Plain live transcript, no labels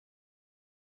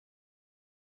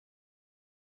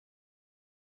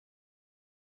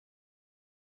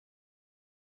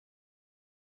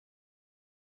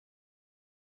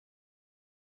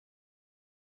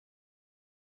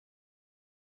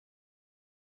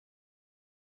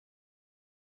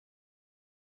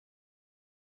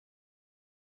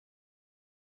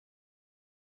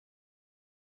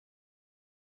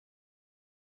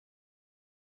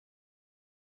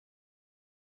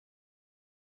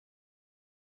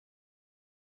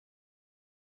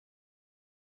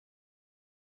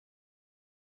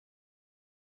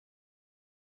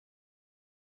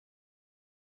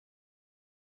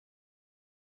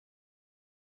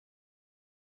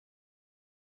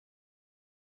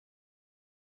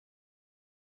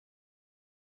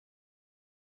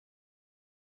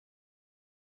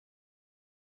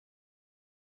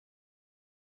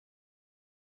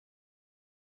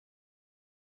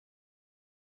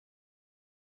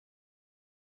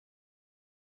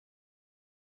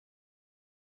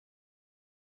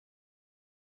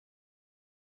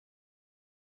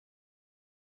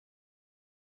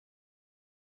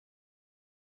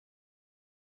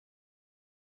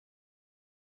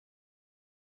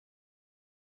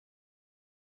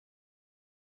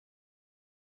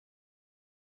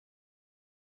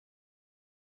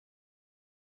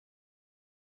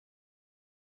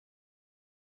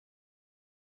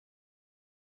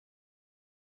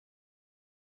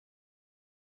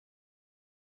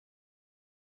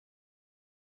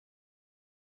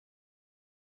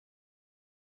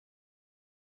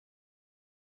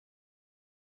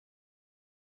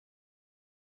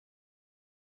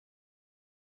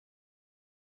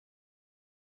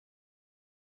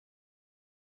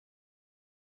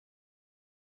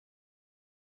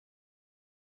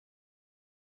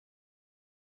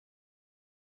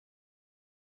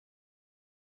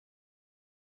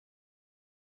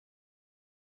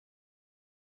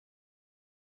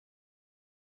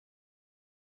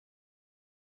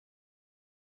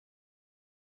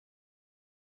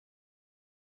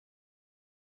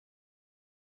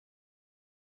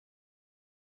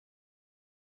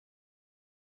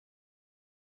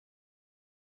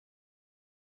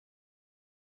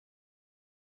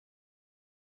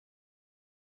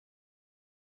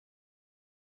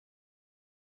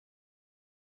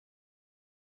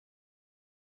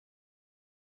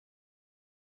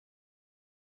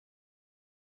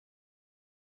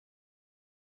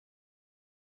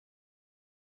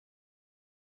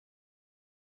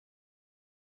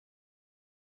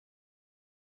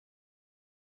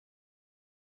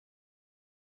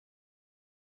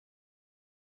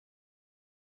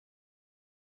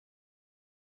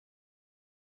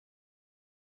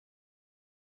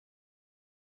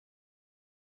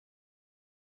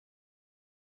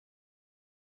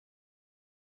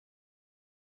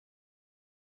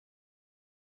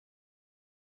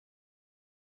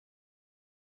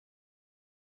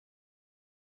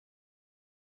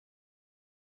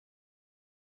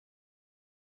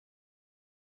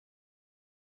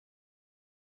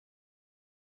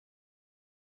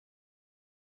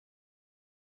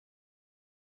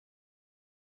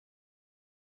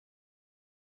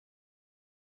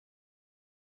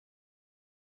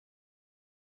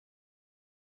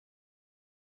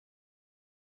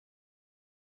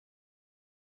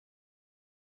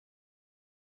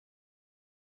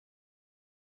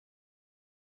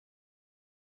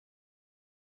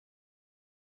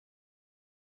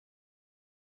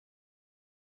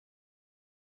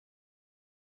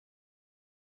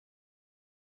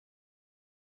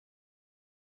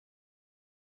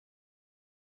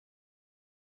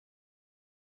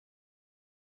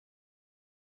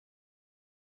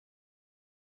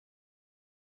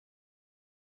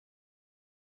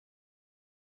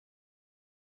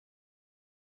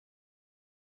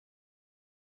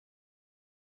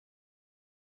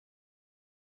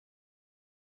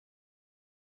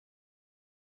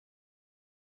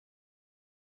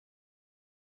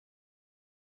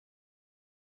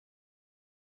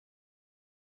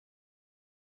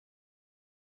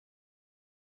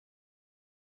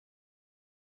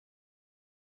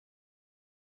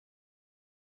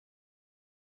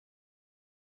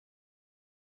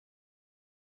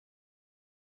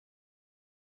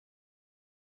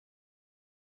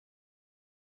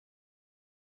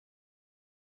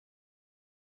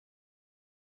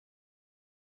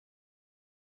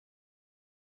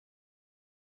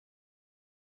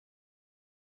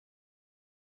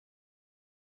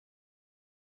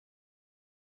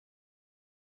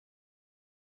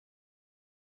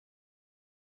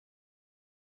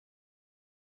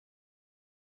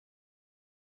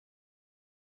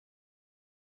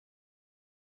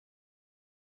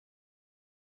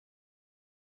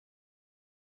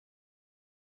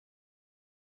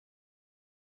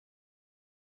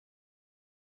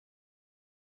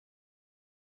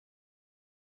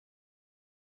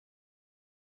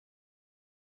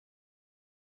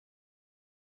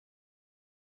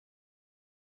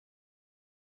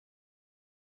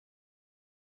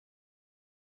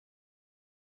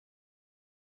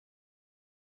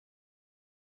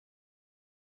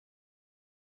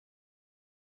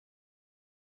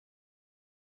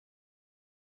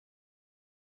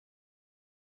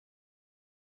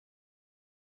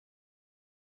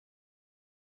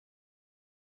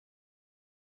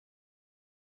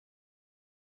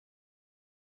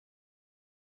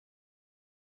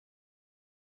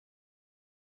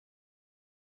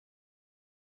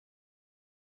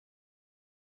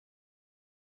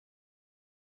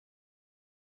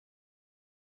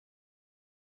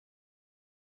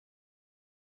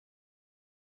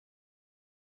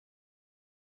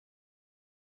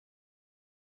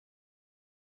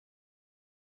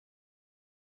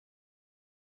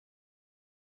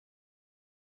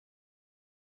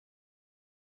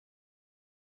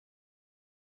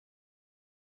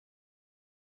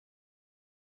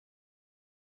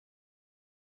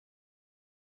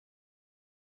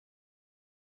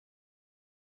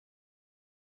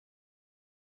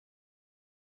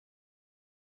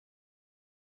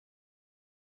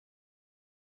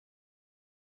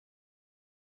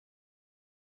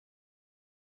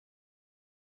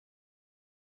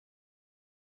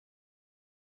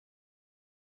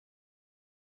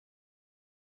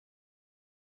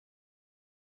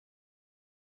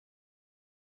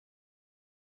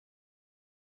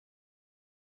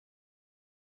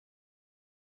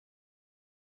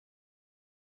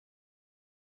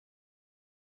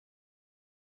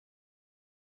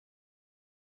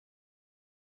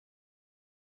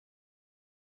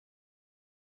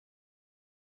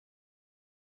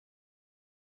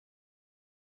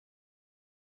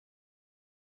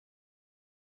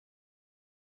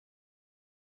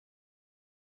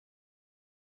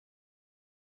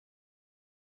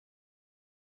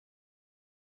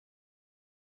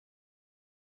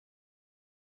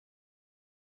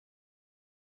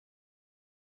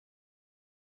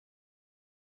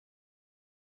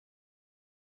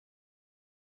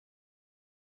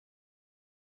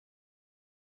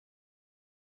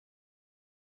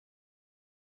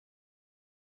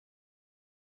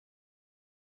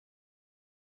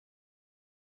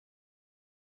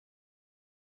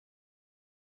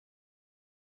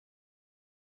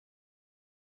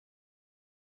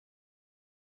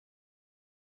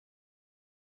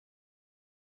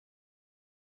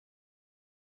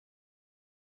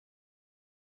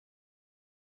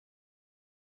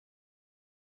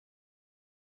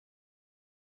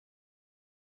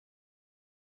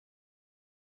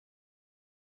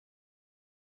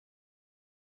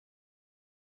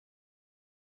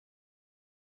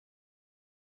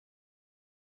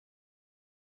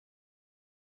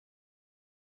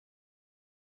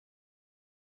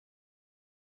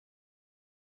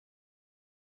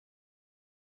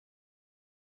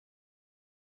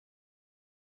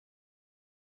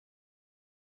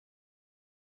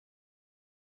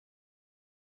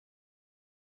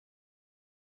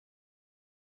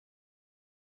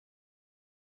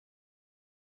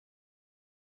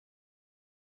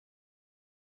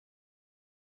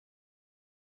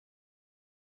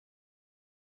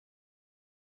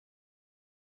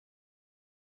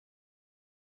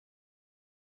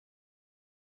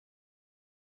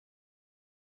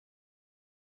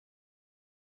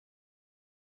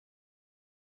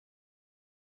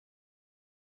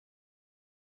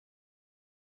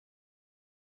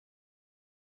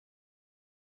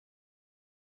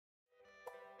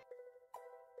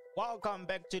Welcome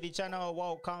back to the channel.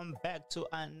 Welcome back to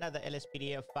another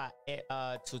Lspdfr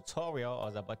tutorial. I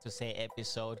was about to say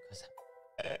episode because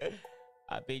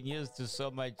I've been used to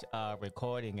so much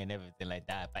recording and everything like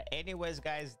that. But anyways,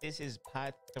 guys, this is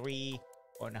part 3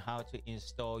 on how to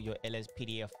install your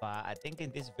Lspdfr. I think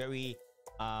in this very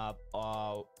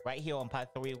right here on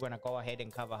part 3, we're gonna go ahead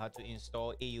and cover how to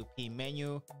install AUP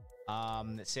menu,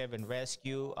 save and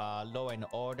rescue, law and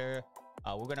order.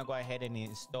 We're gonna go ahead and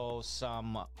install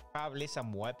probably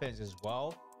some weapons as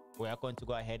well. We are going to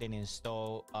go ahead and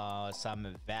install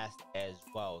some vest as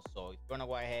well. So if you're gonna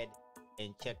go ahead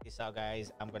and check this out,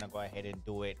 guys, I'm gonna go ahead and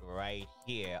do it right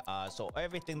here. So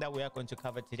everything that we are going to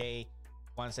cover today,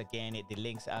 once again, the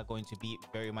links are going to be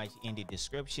very much in the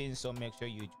description, so make sure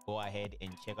you go ahead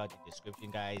and check out the description,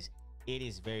 guys. It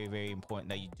is very important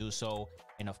that you do so.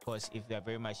 And of course, if you are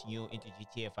very much new into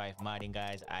GTA 5 modding,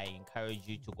 guys, I encourage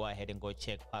you to go ahead and go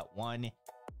check part 1,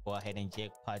 go ahead and check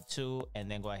part 2, and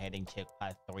then go ahead and check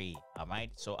part 3. All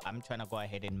right, so I'm trying to go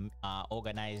ahead and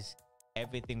organize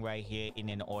everything right here in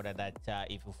an order that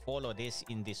if you follow this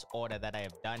in this order that I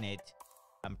have done it,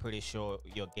 I'm pretty sure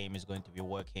your game is going to be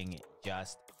working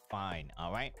just fine.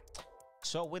 All right,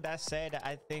 so with that said,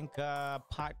 I think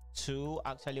part 2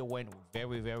 actually went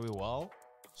very well.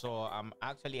 So I'm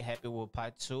actually happy with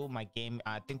part 2. My game,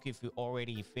 I think if you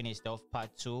already finished off part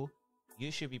 2, you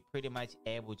should be pretty much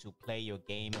able to play your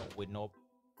game with no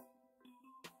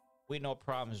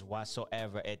problems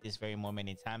whatsoever at this very moment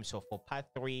in time. So for part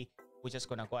 3, we're just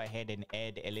gonna go ahead and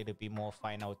add a little bit more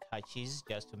final touches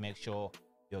just to make sure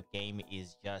your game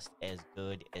is just as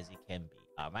good as it can be.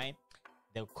 All right,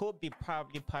 there could be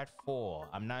probably part 4,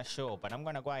 I'm not sure, but I'm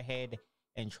gonna go ahead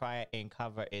and try and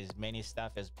cover as many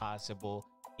stuff as possible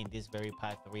in this very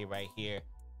part 3 right here.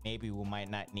 Maybe we might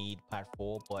not need part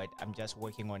 4, but I'm just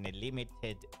working on a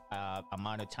limited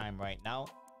amount of time right now,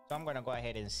 so I'm gonna go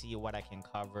ahead and see what I can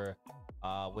cover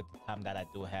with the time that I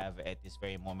do have at this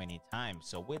very moment in time.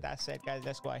 So with that said, guys,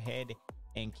 let's go ahead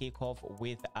and kick off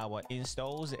with our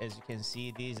installs. As you can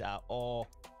see, these are all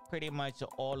pretty much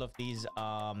all of these.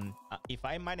 If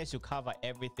I manage to cover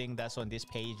everything that's on this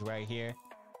page right here,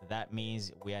 that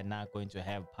means we are not going to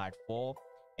have part 4.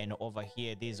 And over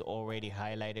here, these already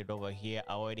highlighted over here,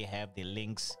 I already have the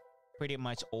links pretty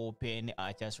much open,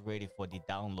 just ready for the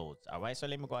downloads. All right, so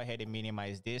let me go ahead and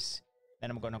minimize this. Then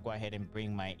I'm gonna go ahead and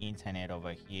bring my internet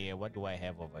over here. What do I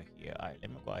have over here? All right, let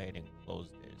me go ahead and close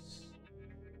this.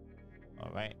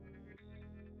 All right,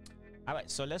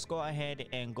 so let's go ahead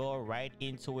and go right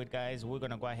into it, guys. We're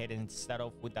gonna go ahead and start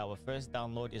off with our first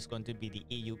download. It's going to be the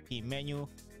AUP menu,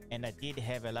 and I did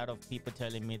have a lot of people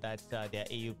telling me that their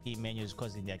AUP menu is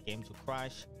causing their game to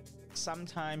crash.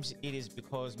 Sometimes it is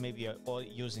because maybe you're all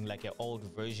using like an old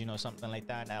version or something like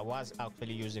that. I was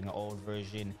actually using an old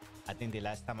version. I think the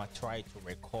last time I tried to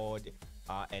record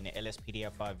an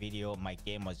Lspdfr video, my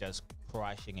game was just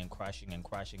crashing and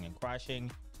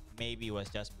crashing. Maybe it was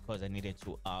just because I needed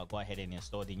to go ahead and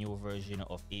install the new version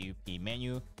of AUP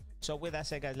menu. So with that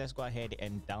said, guys, let's go ahead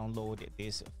and download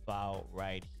this file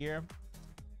right here.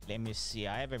 Let me see,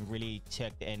 I haven't really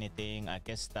checked anything. I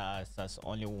guess that's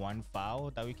only one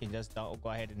file that we can just go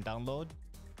ahead and download.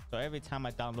 So every time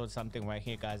I download something right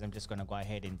here, guys, I'm just gonna go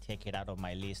ahead and take it out of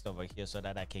my list over here so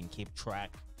that I can keep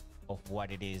track of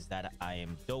what it is that I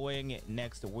am doing.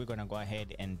 Next, we're gonna go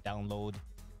ahead and download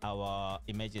our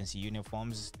emergency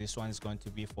uniforms. This one is going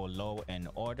to be for law and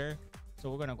order,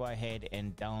 so we're gonna go ahead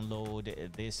and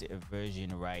download this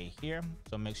version right here.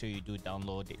 So make sure you do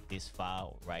download this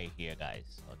file right here,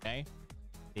 guys. Okay,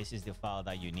 this is the file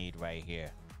that you need right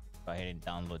here. Go ahead and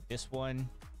download this one.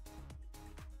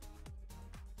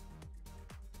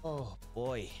 Oh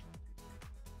boy,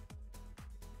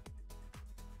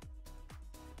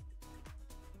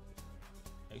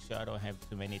 make sure I don't have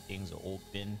too many things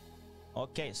open.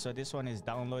 Okay, so this one is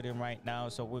downloading right now,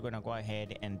 so we're gonna go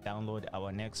ahead and download our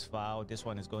next file. This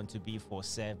one is going to be for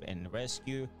save and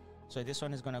rescue. So this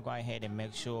one is gonna go ahead and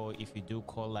make sure if you do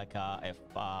call like a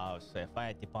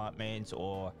fire department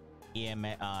or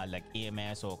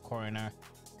EMS or coroner,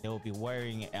 they will be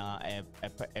wearing a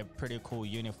pretty cool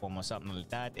uniform or something like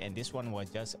that. And this one was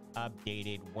just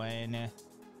updated when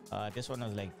this one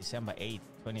was like December 8th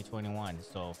 2021.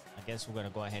 So I guess we're gonna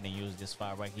go ahead and use this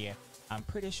file right here. I'm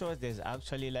pretty sure there's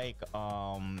actually like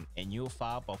a new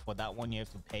file, but for that one you have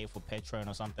to pay for Patreon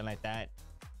or something like that.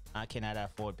 I cannot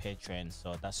afford Patreon,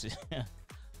 so that's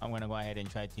I'm gonna go ahead and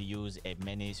try to use as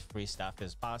many free stuff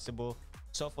as possible.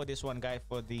 So for this one, guys,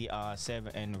 for the save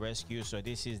and rescue, so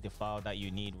this is the file that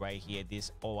you need right here,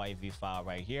 this OIV file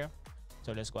right here.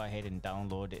 So let's go ahead and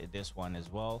download this one as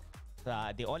well.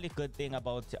 The only good thing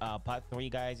about part 3,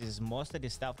 guys, is most of the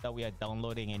stuff that we are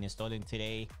downloading and installing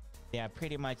today, they are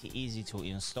pretty much easy to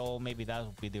install. Maybe that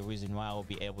will be the reason why I'll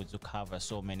be able to cover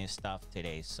so many stuff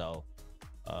today. So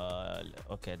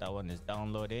okay, that one is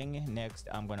downloading. Next,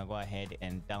 I'm gonna go ahead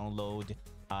and download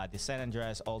the San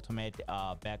Andreas Ultimate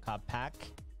backup pack.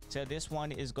 So this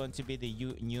one is going to be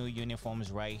the new uniforms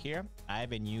right here. I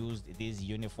haven't used these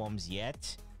uniforms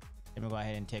yet. Let me go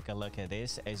ahead and take a look at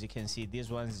this. As you can see, these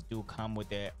ones do come with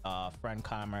the front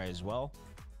camera as well.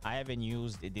 I haven't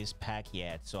used this pack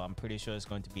yet, so I'm pretty sure it's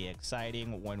going to be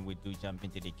exciting when we do jump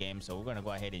into the game. So we're gonna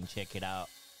go ahead and check it out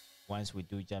once we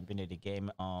do jump into the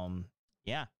game.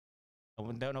 Yeah,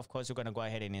 and then of course we're gonna go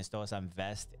ahead and install some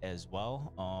vest as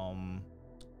well.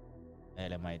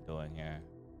 What am I doing here?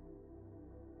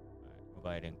 All right, we'll go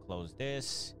ahead and close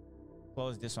this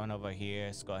one over here.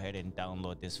 Let's go ahead and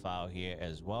download this file here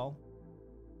as well.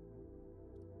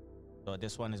 So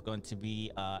this one is going to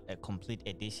be a complete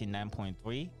edition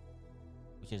 9.3,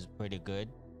 which is pretty good.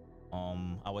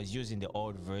 I was using the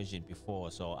old version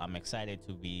before, so I'm excited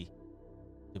to be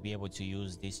able to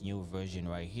use this new version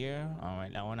right here. All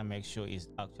right, I want to make sure it's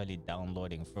actually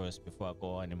downloading first before I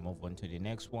go on and move on to the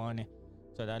next one.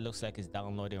 So that looks like it's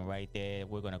downloading right there.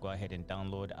 We're going to go ahead and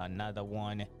download another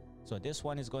one. So this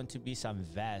one is going to be some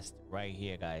vest right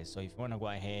here, guys. So if you want to go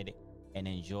ahead and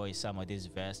enjoy some of this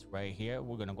vest right here,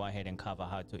 we're going to go ahead and cover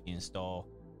how to install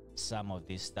some of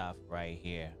this stuff right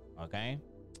here. Okay,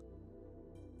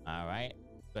 all right,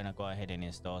 we're gonna go ahead and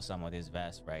install some of this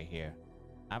vest right here.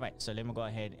 All right, so let me go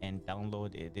ahead and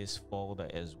download this folder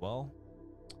as well.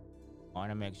 I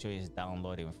want to make sure it's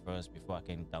downloading first before I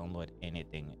can download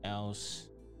anything else.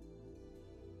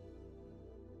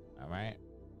 All right,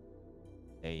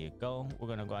 there you go. We're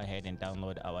gonna go ahead and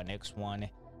download our next one.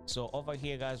 So over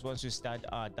here, guys, once we start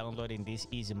downloading this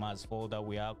easy mods folder,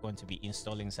 we are going to be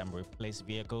installing some replace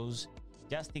vehicles.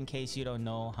 Just in case you don't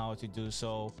know how to do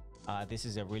so, this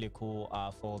is a really cool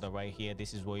folder right here.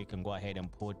 This is where you can go ahead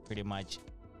and put pretty much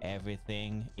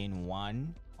everything in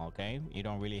one. Okay, you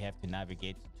don't really have to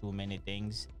navigate too many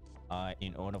things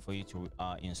in order for you to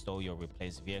install your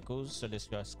replace vehicles. So let's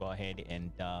just go ahead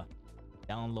and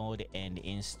download and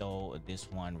install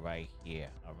this one right here.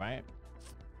 All right,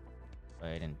 go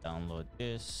ahead and download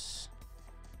this.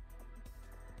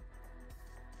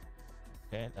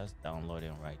 Okay, that's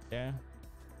downloading right there.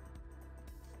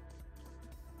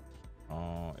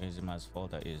 Easy mods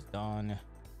folder is done.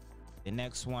 The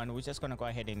next one, we're just gonna go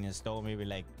ahead and install maybe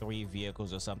like 3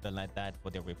 vehicles or something like that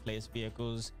for the replaced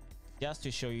vehicles, just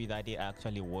to show you that it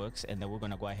actually works. And then we're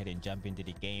gonna go ahead and jump into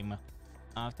the game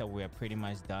after we're pretty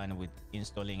much done with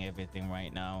installing everything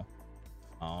right now.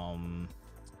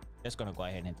 Just gonna go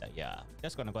ahead and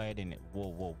just gonna go ahead and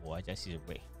whoa, I just see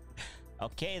wait.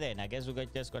 Okay, then I guess we're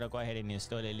just gonna go ahead and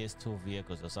install at least 2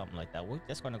 vehicles or something like that. We're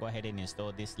just gonna go ahead and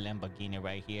install this Lamborghini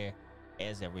right here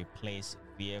as a replace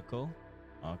vehicle.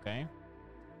 Okay,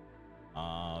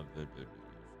 let's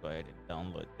go ahead and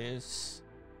download this.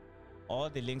 All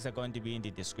the links are going to be in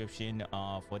the description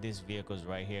for these vehicles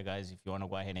right here, guys, if you want to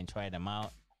go ahead and try them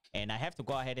out. And I have to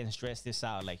go ahead and stress this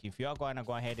out, like if you are going to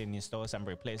go ahead and install some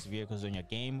replace vehicles on your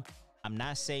game, I'm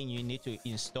not saying you need to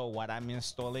install what I'm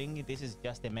installing. This is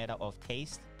just a matter of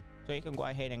taste. So you can go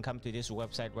ahead and come to this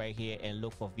website right here and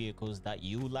look for vehicles that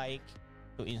you like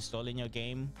to install in your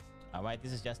game. All right,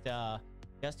 this is just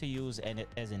to use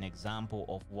as an example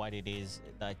of what it is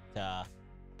that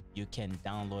you can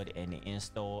download and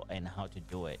install and how to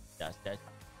do it.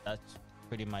 That's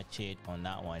pretty much it on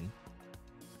that one.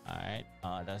 All right,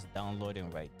 that's downloading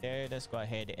right there. Let's go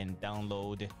ahead and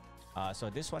download. So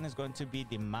this one is going to be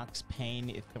the Max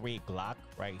Payne 3 Glock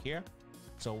right here.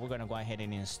 So we're gonna go ahead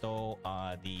and install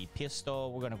the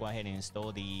pistol. We're gonna go ahead and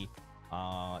install the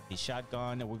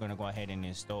shotgun. We're gonna go ahead and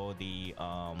install the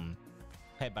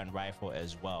headband rifle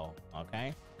as well.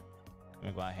 Okay, let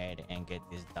me go ahead and get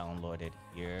this downloaded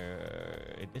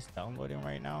here. Is this downloading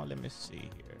right now? Let me see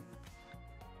here.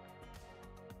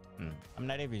 I'm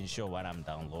not even sure what I'm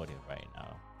downloading right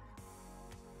now.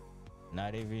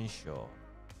 Not even sure.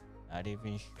 All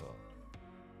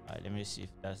right, let me see if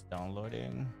that's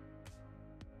downloading.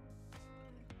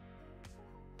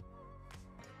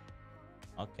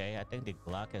 Okay, I think the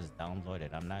Glock is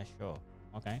downloaded. I'm not sure.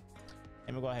 Okay,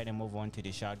 let me go ahead and move on to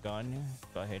the shotgun.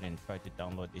 Go ahead and try to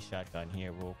download the shotgun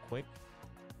here real quick.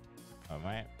 All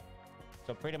right,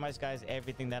 so pretty much, guys,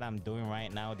 everything that I'm doing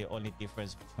right now, the only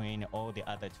difference between all the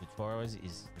other tutorials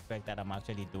is the fact that I'm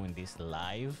actually doing this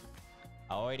live.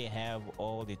 I already have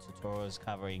all the tutorials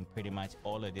covering pretty much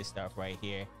all of this stuff right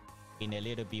here in a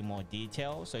little bit more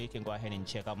detail, so you can go ahead and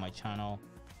check out my channel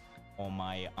on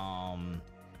my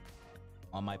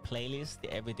on my playlist.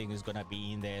 Everything is gonna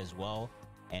be in there as well,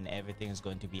 and everything is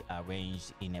going to be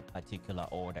arranged in a particular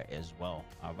order as well.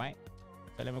 All right,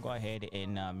 so let me go ahead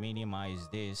and minimize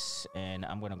this, and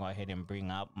I'm gonna go ahead and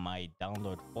bring up my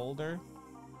download folder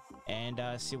and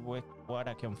see what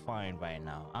I can find right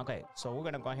now. Okay, so we're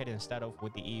gonna go ahead and start off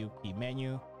with the EUP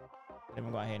menu. Let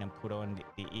me go ahead and put on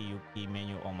the EUP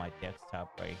menu on my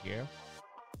desktop right here.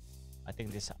 I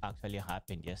think this actually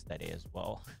happened yesterday as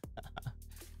well.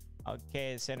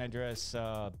 Okay, send address,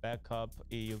 backup,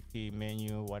 EUP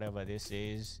menu, whatever this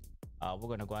is. We're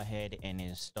gonna go ahead and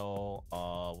install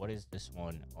what is this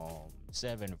one,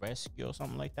 7 rescue or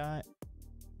something like that.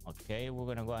 Okay, we're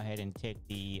gonna go ahead and take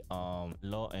the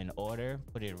law and order,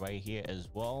 put it right here as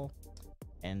well,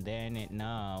 and then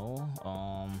now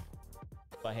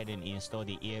go ahead and install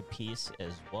the earpiece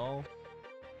as well,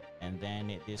 and then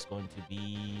it is going to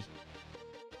be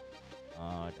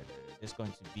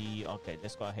okay.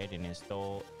 Let's go ahead and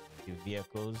install the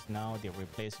vehicles now, the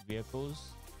replaced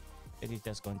vehicles. It is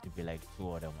just going to be like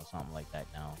 2 of them or something like that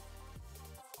now.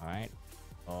 All right,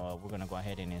 we're gonna go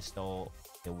ahead and install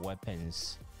the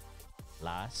weapons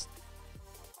last.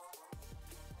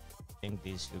 I think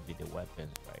these should be the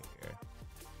weapons right here.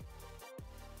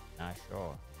 Not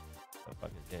sure. What the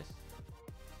fuck is this?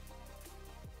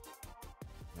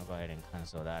 I'm gonna go ahead and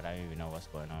cancel that. I don't even know what's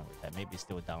going on with that. Maybe it's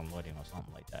still downloading or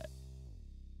something like that.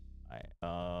 All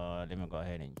right, let me go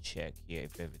ahead and check here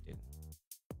if everything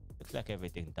looks like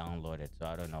everything downloaded, so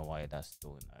I don't know why that's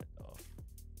doing that though.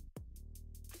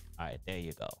 All right, there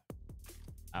you go.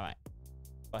 All right,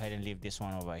 go ahead and leave this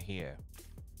one over here.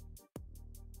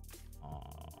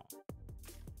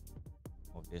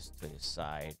 Move this to the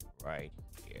side right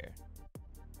here.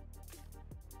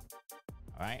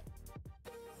 All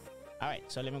right,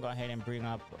 so let me go ahead and bring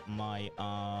up my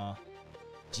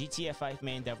GTA 5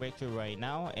 main directory right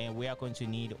now, and we are going to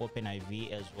need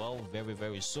OpenIV as well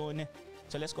very soon.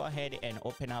 So let's go ahead and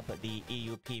open up the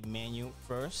EUP menu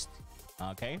first.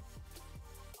 Okay,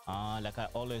 like I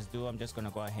always do, I'm just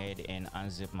gonna go ahead and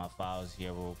unzip my files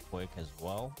here real quick as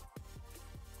well.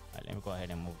 All right, let me go ahead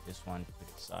and move this one to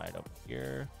the side over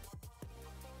here.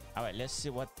 All right, let's see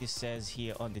what this says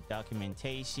here on the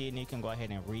documentation. You can go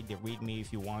ahead and read the README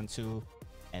if you want to.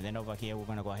 And then over here, we're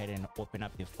gonna go ahead and open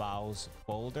up the files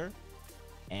folder.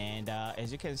 And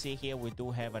as you can see here, we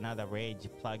do have another Reg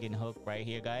plugin hook right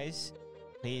here, guys.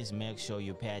 Please make sure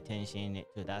you pay attention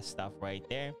to that stuff right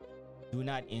there. Do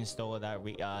not install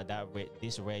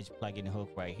this Reg plugin hook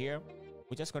right here.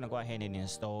 We're just gonna go ahead and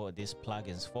install this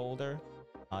plugins folder.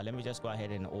 Let me just go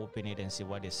ahead and open it and see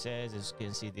what it says. As you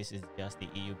can see, this is just the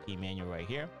EUP menu right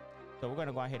here. So we're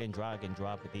gonna go ahead and drag and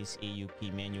drop this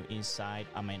EUP menu inside,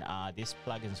 this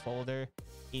plugins folder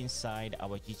inside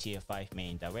our GTA 5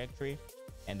 main directory.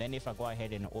 And then if I go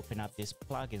ahead and open up this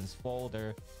plugins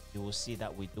folder, you will see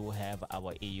that we do have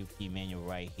our EUP menu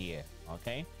right here.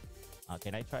 Okay,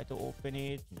 can I try to open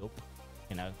it? Nope,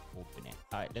 cannot open it.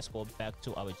 All right, let's go back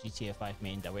to our GTA 5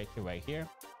 main directory right here.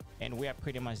 And we are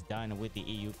pretty much done with the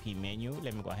EUP menu.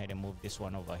 Let me go ahead and move this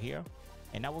one over here.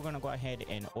 And now we're gonna go ahead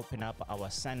and open up our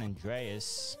San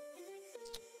Andreas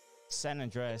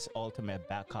Ultimate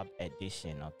Backup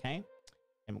Edition. Okay,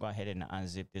 let me go ahead and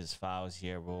unzip these files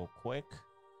here real quick.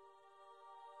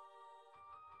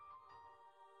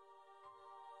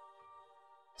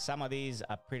 Some of these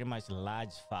are pretty much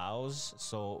large files,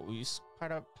 so it's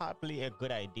probably a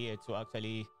good idea to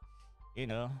actually, you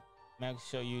know, make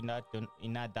sure you're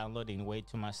not downloading way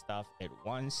too much stuff at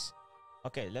once.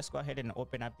 Okay, let's go ahead and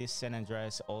open up this San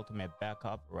Andreas Ultimate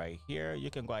Backup right here. You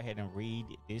can go ahead and read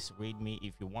this README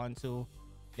if you want to.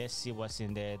 Let's see what's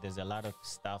in there. There's a lot of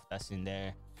stuff that's in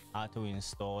there, how to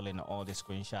install and all the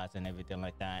screenshots and everything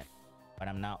like that, but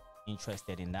I'm not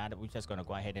interested in that. We're just gonna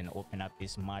go ahead and open up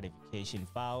these modification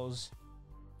files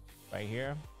right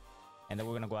here. And then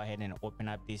we're gonna go ahead and open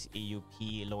up this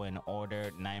EUP Law and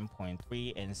Order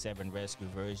 9.3 and 7 Rescue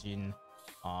version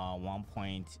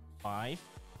 1.5.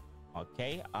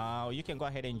 Okay, you can go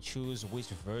ahead and choose which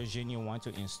version you want to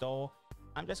install.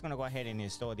 I'm just gonna go ahead and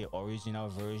install the original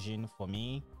version for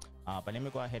me, but let me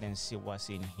go ahead and see what's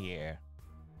in here.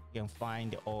 You can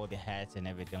find all the hats and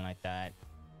everything like that,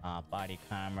 body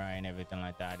camera and everything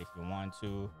like that if you want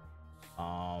to.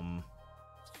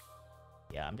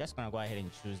 Yeah, I'm just gonna go ahead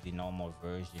and choose the normal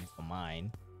version for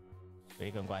mine, so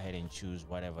you can go ahead and choose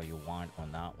whatever you want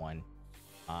on that one.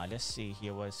 Let's see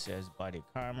here what it says. Body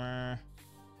camera.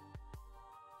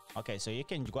 Okay, so you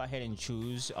can go ahead and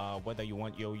choose whether you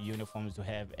want your uniforms to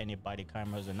have any body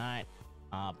cameras or not.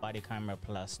 Body camera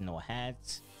plus no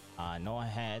hats,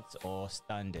 or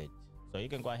standard. So you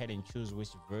can go ahead and choose which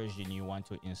version you want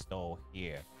to install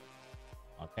here.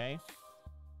 Okay,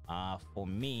 For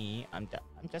me, I'm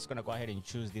just gonna go ahead and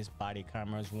choose this body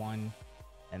cameras one,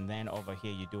 and then over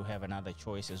here you do have another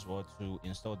choice as well to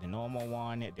install the normal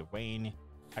one, the rain.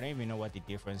 I don't even know what the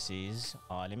difference is.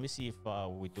 Let me see if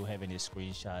we do have any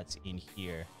screenshots in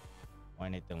here or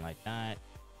anything like that.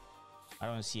 I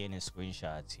don't see any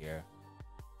screenshots here.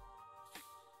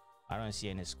 I don't see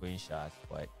any screenshots,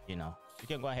 but you know, you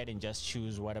can go ahead and just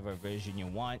choose whatever version you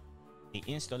want. The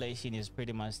installation is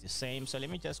pretty much the same, so let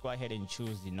me just go ahead and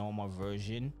choose the normal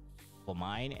version for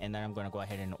mine, and then I'm gonna go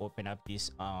ahead and open up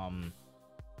this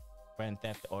Grand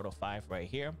Theft Auto 5 right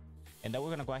here, and then we're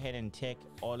gonna go ahead and take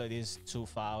all of these two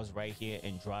files right here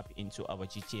and drop into our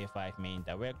GTA 5 main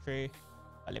directory.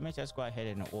 Let me just go ahead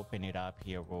and open it up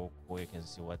here real quick and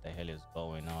see what the hell is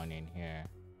going on in here.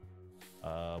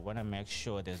 Want to make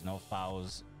sure there's no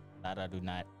files that I do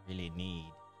not really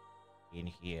need in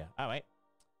here. All right,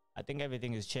 I think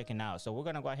everything is checking out, so we're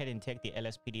gonna go ahead and take the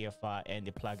Lspdfr and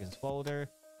the plugins folder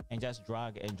and just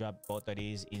drag and drop both of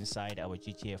these inside our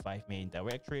GTA 5 main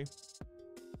directory.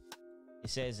 It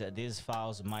says that these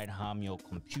files might harm your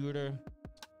computer.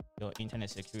 Your internet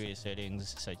security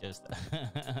settings suggest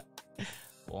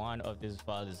one of these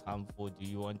files is harmful. Do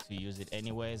you want to use it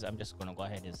anyways? I'm just gonna go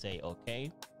ahead and say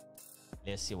okay.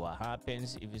 Let's see what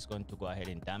happens, if it's going to go ahead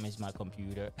and damage my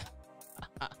computer.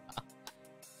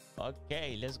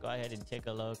 Okay, let's go ahead and take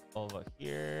a look over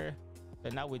here. So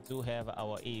now we do have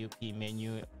our AUP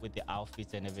menu with the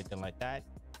outfits and everything like that.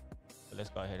 So let's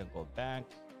go ahead and go back.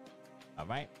 All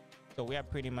right, so we are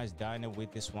pretty much done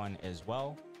with this one as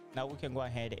well. Now we can go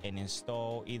ahead and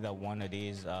install either one of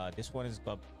these. This one is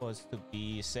supposed to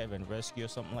be 7 Rescue or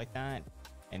something like that,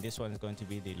 and this one is going to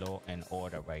be the Law and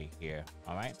Order right here.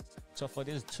 All right, so for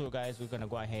these two guys, we're going to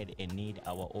go ahead and need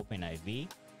our OpenIV.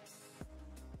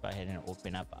 Go ahead and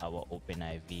open up our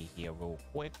OpenIV here real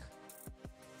quick.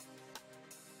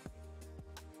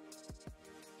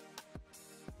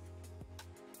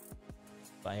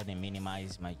 Go ahead and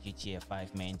minimize my GTA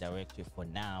 5 main directory for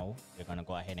now. We're going to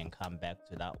go ahead and come back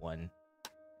to that one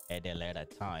at a later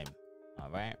time. All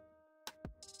right,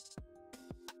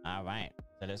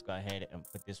 so let's go ahead and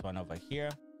put this one over here.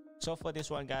 So for this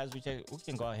one, guys, we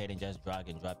can go ahead and just drag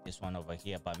and drop this one over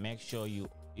here, but make sure you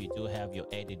do have your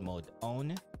edit mode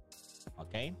on.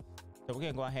 Okay, so we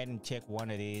can go ahead and take one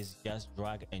of these, just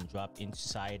drag and drop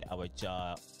inside our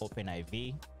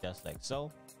OpenIV, just like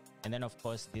so. And then of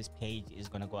course this page is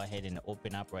going to go ahead and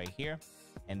open up right here,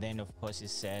 and then of course it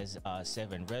says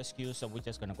 7 Rescue. So we're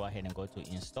just going to go ahead and go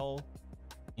to install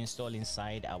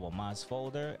inside our Mars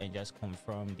folder and just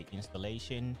confirm the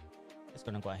installation. It's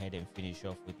going to go ahead and finish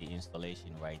off with the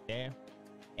installation right there.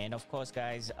 And of course,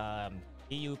 guys,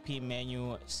 EUP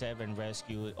menu, 7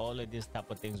 Rescue, all of these type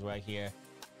of things right here,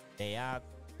 they are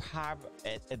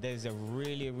there's a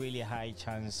really high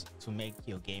chance to make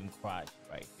your game crash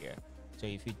right here. So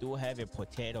if you do have a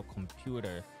potato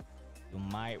computer, you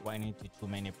might run into too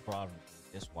many problems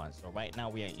with this one. So right now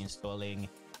we are installing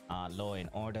Law and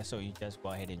Order, so you just go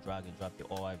ahead and drag and drop the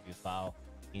OIV file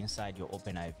inside your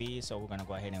OpenIV. So we're going to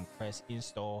go ahead and press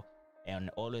install,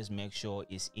 and always make sure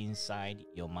it's inside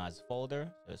your Mars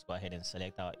folder. So let's go ahead and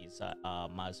select our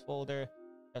Mars folder.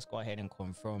 Let's go ahead and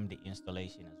confirm the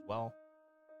installation as well.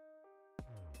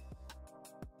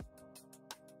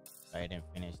 Go ahead and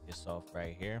finish this off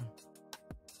right here.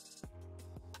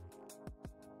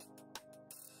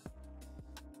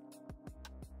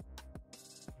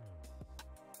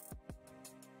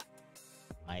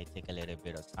 Might take a little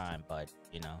bit of time, but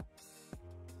you know,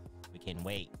 we can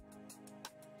wait.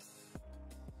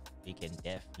 We can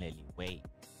definitely wait.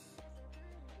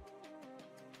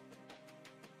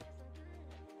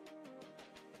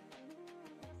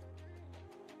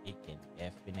 We can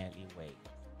definitely wait.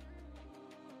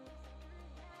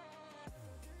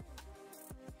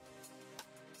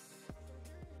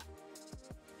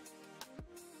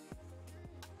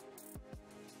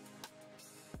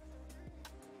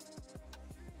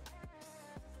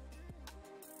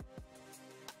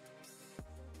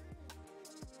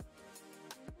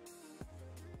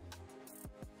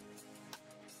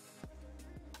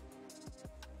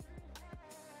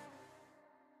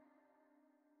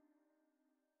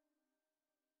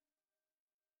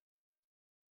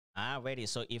 Alrighty,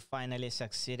 so it finally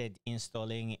succeeded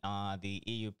installing the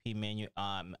EUP menu,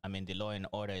 I mean the Law and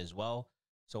Order as well.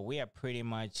 So we are pretty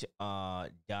much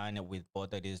done with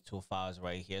both of these two files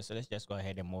right here. So let's just go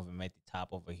ahead and move them at the top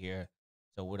over here,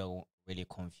 so we don't really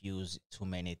confuse too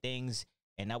many things.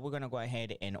 And now we're gonna go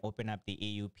ahead and open up the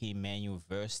EUP menu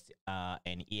first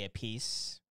and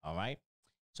earpiece. All right,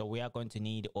 so we are going to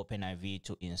need OpenIV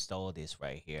to install this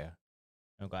right here.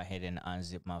 I'll go ahead and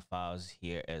unzip my files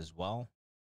here as well.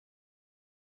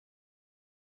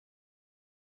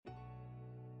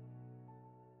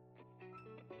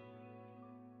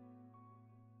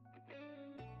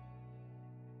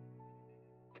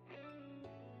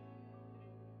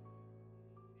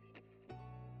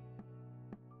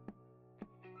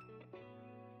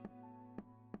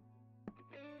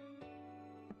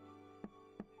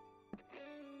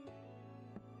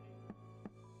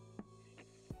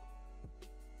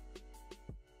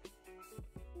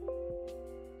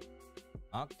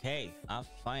 Okay,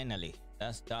 finally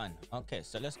that's done. Okay,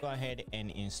 so let's go ahead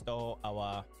and install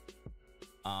our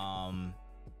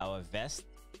vest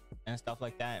and stuff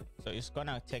like that. So it's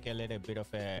gonna take a little bit of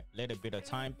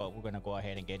time, but we're gonna go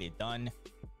ahead and get it done.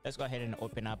 Let's go ahead and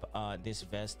open up this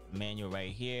vest menu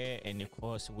right here, and of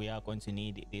course we are going to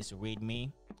need this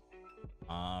readme.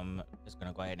 Just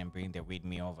gonna go ahead and bring the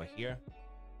readme over here.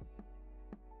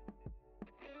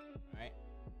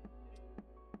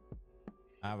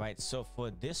 All right, so for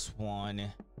this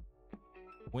one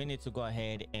we need to go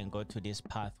ahead and go to this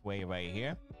pathway right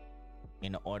here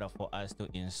in order for us to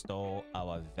install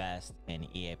our vest and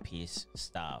earpiece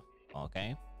stuff.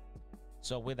 Okay,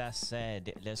 so with that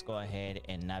said, let's go ahead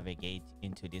and navigate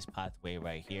into this pathway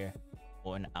right here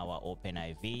on our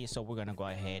OpenIV. So we're gonna go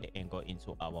ahead and go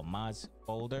into our mods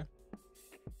folder,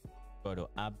 go to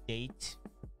update,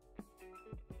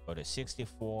 go to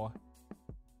 64,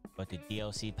 go to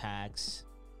DLC packs,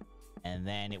 and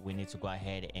then we need to go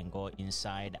ahead and go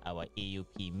inside our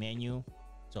AUP menu.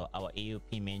 So our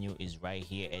AUP menu is right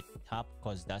here at the top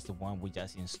because that's the one we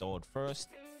just installed first.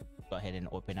 Go ahead and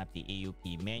open up the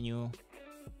AUP menu,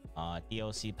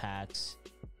 DLC packs,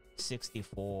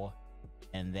 64,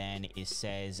 and then it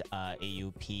says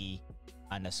AUP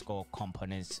underscore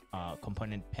components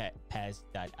component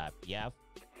paths.ipf.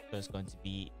 So it's going to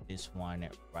be this one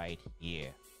right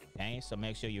here. Okay, so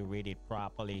make sure you read it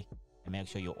properly and make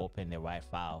sure you open the right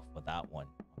file for that one.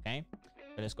 Okay,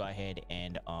 so let's go ahead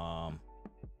and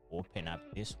open up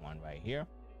this one right here,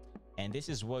 and this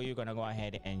is where you're gonna go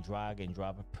ahead and drag and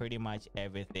drop pretty much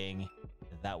everything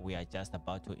that we are just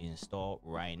about to install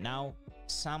right now.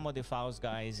 Some of the files,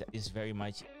 guys, is very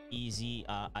much easy.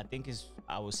 I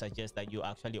would suggest that you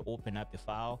actually open up the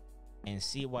file and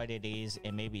see what it is,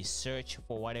 and maybe search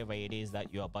for whatever it is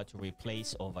that you're about to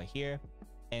replace over here,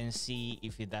 and see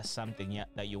if that's something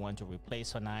that you want to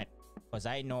replace or not. Because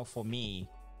I know for me,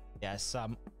 there are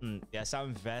some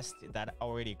vests that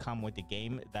already come with the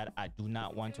game that I do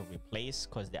not want to replace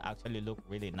because they actually look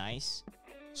really nice.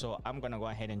 So I'm gonna go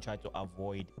ahead and try to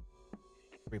avoid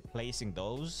replacing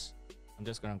those. I'm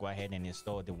just gonna go ahead and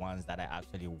install the ones that I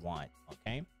actually want.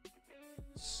 Okay,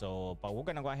 so but we're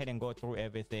gonna go ahead and go through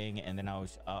everything, and then I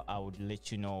would let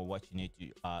you know what you need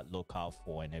to look out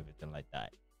for and everything like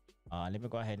that. Let me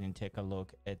go ahead and take a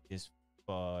look at this.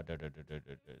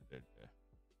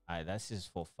 All right, this is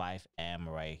for 5M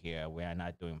right here. We are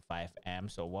not doing 5M,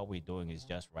 so what we're doing is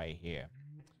just right here.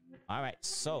 All right,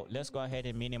 so let's go ahead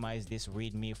and minimize this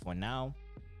readme for now,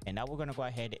 and now we're gonna go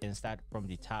ahead and start from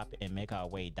the top and make our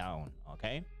way down.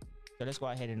 Okay, so let's go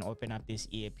ahead and open up this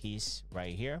earpiece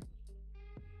right here.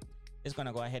 It's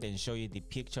gonna go ahead and show you the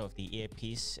picture of the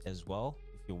earpiece as well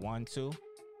if you want to.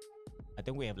 I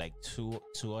think we have like two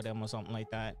of them or something like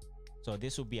that. So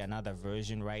this will be another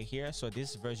version right here. So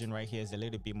this version right here is a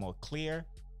little bit more clear,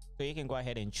 so you can go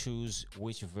ahead and choose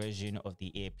which version of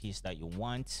the earpiece that you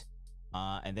want,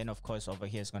 and then of course over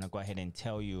here it's going to go ahead and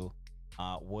tell you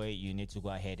where you need to go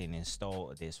ahead and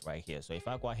install this right here. So if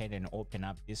I go ahead and open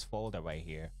up this folder right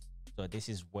here, so this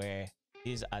is where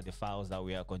these are the files that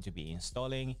we are going to be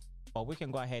installing. But we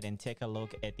can go ahead and take a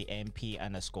look at the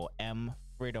mp_m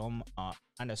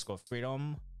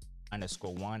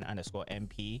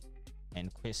freedom_1_MP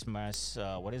and Christmas,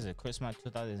 what is it, Christmas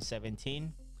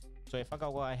 2017. So if I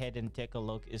go ahead and take a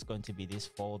look, it's going to be this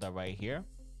folder right here.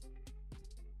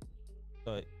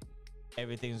 So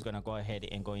everything's gonna go ahead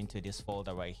and go into this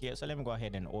folder right here. So let me go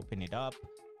ahead and open it up,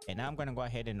 and now I'm gonna go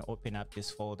ahead and open up this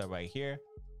folder right here.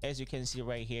 As you can see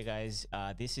right here, guys,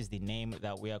 this is the name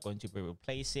that we are going to be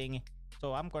replacing.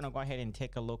 So I'm gonna go ahead and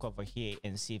take a look over here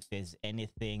and see if there's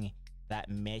anything that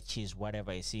matches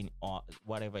whatever is in or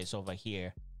whatever is over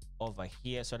here,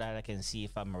 so that I can see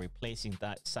if I'm replacing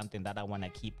that something that I want to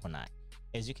keep or not.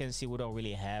 As you can see, we don't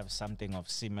really have something of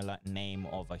similar name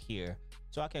over here,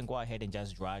 so I can go ahead and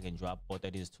just drag and drop both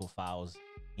of these two files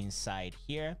inside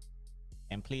here.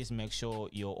 And please make sure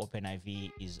your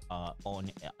OpenIV is on.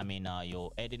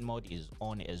 Your edit mode is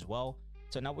on as well.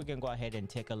 So now we can go ahead and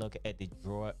take a look at the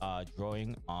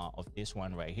drawing of this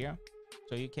one right here.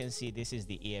 So you can see this is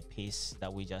the earpiece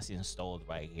that we just installed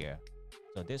right here.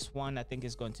 So this one, I think,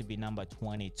 is going to be number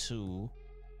 22.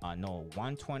 No,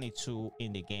 122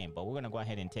 in the game, but we're gonna go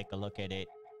ahead and take a look at it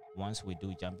once we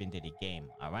do jump into the game.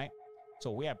 All right,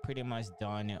 so we are pretty much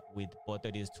done with both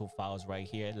of these two files right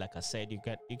here. Like I said, you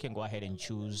can go ahead and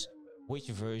choose which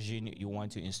version you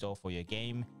want to install for your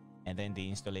game, and then the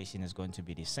installation is going to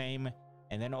be the same.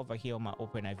 And then over here on my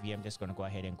OpenIV, I'm just going to go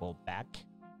ahead and go back,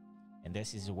 and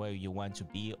this is where you want to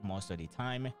be most of the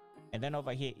time. And then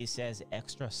over here it says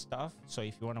extra stuff. So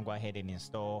if you want to go ahead and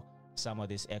install some of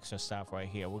this extra stuff right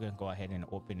here, we're going to go ahead and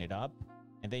open it up.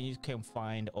 and then you can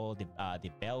find all the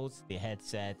belts, the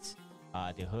headsets,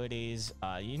 the hoodies.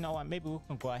 You know what, maybe we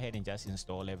can go ahead and just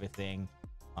install everything.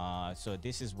 So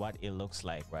this is what it looks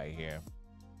like right here.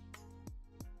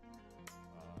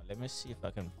 Let me see if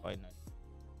I can find it.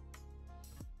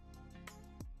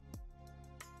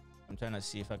 I'm trying to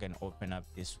see if I can open up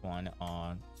this one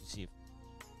on to see if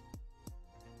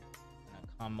I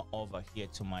come over here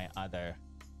to my other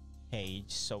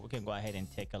page, so we can go ahead and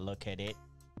take a look at it.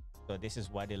 So this is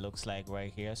what it looks like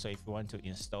right here. So if you want to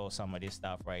install some of this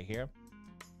stuff right here,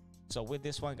 so with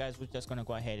this one, guys, we're just going to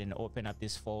go ahead and open up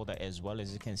this folder. As well,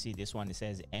 as you can see, this one, it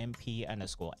says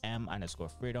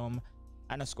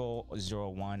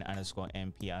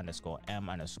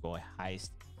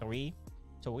mp_freedom_01_mp_m_heist3.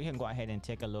 so we can go ahead and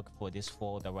take a look for this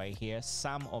folder right here.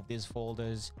 Some of these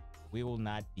folders will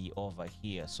not be over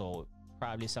here, so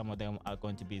probably some of them are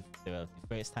going to be the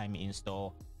first time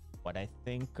install. But I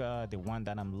think the one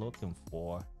that I'm looking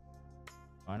for,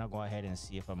 I'm gonna go ahead and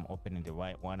see if I'm opening the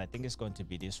right one. I think it's going to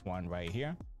be this one right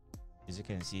here. As you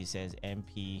can see, it says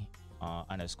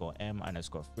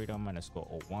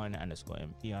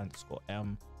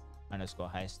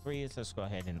mp_m_freedom_01_mp_m_heist3. So let's go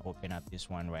ahead and open up this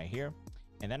one right here,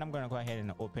 and then I'm going to go ahead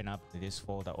and open up this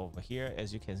folder over here.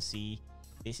 As you can see,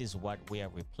 this is what we are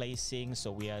replacing.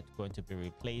 So we are going to be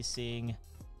replacing,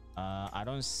 I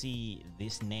don't see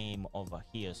this name over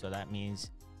here, so that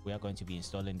means we are going to be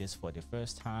installing this for the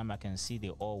first time. I can see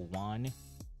the all1.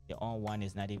 The all1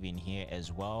 is not even here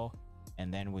as well.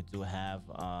 And then we do have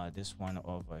this one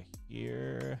over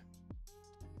here.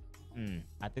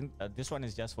 I think this one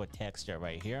is just for texture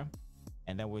right here.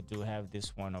 And then we do have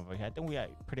this one over here. I think we are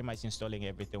pretty much installing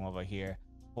everything over here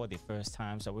for the first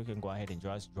time, so we can go ahead and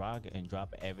just drag and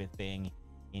drop everything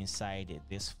inside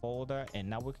this folder. And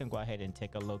now we can go ahead and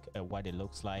take a look at what it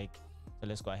looks like. So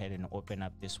let's go ahead and open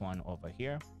up this one over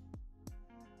here.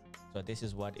 So this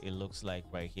is what it looks like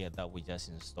right here that we just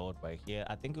installed right here.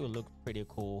 I think it will look pretty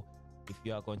cool if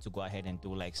you are going to go ahead and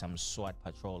do like some SWAT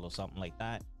patrol or something like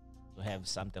that. To have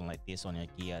something like this on your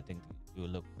gear, I think it will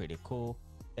look pretty cool.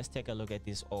 Let's take a look at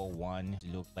this all1.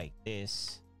 It looks like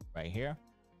this right here.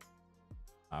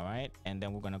 All right, and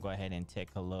then we're gonna go ahead and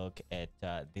take a look at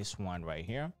this one right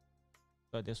here.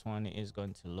 So this one is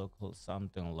going to look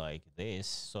something like this.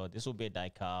 So this will be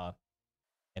like a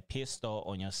pistol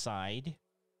on your side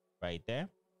right there.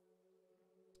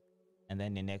 And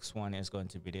then the next one is going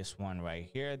to be this one right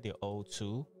here, the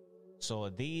O2. So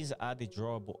these are the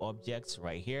drawable objects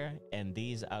right here, and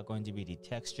these are going to be the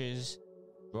textures,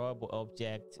 drawable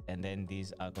object, and then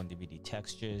these are going to be the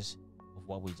textures of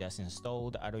what we just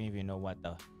installed. I don't even know what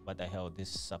the hell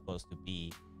this is supposed to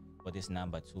be for this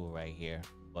number 2 right here,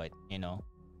 but you know,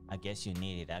 I guess you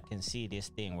need it. I can see this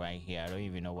thing right here. I don't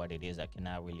even know what it is. I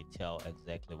cannot really tell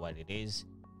exactly what it is.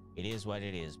 It is what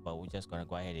it is, but we're just gonna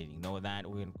go ahead and ignore that.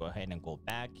 We're gonna go ahead and go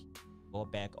back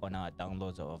on our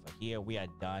downloads over here. We are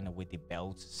done with the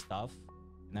belt stuff,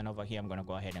 and then over here I'm gonna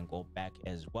go ahead and go back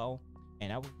as well, and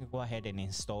now we can go ahead and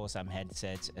install some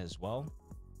headsets as well.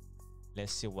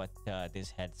 Let's see what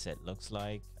this headset looks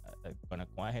like. Gonna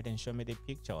go ahead and show me the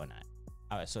picture on that.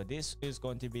 All right, so this is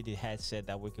going to be the headset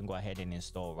that we can go ahead and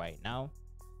install right now,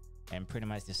 and pretty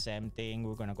much the same thing.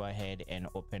 We're gonna go ahead and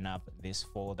open up this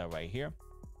folder right here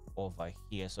over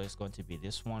here. So it's going to be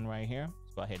this one right here.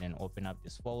 Let's go ahead and open up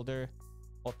this folder,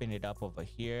 open it up over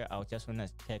here. I just want to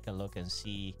take a look and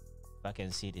see if I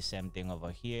can see the same thing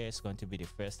over here. It's going to be the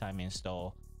first time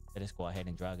install. So let's go ahead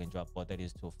and drag and drop both of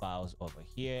these 2 files over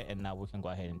here, and now we can go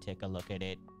ahead and take a look at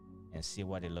it and see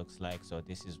what it looks like. So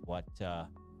this is what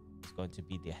is going to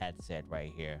be the headset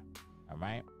right here.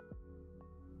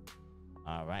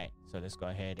 All right, so let's go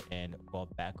ahead and go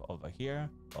back over here,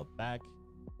 go back,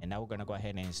 and now we're gonna go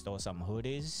ahead and install some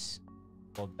hoodies.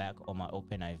 Go back on my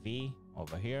OpenIV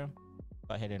over here,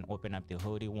 go ahead and open up the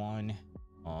hoodie one.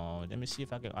 Let me see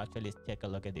if I can actually take a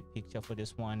look at the picture for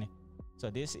this one. So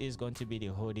this is going to be the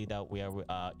hoodie that we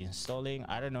are installing.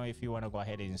 I don't know if you want to go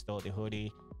ahead and install the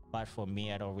hoodie, but for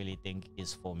me, I don't really think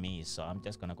it's for me, so I'm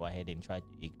just gonna go ahead and try to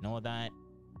ignore that.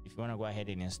 If you want to go ahead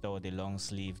and install the long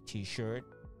sleeve t-shirt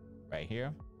right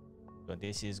here, so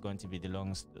this is going to be the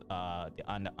the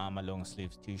Under Armour long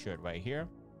sleeves t-shirt right here.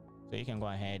 So you can go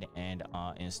ahead and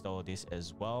install this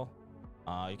as well.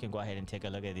 You can go ahead and take a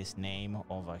look at this name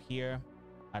over here.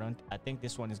 I think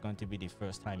this one is going to be the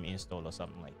first time install or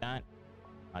something like that.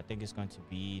 I think it's going to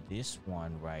be this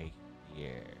one right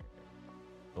here.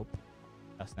 Nope,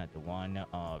 that's not the one.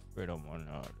 Freedom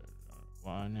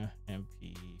one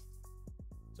MP.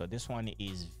 So this one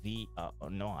is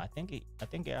no, I think it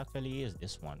actually is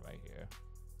this one right here.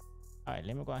 All right,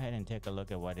 let me go ahead and take a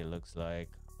look at what it looks like.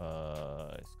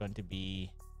 It's going to be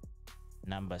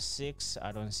number 6.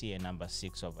 I don't see a number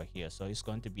 6 over here, so it's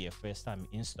going to be a first time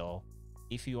install.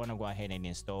 If you want to go ahead and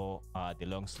install the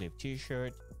long sleeve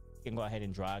t-shirt, you can go ahead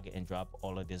and drag and drop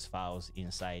all of these files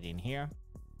inside in here.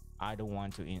 I don't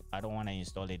want to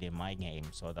install it in my game,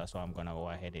 so that's why I'm gonna go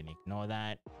ahead and ignore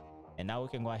that. And now we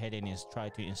can go ahead and try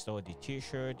to install the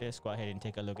t-shirt. Let's go ahead and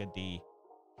take a look at the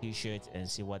t-shirts and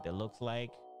see what they look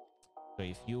like. So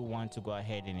if you want to go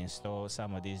ahead and install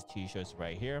some of these t-shirts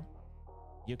right here,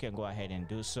 you can go ahead and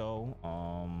do so.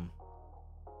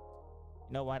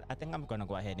 You know what, I think I'm gonna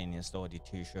go ahead and install the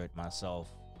t-shirt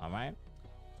myself. All right,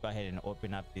 go ahead and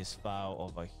open up this file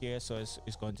over here. So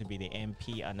it's going to be the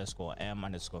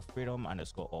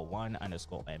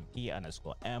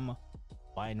mp_m_freedom_01_mp_m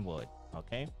Vinewood.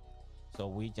 Okay, so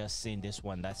we just seen this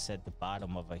one that's at the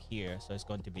bottom over here, so it's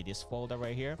going to be this folder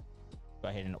right here. Go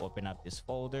ahead and open up this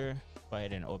folder. Go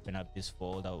ahead and open up this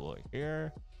folder over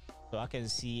here, so I can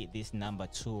see this number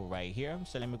 2 right here.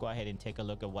 So let me go ahead and take a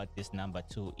look at what this number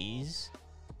 2 is.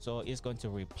 So it's going to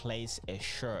replace a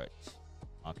shirt.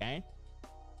 Okay,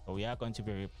 so we are going to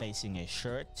be replacing a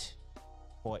shirt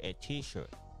for a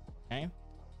t-shirt. Okay,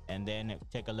 and then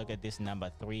take a look at this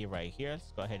number 3 right here.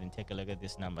 Let's go ahead and take a look at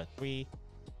this number 3.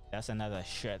 That's another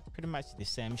shirt, pretty much the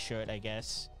same shirt, I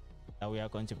guess, that we are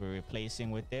going to be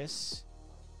replacing with this.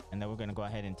 And then we're going to go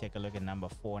ahead and take a look at number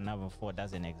 4. Number 4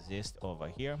 doesn't exist over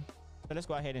here, so let's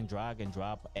go ahead and drag and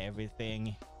drop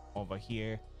everything over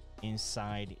here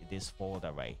inside this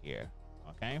folder right here.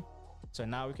 Okay, so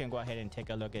now we can go ahead and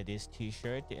take a look at this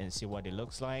t-shirt and see what it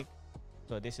looks like.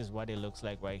 So this is what it looks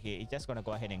like right here. It's just going to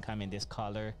go ahead and come in this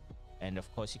color, and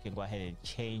of course you can go ahead and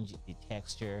change the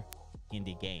texture in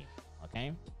the game. Okay,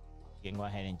 you can go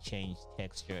ahead and change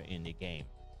texture in the game.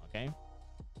 Okay,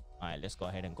 all right, let's go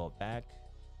ahead and go back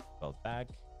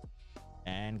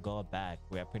and go back.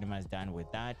 We are pretty much done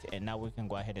with that, and now we can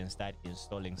go ahead and start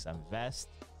installing some vest.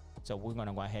 So we're going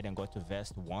to go ahead and go to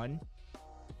vest 1.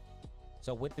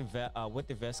 So with the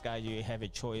vest guy, you have a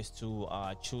choice to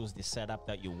choose the setup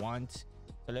that you want.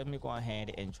 So let me go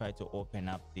ahead and try to open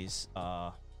up this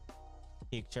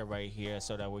picture right here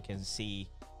so that we can see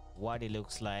what it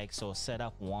looks like. So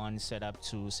setup 1, setup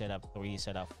 2, setup 3,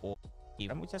 setup 4.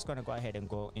 I'm just going to go ahead and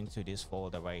go into this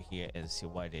folder right here and see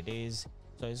what it is.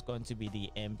 So it's going to be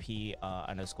the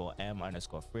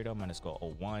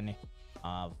mp_m_freedom_01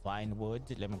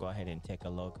 Vinewood. Let me go ahead and take a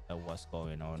look at what's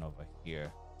going on over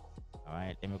here. All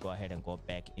right, let me go ahead and go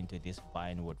back into this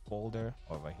Vinewood folder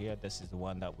over here. This is the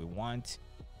one that we want,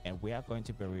 and we are going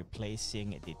to be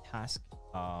replacing the task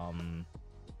 000.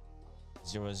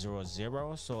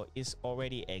 So it's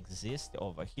already exists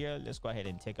over here. Let's go ahead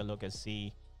and take a look and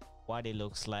see what it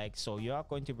looks like. So you are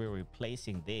going to be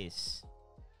replacing this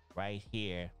right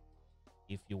here.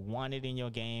 If you want it in your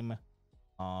game,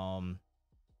 you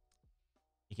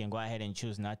can go ahead and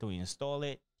choose not to install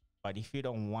it. But if you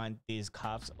don't want these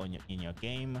cuffs on in your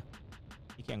game,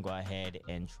 you can go ahead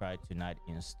and try to not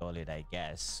install it, I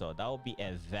guess. So that will be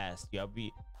a vest. You'll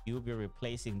be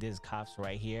replacing these cuffs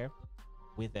right here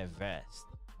with a vest.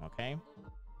 Okay,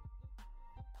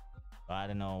 so I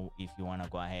don't know if you want to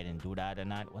go ahead and do that or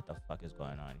not. What the fuck is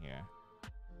going on here?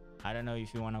 I don't know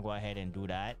if you want to go ahead and do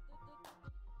that,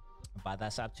 but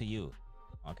that's up to you.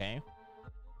 Okay,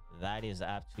 that is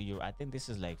up to you. I think this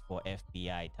is like for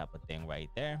FBI type of thing right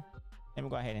there. Let me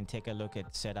go ahead and take a look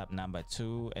at setup number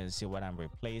 2 and see what I'm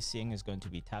replacing. Is going to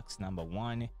be tax number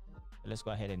 1. So let's go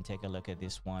ahead and take a look at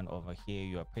this one over here.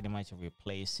 You are pretty much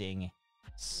replacing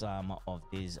some of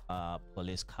these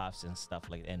police cuffs and stuff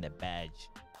like that, and the badge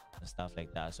and stuff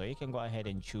like that. So you can go ahead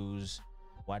and choose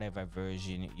whatever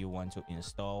version you want to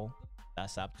install.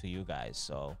 That's up to you guys.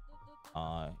 So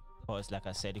of course, like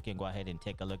I said, you can go ahead and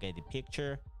take a look at the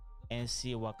picture and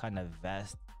see what kind of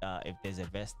vest, if there's a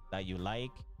vest that you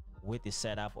like, with the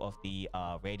setup of the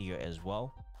radio as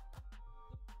well.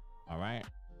 All right,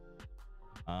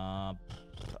 I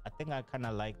think I kind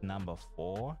of like number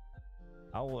 4.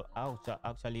 I'll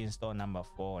actually install number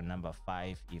 4 or number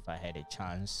 5 if I had a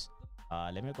chance.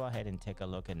 Let me go ahead and take a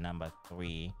look at number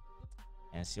 3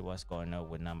 and see what's going on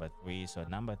with number 3. So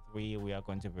number 3, we are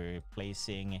going to be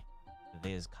replacing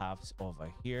these cuffs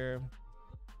over here.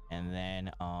 And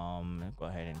then go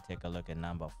ahead and take a look at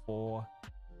number 4.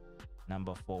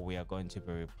 Number 4, we are going to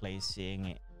be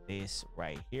replacing this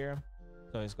right here.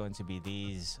 So it's going to be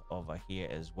these over here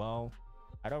as well.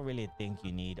 I don't really think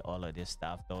you need all of this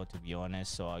stuff though, to be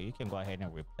honest. So you can go ahead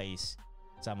and replace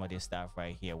some of this stuff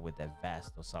right here with a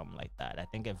vest or something like that. I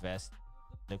think a vest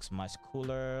looks much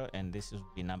cooler, and this will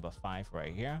be number 5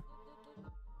 right here.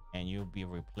 And you'll be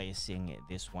replacing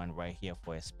this one right here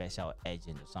for a special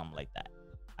agent or something like that.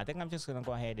 I think I'm just gonna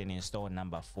go ahead and install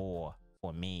number 4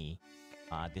 for me,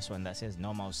 this one that says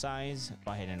normal size.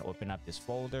 Go ahead and open up this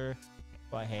folder.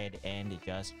 Go ahead and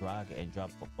just drag and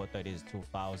drop both of these two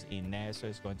files in there. So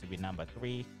it's going to be number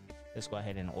 3. Let's go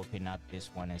ahead and open up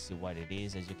this one and see what it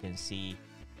is. As you can see,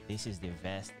 this is the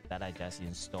vest that I just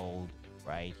installed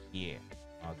right here.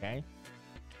 Okay,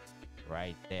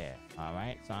 right there. All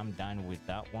right, so I'm done with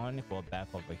that one. Go back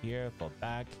over here, go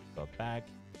back,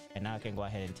 and now I can go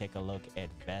ahead and take a look at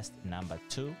vest number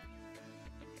 2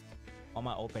 on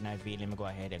my OpenIV. Let me go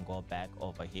ahead and go back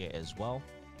over here as well,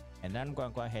 and then I'm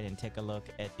going to go ahead and take a look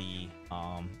at the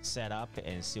setup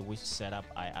and see which setup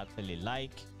I actually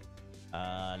like.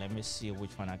 Let me see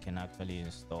which one I can actually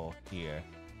install here.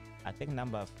 I think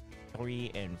number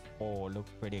 3 and 4 look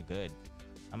pretty good.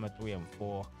 Number 3 and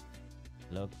 4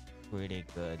 look pretty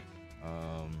good.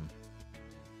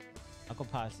 I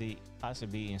could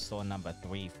possibly install number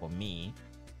 3 for me.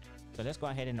 So let's go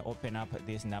ahead and open up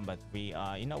this number 3.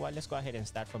 You know what, let's go ahead and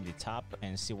start from the top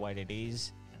and see what it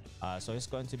is. So it's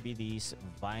going to be this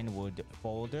Vinewood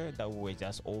folder that we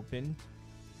just opened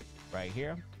right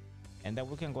here, and then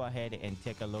we can go ahead and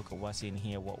take a look at what's in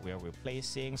here, what we're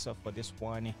replacing. So for this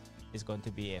one, it's going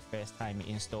to be a first time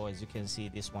install. As you can see,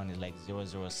 this one is like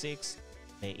 006.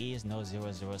 There is no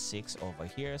 006 over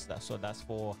here, so that's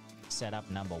for setup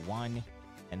number 1.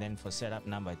 And then for setup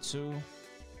number 2,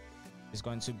 it's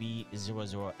going to be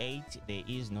 008. There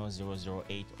is no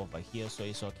 008 over here, so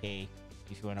it's okay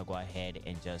if you want to go ahead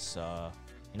and just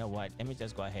you know what, let me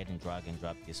just go ahead and drag and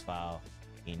drop this file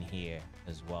in here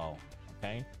as well.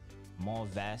 Okay, more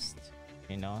vest,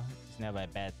 you know, it's never a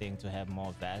bad thing to have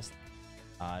more vest.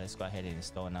 Let's go ahead and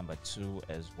install number 2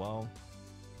 as well.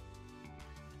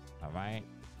 All right,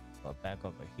 go back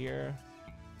over here,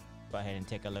 go ahead and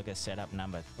take a look at setup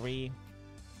number 3.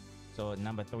 So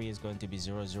number 3 is going to be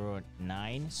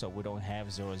 009, so we don't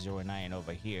have 009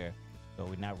 over here, so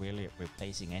we're not really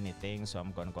replacing anything. So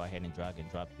I'm going to go ahead and drag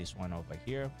and drop this one over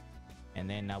here, and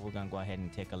then now we're going to go ahead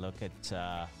and take a look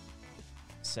at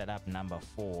setup number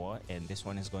 4, and this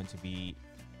one is going to be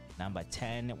number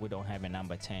 10. We don't have a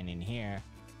number 10 in here,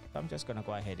 so I'm just going to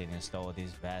go ahead and install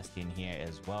this vest in here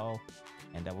as well.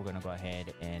 And then we're going to go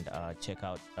ahead and check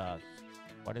out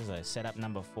what is it, setup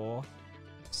number 4,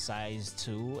 size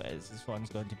 2, as this one's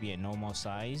going to be a normal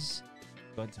size.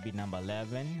 It's going to be number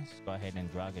 11. Let's go ahead and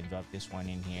drag and drop this one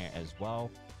in here as well.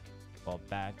 Go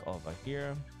back over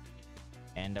here,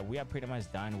 and we are pretty much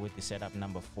done with the setup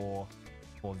number 4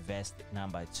 for vest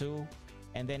number 2.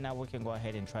 And then now we can go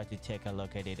ahead and try to take a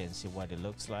look at it and see what it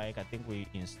looks like. I think we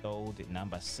installed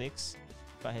number 6.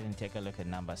 Go ahead and take a look at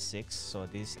number 6. So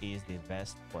this is the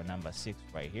vest for number 6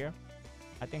 right here.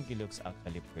 I think it looks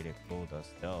actually pretty cool though.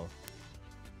 Still,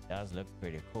 it does look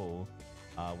pretty cool.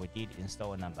 We did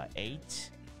install number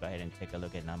 8. Go ahead and take a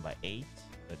look at number 8.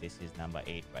 So this is number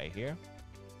 8 right here,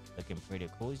 looking pretty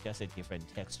cool. It's just a different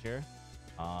texture.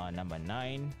 Number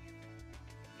 9,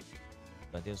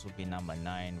 so this will be number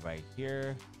 9 right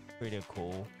here. Pretty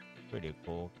cool,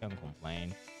 can't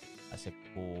complain. That's a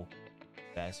cool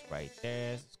vest right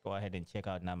there. Let's go ahead and check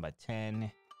out number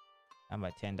 10.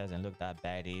 Number 10 doesn't look that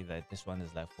bad either. This one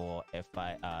is like for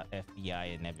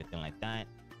FBI and everything like that.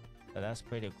 So that's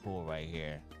pretty cool right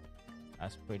here.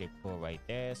 That's pretty cool right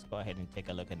there. Let's go ahead and take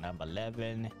a look at number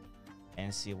 11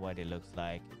 and see what it looks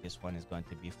like. This one is going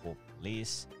to be for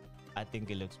police. I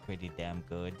think it looks pretty damn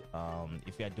good.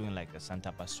 If you're doing like some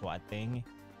type of SWAT thing,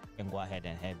 you can go ahead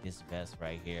and have this vest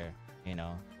right here. You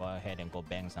know, go ahead and go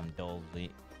bang some doors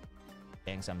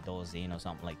in or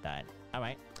something like that. All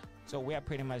right, so we are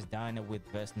pretty much done with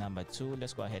vest number 2.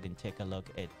 Let's go ahead and take a look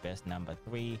at vest number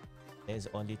 3. There's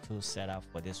only 2 setup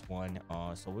for this one,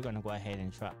 so we're gonna go ahead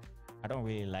and try. I don't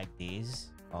really like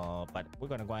these, but we're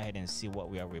gonna go ahead and see what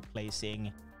we are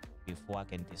replacing before I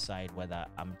can decide whether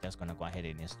I'm just gonna go ahead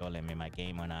and install them in my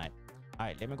game or not. All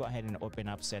right, let me go ahead and open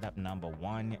up setup number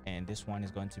 1, and this one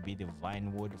is going to be the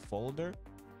Vinewood folder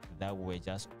that we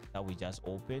just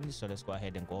opened. So let's go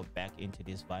ahead and go back into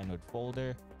this Vinewood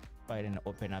folder. Go ahead and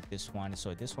open up this one.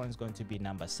 So this one is going to be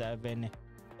number 7.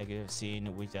 Like you've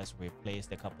seen, we just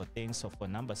replaced a couple of things. So for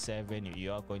number 7,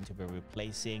 you are going to be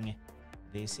replacing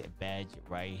this badge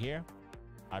right here.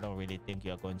 I don't really think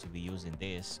you're going to be using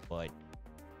this, but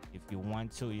if you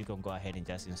want to, you can go ahead and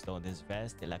just install this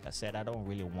vest. Like I said, I don't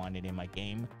really want it in my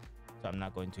game, so I'm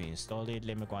not going to install it.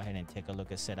 Let me go ahead and take a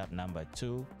look at setup number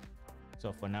 2.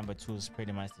 So for number 2 is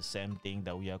pretty much the same thing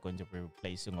that we are going to be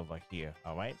replacing over here.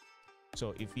 All right,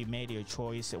 so if you made your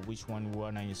choice which one you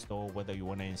want to install, whether you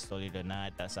want to install it or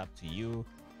not, that's up to you.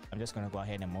 I'm just going to go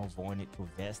ahead and move on to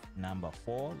vest number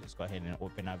 4. Let's go ahead and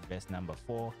open up vest number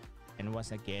 4. And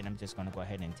once again, I'm just gonna go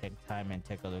ahead and take time and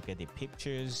take a look at the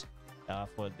pictures.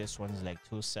 For this one's like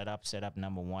two setup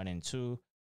number 1 and 2.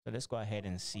 So let's go ahead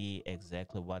and see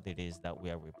exactly what it is that we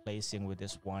are replacing with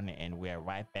this one, and we are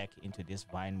right back into this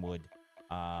Vinewood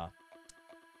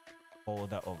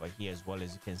folder over here. As well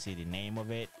as you can see the name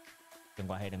of it, you can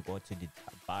go ahead and go to the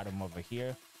bottom over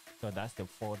here. So that's the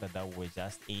folder that we're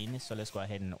just in. So let's go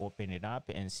ahead and open it up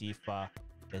and see if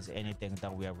there's anything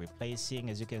that we are replacing.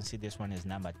 As you can see, this one is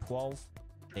number 12.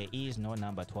 There is no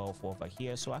number 12 over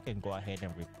here, so I can go ahead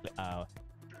and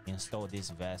install this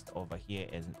vest over here,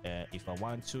 and if I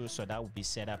want to. So that would be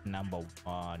setup number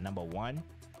 1.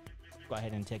 Go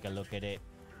ahead and take a look at it.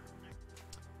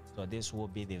 So this will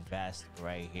be the vest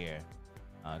right here.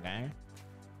 Okay,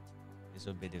 this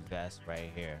will be the vest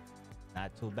right here.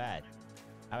 Not too bad.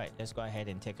 All right, let's go ahead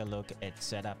and take a look at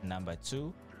setup number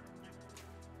 2.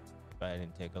 Go ahead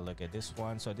and take a look at this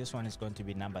one. So this one is going to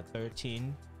be number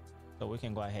 13. So we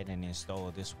can go ahead and install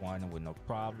this one with no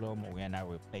problem. We are not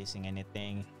replacing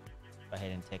anything. Go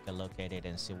ahead and take a look at it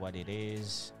and see what it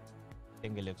is. I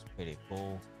think it looks pretty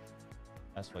cool.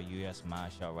 That's for US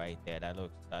Marshal right there. That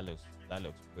looks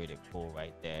pretty cool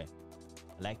right there.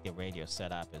 I like the radio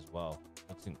setup as well.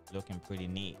 Looking pretty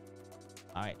neat.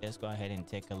 All right, let's go ahead and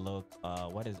take a look.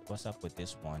 What's up with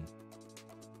this one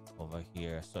over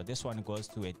here? So this one goes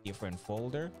to a different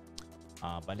folder.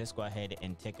 But let's go ahead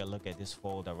and take a look at this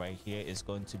folder right here. It's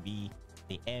going to be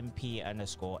the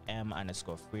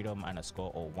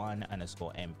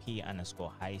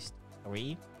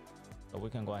MP_M_freedom_01_MP_heist3. So we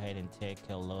can go ahead and take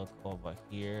a look over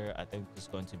here. I think it's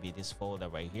going to be this folder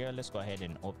right here. Let's go ahead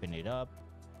and open it up,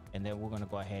 and then we're going to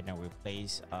go ahead and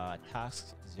replace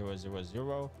task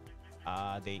 000.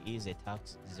 There is a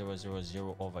task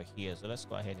 000 over here. So let's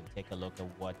go ahead and take a look at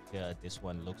what this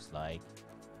one looks like.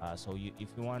 So if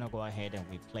you want to go ahead and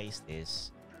replace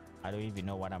this, I don't even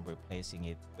know what I'm replacing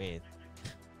it with.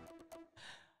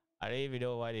 I don't even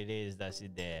know what it is that's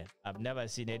in there. I've never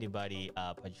seen anybody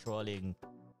patrolling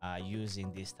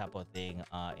using this type of thing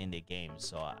in the game.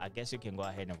 So I guess you can go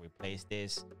ahead and replace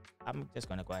this. I'm just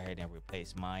gonna go ahead and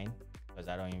replace mine because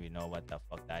I don't even know what the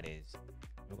fuck that is.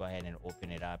 We'll go ahead and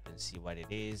open it up and see what it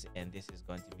is. And this is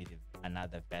going to be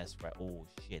another vest, right? Oh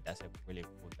shit, that's a really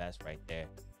cool vest right there.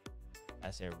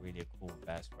 That's a really cool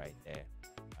vest right there.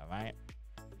 All right,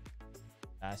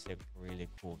 that's a really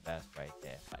cool vest right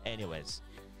there. But anyways,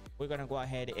 we're gonna go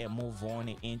ahead and move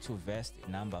on into vest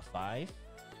number 5.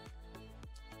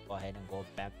 Go ahead and go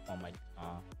back on my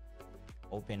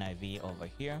OpenIV over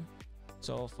here.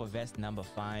 So for vest number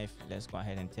 5, let's go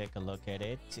ahead and take a look at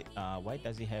it. Why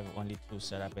does it have only 2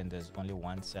 setup and there's only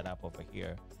 1 setup over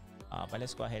here? But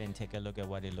let's go ahead and take a look at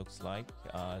what it looks like.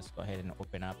 Let's go ahead and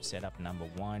open up setup number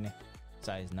 1.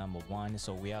 Size number 1.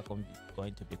 So we are going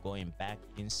to be going back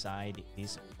inside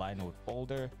this Vinewood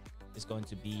folder. It's going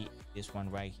to be this one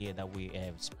right here that we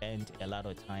have spent a lot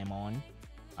of time on.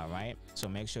 All right, so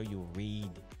make sure you read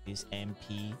this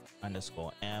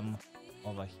MP_M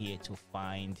over here to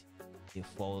find the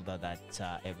folder that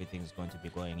everything is going to be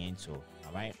going into.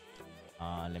 All right,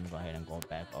 let me go ahead and go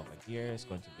back over here. It's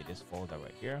going to be this folder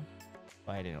right here.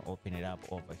 Go ahead and open it up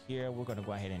over here. We're going to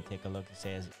go ahead and take a look. It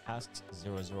says tasks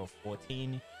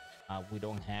 0014. We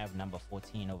don't have number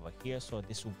 14 over here, so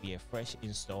this will be a fresh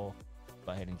install.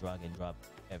 Go ahead and drag and drop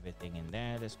everything in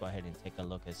there. Let's go ahead and take a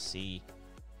look and see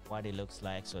what it looks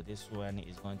like. So this one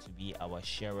is going to be our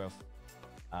sheriff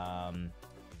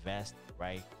vest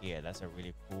right here. That's a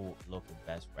really cool looking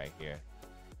vest right here.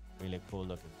 Really cool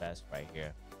looking vest right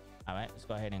here. All right, let's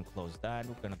go ahead and close that.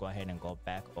 We're going to go ahead and go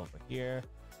back over here.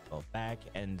 Go back,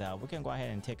 and we can go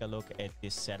ahead and take a look at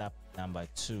this setup number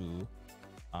 2.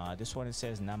 This one, it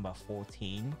says number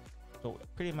 14. So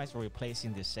pretty much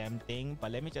replacing the same thing,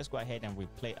 but let me just go ahead and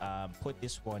put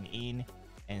this one in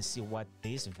and see what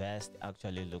this vest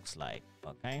actually looks like.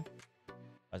 Okay,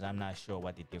 because I'm not sure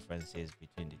what the difference is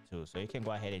between the two. So you can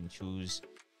go ahead and choose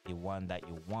the one that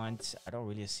you want. I don't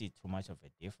really see too much of a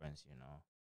difference, you know.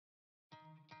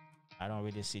 I don't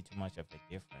really see too much of a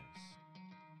difference.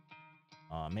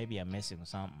 Maybe I'm missing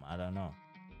something. I don't know.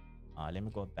 Let me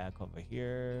go back over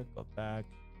here. Go back.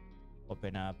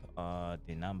 Open up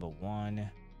the number 1.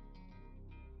 Let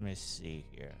me see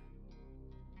here.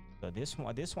 So this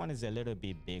one is a little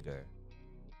bit bigger.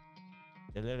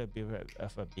 A little bit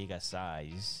of a bigger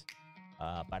size.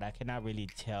 But I cannot really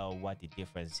tell what the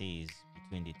difference is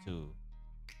between the two.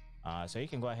 So you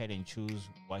can go ahead and choose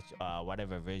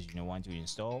whatever version you want to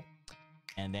install,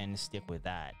 and then stick with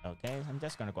that. Okay, I'm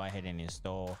just gonna go ahead and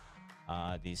install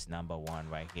this number 1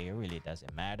 right here. It really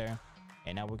doesn't matter.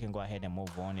 And now we can go ahead and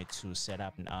move on to set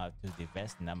up to the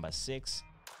vest number 6.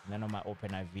 And then on my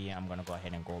open IV, I'm gonna go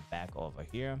ahead and go back over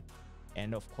here.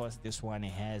 And of course, this one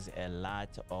has a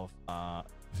lot of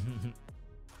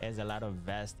has a lot of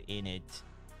vest in it.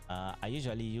 I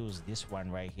usually use this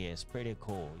one right here. It's pretty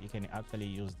cool. You can actually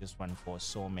use this one for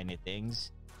so many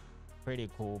things. Pretty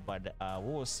cool, but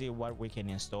we will see what we can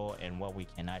install and what we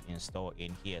cannot install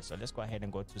in here. So let's go ahead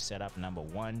and go to setup number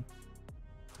 1.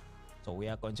 So we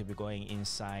are going to be going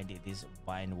inside this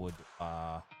Vinewood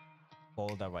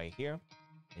folder right here.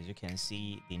 As you can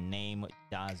see, the name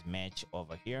does match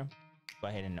over here. Go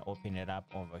ahead and open it up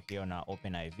over here on our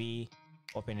open IV.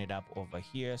 Open it up over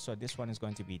here. So this one is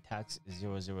going to be tax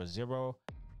 000.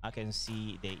 I can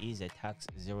see there is a tax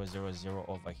 000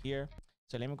 over here.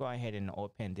 So let me go ahead and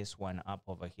open this one up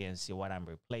over here and see what I'm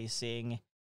replacing.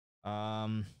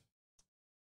 Do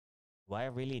I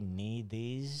really need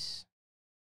these?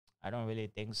 I don't really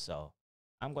think so.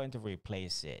 I'm going to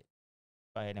replace it.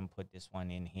 Go ahead and put this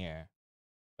one in here.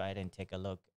 Go ahead and take a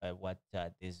look at what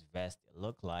this vest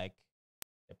look like.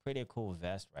 A pretty cool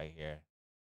vest right here.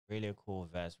 Really cool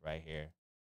vest right here.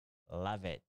 Love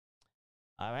it.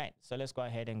 All right, so let's go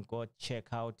ahead and go check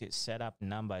out setup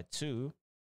number 2.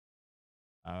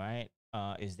 All right,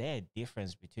 is there a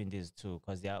difference between these two?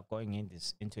 Because they are going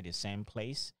into the same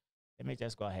place. Let me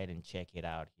just go ahead and check it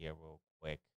out here real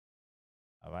quick.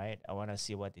 All right, I want to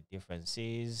see what the difference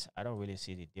is. I don't really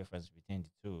see the difference between the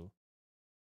two.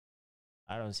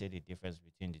 I don't see the difference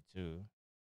between the two.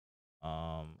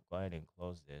 Go ahead and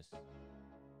close this.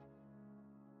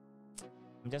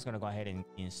 I'm just gonna go ahead and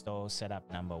install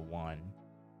setup number 1.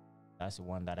 That's the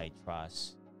one that I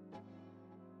trust.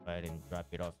 Go ahead and drop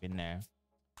it off in there.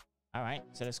 All right,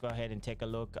 so let's go ahead and take a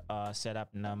look.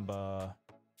 Setup number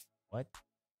what?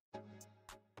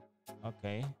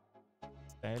 Okay,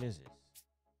 what the hell is this?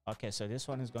 Okay, so this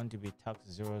one is going to be tax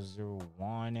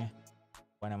 001.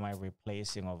 What am I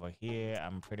replacing over here?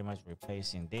 I'm pretty much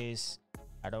replacing this.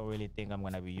 I don't really think I'm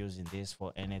going to be using this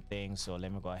for anything. So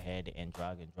let me go ahead and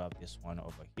drag and drop this one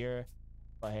over here.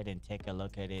 Go ahead and take a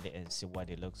look at it and see what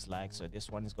it looks like. So this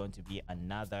one is going to be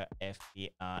another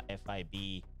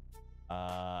FIB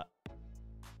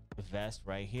vest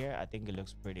right here. I think it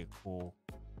looks pretty cool.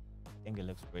 So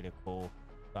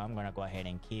I'm going to go ahead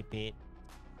and keep it.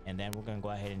 And then we're going to go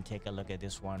ahead and take a look at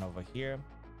this one over here.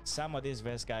 Some of these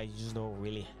vests, guys, you just don't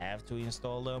really have to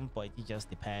install them, but it just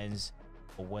depends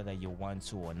on whether you want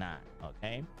to or not.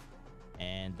 Okay,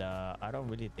 and I don't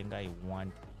really think I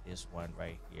want this one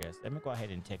right here. So let me go ahead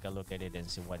and take a look at it and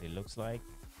see what it looks like.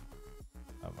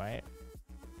 All right,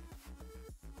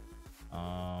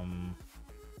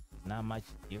 not much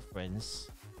difference.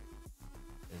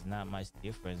 There's not much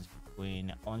difference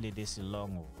between only this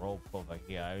long rope over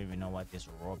here. I don't even know what this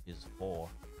rope is for,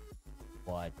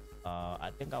 but I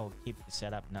think I'll keep the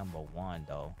setup number 1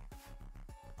 though.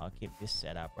 I'll keep this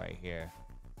setup right here.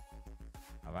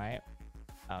 All right,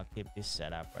 I'll keep this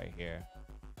setup right here.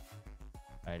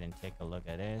 All right, and take a look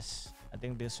at this. I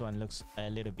think this one looks a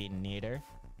little bit neater,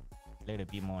 a little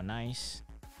bit more nice,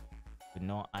 with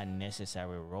no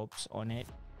unnecessary ropes on it.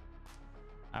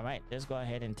 All right, let's go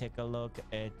ahead and take a look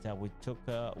at we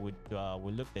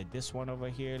looked at this one over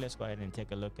here. Let's go ahead and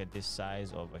take a look at this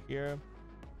size over here.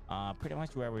 Pretty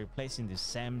much we're replacing the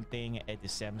same thing at the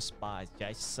same spot,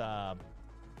 just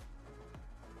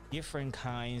different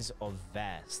kinds of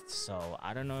vests. So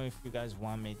I don't know if you guys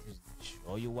want me to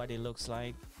show you what it looks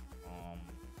like.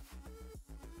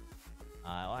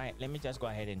 All right, let me just go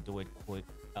ahead and do it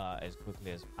as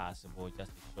quickly as possible,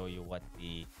 just to show you what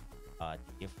the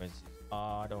differences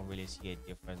are. I don't really see a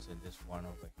difference in this one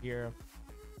over here.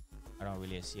 I don't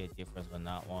really see a difference on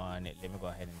that one. Let me go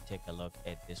ahead and take a look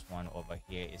at this one over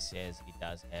here. It says it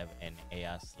does have an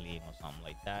AR sling or something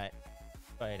like that.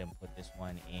 Go ahead and put this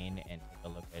one in and take a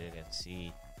look at it and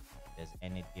see if there's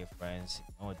any difference.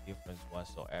 No difference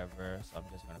whatsoever. So I'm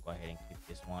just going to go ahead and keep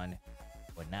this one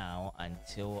for now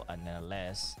until and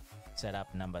unless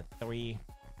setup number 3.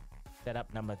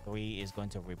 Setup number 3 is going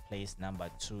to replace number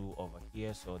 2 over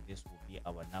here. So this will be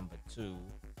our number 2.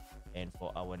 And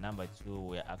for our number 2,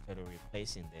 we're actually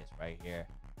replacing this right here.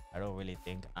 I don't really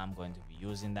think I'm going to be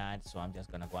using that, so I'm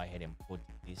just gonna go ahead and put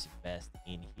this vest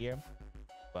in here.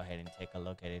 Go ahead and take a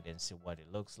look at it and see what it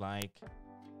looks like.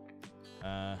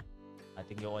 I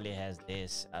think it only has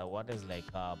this. What is like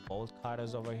bolt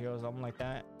cutters over here or something like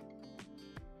that?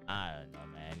 I don't know,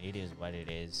 man. It is what it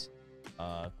is.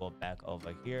 Go back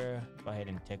over here. Go ahead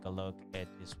and take a look at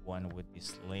this one with the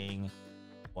sling,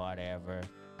 whatever.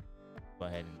 Go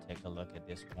ahead and take a look at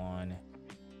this one,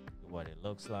 see what it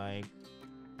looks like.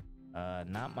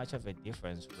 Not much of a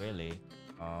difference really.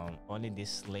 Only this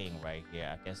sling right here.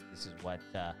 I guess this is what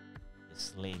the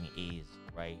sling is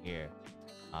right here.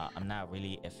 I'm not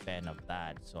really a fan of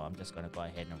that, so I'm just gonna go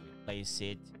ahead and replace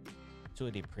it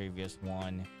to the previous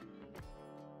one.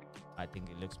 I think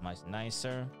it looks much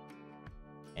nicer.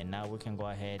 And now we can go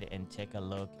ahead and take a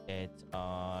look at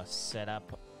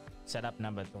setup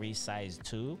number 3 size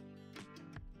 2.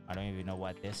 I don't even know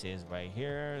what this is right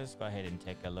here. Let's go ahead and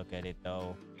take a look at it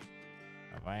though.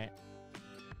 All right,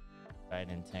 go ahead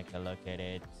and take a look at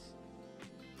it.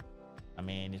 I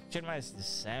mean, it's pretty much the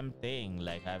same thing.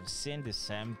 Like, I've seen the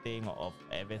same thing of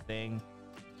everything.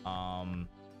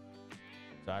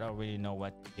 So I don't really know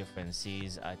what the difference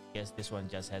is. I guess this one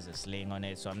just has a sling on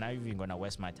it, so I'm not even gonna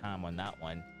waste my time on that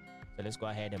one. So let's go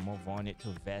ahead and move on it to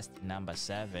vest number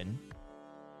 7.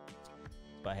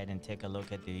 Let's go ahead and take a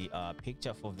look at the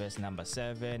picture for vest number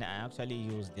 7. I actually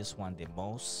use this one the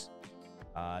most.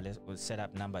 Let's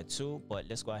setup number 2, but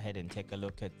let's go ahead and take a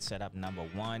look at setup number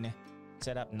 1.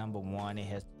 Setup number 1, it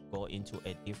has to go into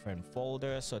a different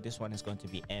folder. So this one is going to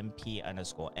be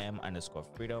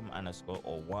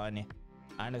mp_m_freedom_01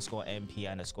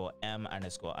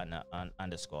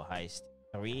 _mp_m_heist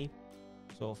 3.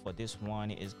 So for this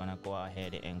one, is gonna go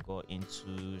ahead and go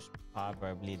into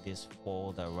probably this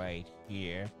folder right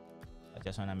here. I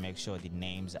just want to make sure the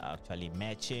names are actually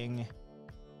matching.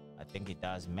 I think it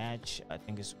does match. I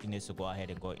think it needs to go ahead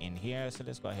and go in here. So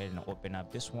let's go ahead and open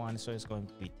up this one. So it's going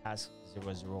to be task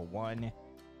 001.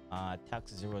 Task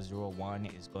 001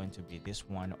 is going to be this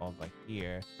one over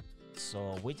here.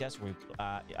 So we just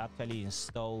actually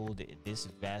installed this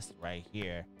vest right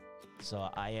here. So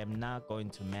I am not going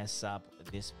to mess up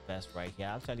this vest right here.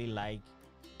 I actually like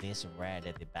this red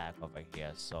at the back over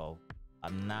here, so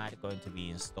I'm not going to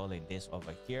be installing this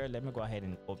over here. Let me go ahead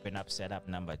and open up setup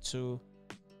number 2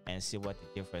 and see what the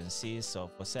difference is. So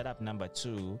for setup number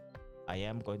 2, I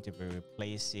am going to be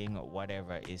replacing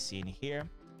whatever is in here.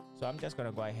 So I'm just going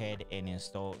to go ahead and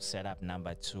install setup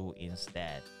number 2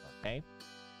 instead. Okay,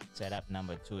 setup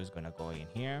number 2 is going to go in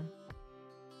here,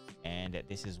 and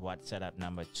this is what setup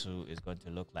number 2 is going to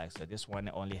look like. So this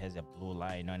one only has a blue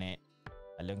line on it.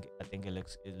 I think it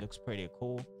looks pretty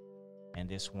cool, and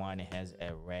this one has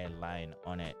a red line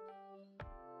on it.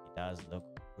 It does look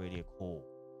pretty cool.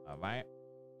 All right,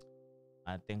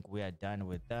 I think we are done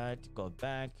with that. Go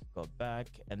back,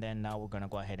 and then now we're gonna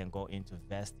go ahead and go into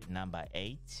vest number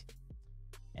 8,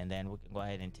 and then we can go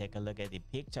ahead and take a look at the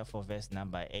picture for vest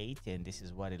number 8, and this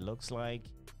is what it looks like.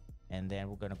 And then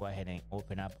we're gonna go ahead and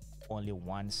open up only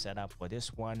one setup for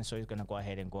this one. So it's gonna go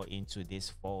ahead and go into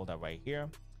this folder right here.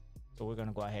 So we're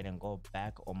gonna go ahead and go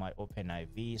back on my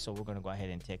OpenIV. So we're gonna go ahead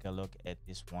and take a look at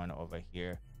this one over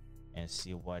here and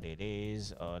see what it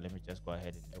is. Let me just go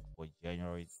ahead and look for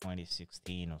January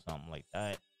 2016 or something like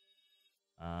that.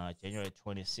 January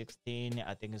 2016,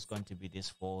 I think it's going to be this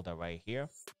folder right here.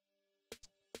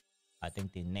 I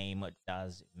think the name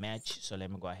does match. So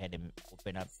let me go ahead and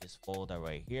open up this folder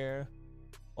right here.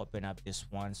 Open up this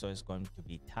one. So it's going to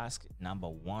be task number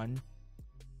 1.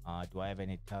 Do I have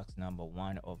any task number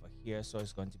 1 over here? So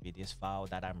it's going to be this file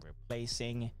that I'm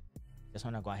replacing. Just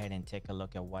want to go ahead and take a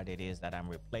look at what it is that I'm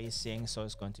replacing. So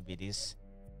it's going to be this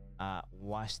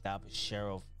washed up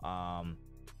sheriff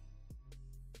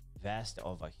vest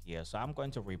over here. So I'm going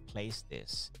to replace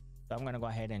this. So I'm going to go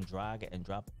ahead and drag and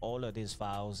drop all of these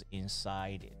files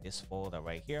inside this folder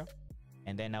right here.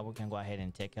 And then now we can go ahead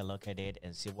and take a look at it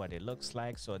and see what it looks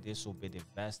like. So this will be the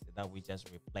vest that we just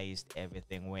replaced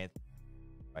everything with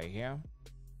right here.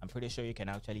 I'm pretty sure you can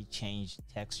actually change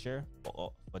texture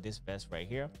for this vest right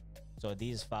here. So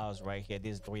these files right here,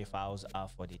 these 3 files are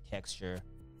for the texture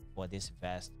for this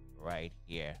vest right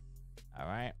here. All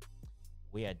right,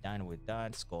 we are done with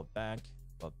that. Let's go back,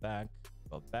 go back,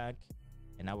 go back.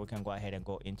 And now we can go ahead and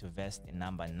go into vest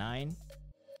number 9.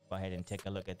 Go ahead and take a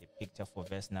look at the picture for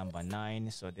vest number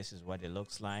 9. So this is what it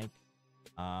looks like.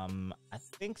 I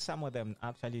think some of them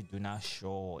actually do not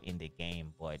show in the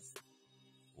game, but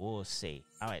we'll see.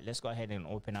 All right, let's go ahead and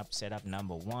open up setup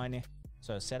number 1.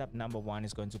 So setup number 1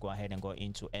 is going to go ahead and go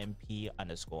into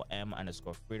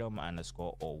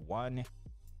mp_m_freedom_01.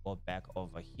 Go back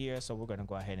over here. So we're going to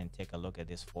go ahead and take a look at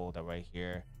this folder right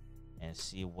here and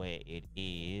see where it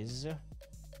is.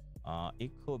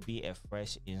 It could be a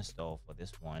fresh install for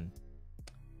this one.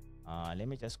 Let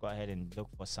me just go ahead and look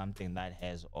for something that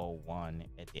has 01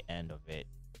 at the end of it.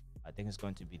 I think it's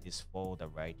going to be this folder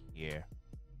right here.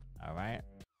 All right,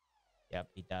 yep,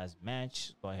 it does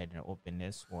match. Go ahead and open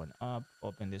this one up.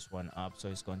 So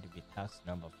it's going to be task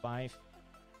number 5.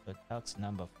 So task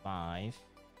number 5 is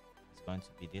going to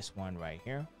be this one right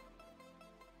here.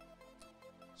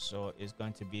 So it's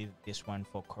going to be this one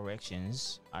for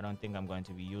corrections. I don't think I'm going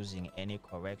to be using any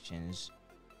corrections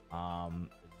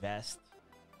vest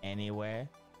anywhere.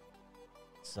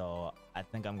 So I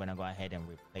think I'm gonna go ahead and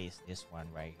replace this one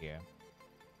right here.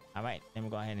 All right, let me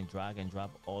go ahead and drag and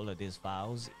drop all of these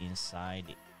files inside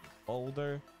the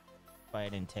folder. Go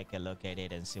ahead and take a look at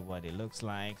it and see what it looks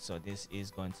like. So this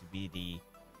is going to be the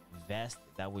vest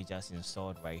that we just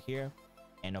installed right here,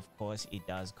 and of course it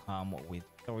does come with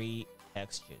 3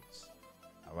 textures.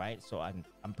 All right, so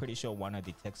I'm pretty sure one of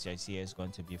the textures here is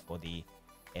going to be for the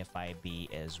FIB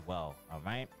as well. All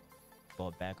right,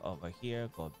 go back over here,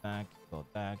 go back,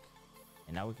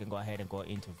 and now we can go ahead and go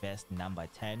into vest number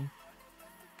 10.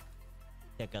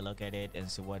 Take a look at it and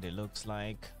see what it looks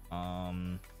like.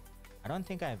 I don't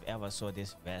think I've ever saw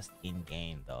this vest in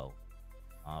game though,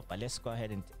 but let's go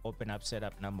ahead and open up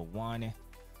setup number 1.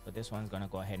 So this one's gonna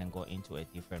go ahead and go into a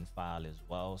different file as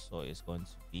well. So it's going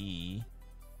to be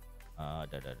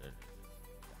let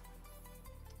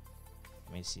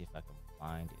me see if I can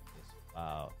find this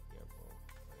file here real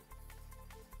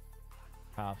quick.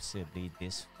 Possibly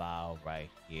this file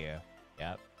right here.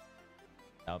 Yep,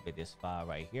 that'll be this file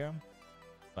right here.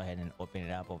 Go ahead and open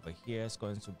it up over here. It's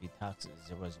going to be task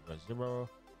 000.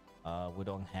 We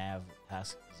don't have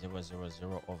task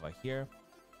 000 over here,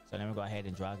 so let me go ahead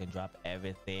and drag and drop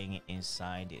everything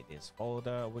inside this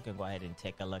folder. We can go ahead and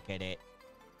take a look at it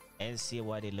and see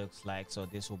what it looks like. So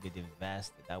this will be the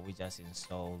vest that we just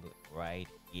installed right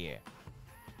here.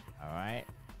 All right,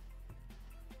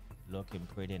 looking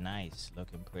pretty nice,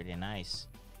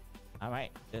 all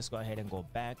right, let's go ahead and go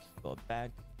back.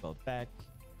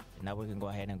 Now we can go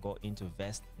ahead and go into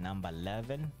vest number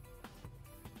 11.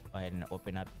 Go ahead and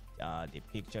open up the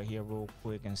picture here real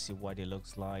quick and see what it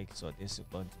looks like. So this is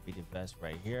going to be the vest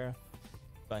right here.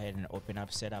 Go ahead and open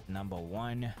up setup number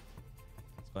 1.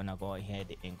 It's gonna go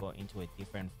ahead and go into a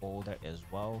different folder as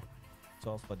well.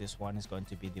 So for this one, it's going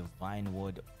to be the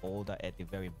Vinewood folder at the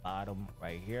very bottom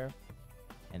right here.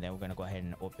 And then we're gonna go ahead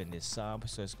and open this up.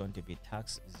 So it's going to be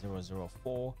tax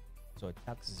 004. So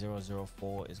tax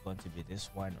 004 is going to be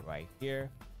this one right here,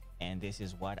 and this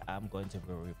is what I'm going to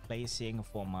be replacing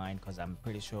for mine, because I'm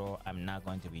pretty sure I'm not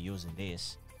going to be using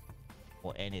this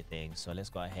for anything. So let's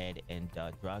go ahead and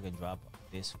drag and drop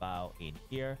this file in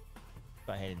here.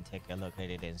 Go ahead and take a look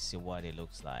at it and see what it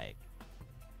looks like.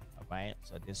 All right,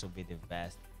 so this will be the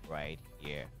vest right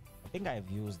here. I think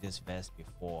I've used this vest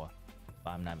before if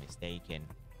I'm not mistaken,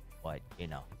 but you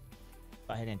know,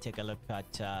 go ahead and take a look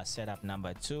at setup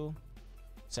number 2.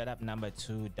 Setup number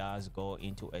 2 does go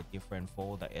into a different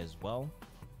folder as well.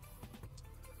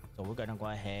 So we're gonna go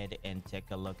ahead and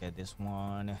take a look at this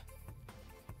one.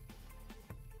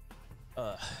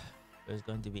 There's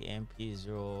going to be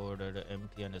mp0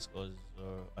 mp underscore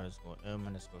 0 underscore m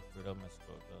underscore freedom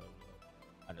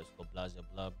underscore blah blah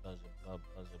blah blah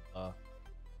blah blah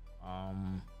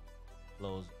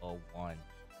close 01.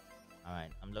 All right,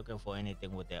 I'm looking for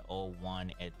anything with the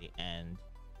 01 at the end.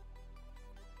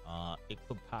 It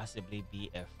could possibly be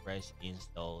a fresh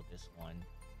install, this one.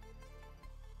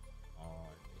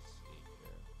 Let's see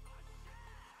here.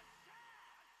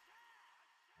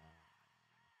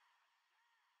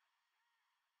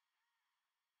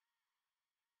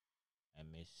 Let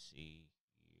me see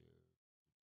here.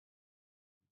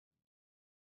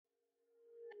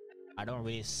 I don't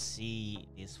really see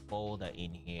this folder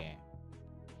in here.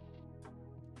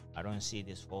 I don't see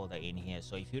this folder in here.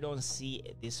 So if you don't see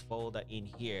this folder in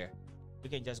here, you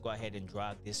can just go ahead and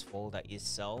drag this folder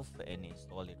itself and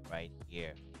install it right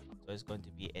here. So it's going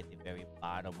to be at the very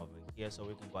bottom over here. So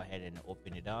we can go ahead and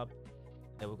open it up.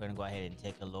 Then we're going to go ahead and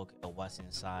take a look at what's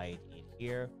inside in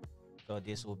here. So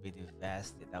this will be the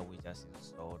vest that we just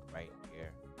installed right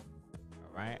here.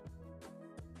 All right,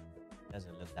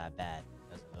 doesn't look that bad,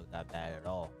 at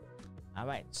all. All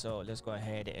right, so let's go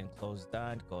ahead and close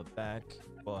that, go back,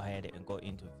 go ahead and go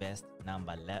into vest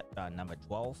number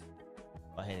 12.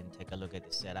 Go ahead and take a look at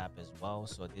the setup as well.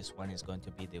 So this one is going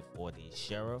to be for the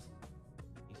sheriff.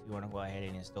 If you want to go ahead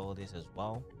and install this as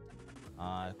well,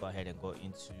 go ahead and go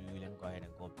into, let me go ahead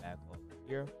and go back over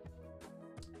here.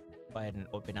 Go ahead and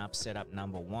open up setup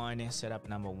number 1. Setup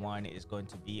number 1 is going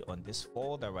to be on this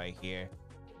folder right here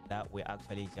that we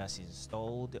actually just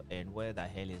installed. And where the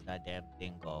hell is that damn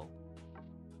thing go?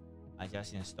 I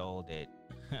just installed it.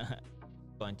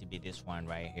 Going to be this one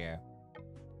right here.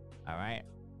 All right,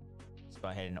 let's go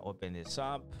ahead and open this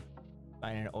up. Go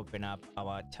ahead and open up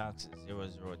our tax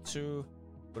 002.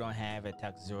 We don't have a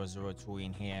tax 002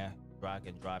 in here. Drag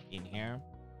and drop in here.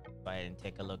 Go ahead and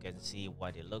take a look and see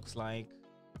what it looks like.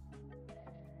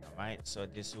 All right, so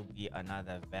this will be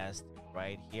another vest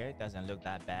right here. It doesn't look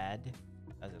that bad.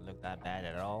 Doesn't look that bad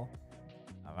at all.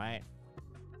 All right,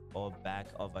 go back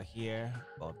over here,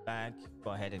 go back,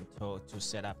 go ahead and go to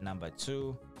setup number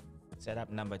 2.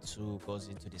 Setup number 2 goes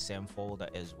into the same folder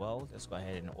as well. Let's go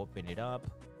ahead and open it up.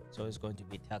 So it's going to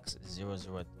be tax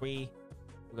 003.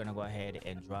 We're gonna go ahead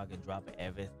and drag and drop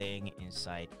everything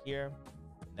inside here.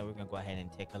 Then we're gonna go ahead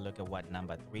and take a look at what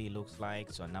number 3 looks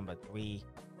like. So number 3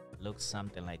 looks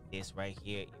something like this right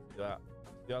here. If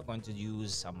you are going to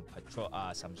use some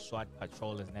SWAT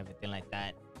patrollers and everything like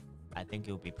that, I think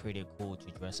it would be pretty cool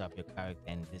to dress up your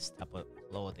character in this type of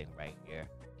clothing right here.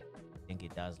 I think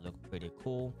it does look pretty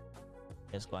cool.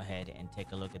 Let's go ahead and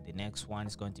take a look at the next one.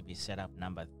 It's going to be setup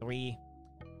number 3.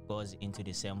 Goes into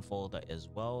the same folder as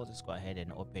well. Let's go ahead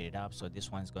and open it up. So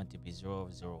this one's going to be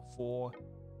 004. Go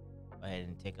ahead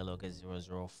and take a look at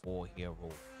 004 here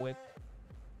real quick.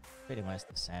 Pretty much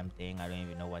the same thing. I don't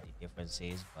even know what the difference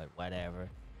is, but whatever.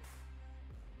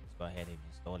 Let's go ahead and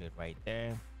install it right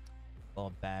there.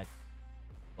 Go back,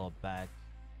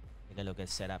 take a look at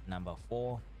setup number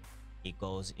 4. It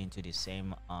goes into the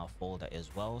same folder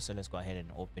as well. So let's go ahead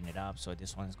and open it up. So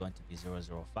this one's going to be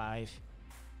 005.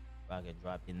 Drag and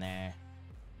drop in there.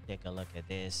 Take a look at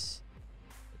this.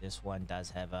 This one does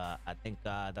have a, I think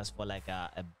that's for like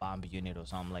a bomb unit or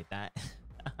something like that.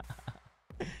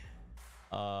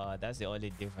 That's the only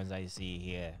difference I see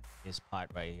here, this part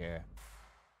right here.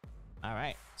 All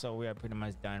right, so we are pretty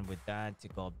much done with that. To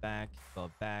go back,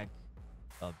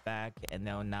 and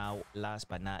now last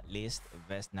but not least,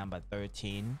 vest number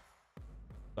 13.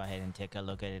 Go ahead and take a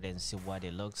look at it and see what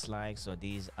it looks like. So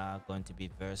these are going to be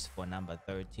vests for number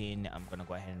 13. I'm gonna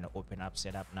go ahead and open up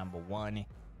setup number 1.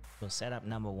 So setup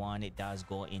number 1, it does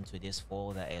go into this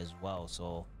folder as well.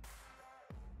 So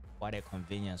what a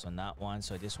convenience on that one.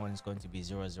 So this one is going to be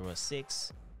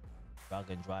 006. Drag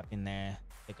and drop in there,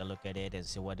 take a look at it and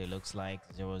see what it looks like.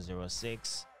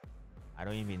 006. I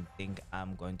don't even think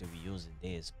I'm going to be using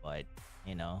this, but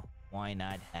you know, why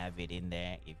not have it in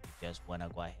there if you just want to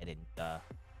go ahead and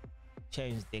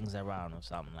change things around or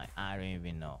something. Like, I don't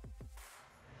even know.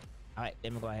 All right,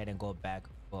 let me go ahead and go back.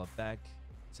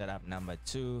 Setup number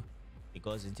 2, it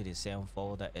goes into the same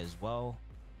folder as well.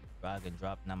 Drag and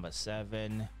drop number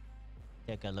 7,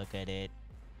 take a look at it.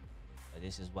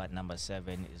 This is what number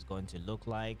 7 is going to look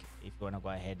like if you want to go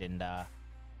ahead and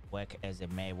work as a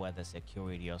Mayweather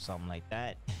security or something like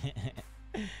that.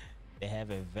 They have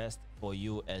a vest for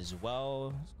you as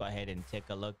well. Let's go ahead and take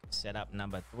a look. Setup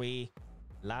number 3.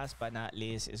 Last but not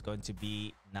least is going to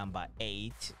be number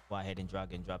 8. Go ahead and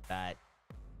drag and drop that.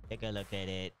 Take a look at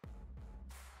it.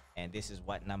 And this is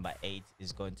what number 8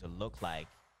 is going to look like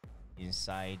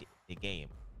inside the game.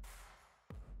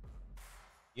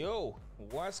 Yo,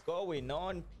 what's going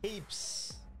on,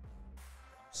 peeps?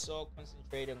 I'm so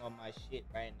concentrating on my shit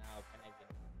right now.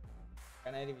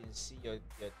 Can I even see your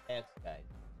text, guys?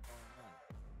 What's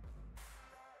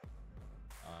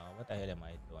going on? What the hell am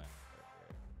I doing?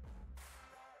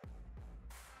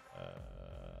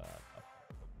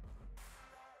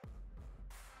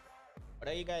 What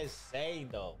are you guys saying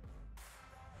though?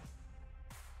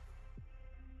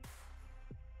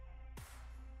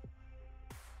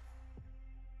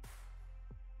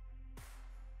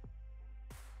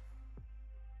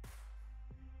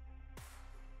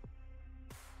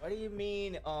 What do you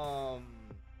mean?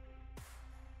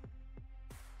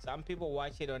 Some people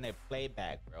watch it on a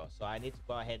playback, bro. So I need to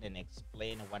go ahead and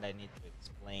explain what I need to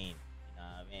explain. You know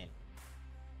what I mean?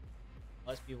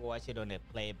 Most people watch it on a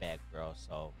playback, bro.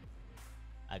 So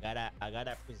I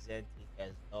gotta present it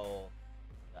as though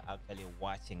you're actually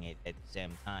watching it at the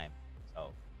same time.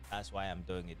 So that's why I'm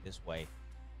doing it this way.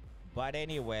 But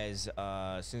anyways,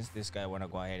 since this guy wanna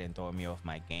go ahead and throw me off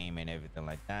my game and everything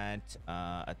like that,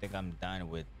 I think I'm done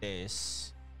with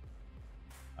this.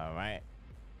 All right,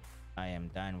 I am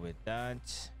done with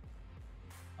that.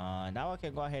 Now I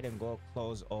can go ahead and go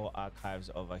close all archives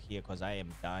over here because I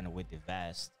am done with the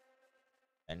vest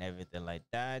and everything like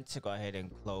that. So go ahead and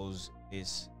close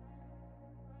this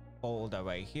folder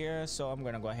right here. So I'm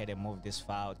gonna go ahead and move this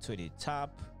file to the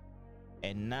top.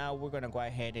 And now we're gonna go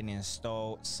ahead and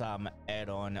install some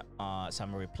add-on,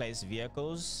 some replace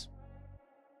vehicles.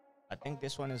 I think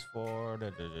this one is for we'll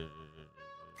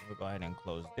go ahead and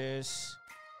close this.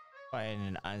 Go ahead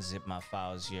and unzip my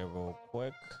files here real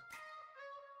quick.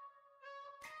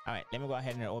 All right, let me go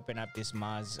ahead and open up this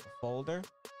mods folder.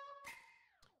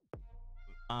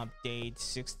 Update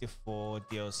 64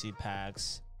 DLC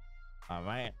packs. All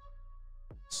right,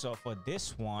 so for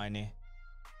this one,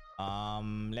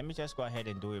 let me just go ahead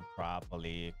and do it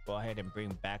properly. Go ahead and bring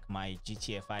back my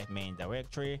GTA 5 main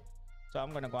directory. So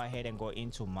I'm gonna go ahead and go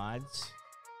into mods,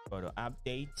 go to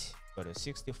update, go to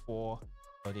 64,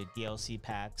 go to DLC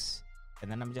packs,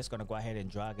 and then I'm just gonna go ahead and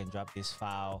drag and drop this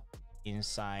file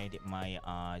inside my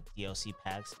DLC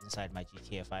packs inside my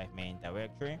GTA 5 main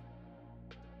directory.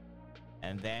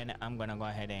 And then I'm gonna go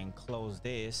ahead and close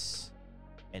this,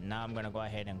 and now I'm gonna go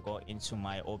ahead and go into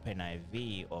my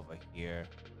OpenIV over here.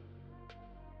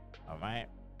 All right,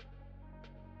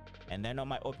 and then on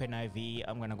my OpenIV,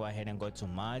 I'm gonna go ahead and go to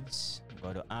mods,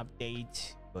 go to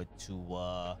update, go to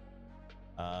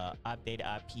update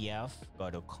RPF,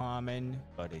 go to common,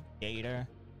 go to data,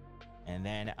 and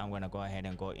then I'm gonna go ahead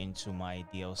and go into my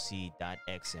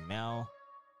DLC.xml.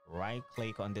 Right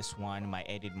click on this one, my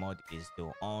edit mode is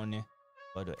still on.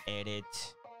 Go to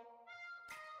edit,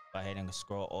 go ahead and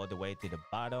scroll all the way to the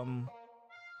bottom,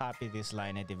 copy this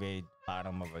line at the very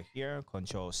bottom over here,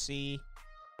 Control C,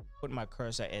 put my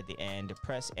cursor at the end,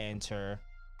 press enter,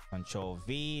 Control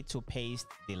V to paste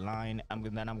the line.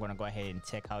 Then I'm gonna go ahead and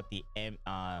take out the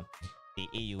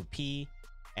EUP,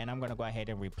 and I'm gonna go ahead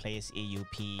and replace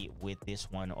EUP with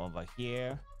this one over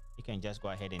here. You can just go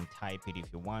ahead and type it if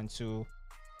you want to.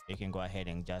 You can go ahead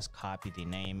and just copy the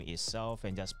name itself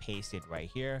and just paste it right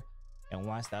here. And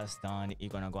once that's done, you're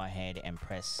gonna go ahead and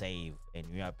press save, and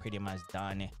you are pretty much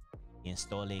done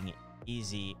installing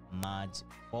Easy Mods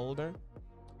folder.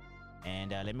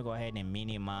 And let me go ahead and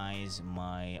minimize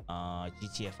my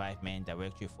GTA 5 main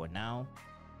directory for now.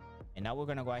 And now we're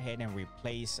gonna go ahead and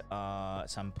replace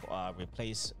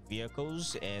replace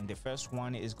vehicles, and the first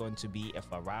one is going to be a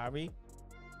Ferrari.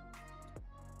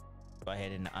 Go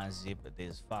ahead and unzip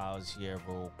these files here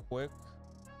real quick.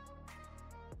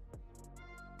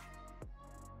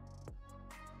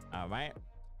 All right,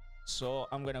 so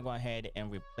I'm gonna go ahead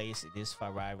and replace this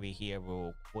Ferrari here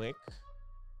real quick.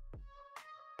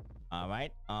 All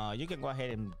right, you can go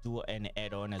ahead and do an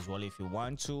add-on as well if you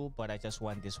want to, but I just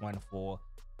want this one for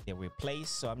the replace.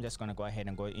 So I'm just gonna go ahead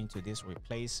and go into this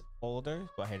replace folder,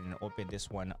 go ahead and open this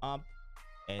one up,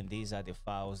 and these are the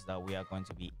files that we are going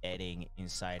to be adding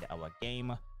inside our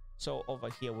game. So over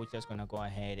here, we're just gonna go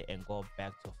ahead and go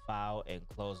back to file and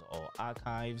close all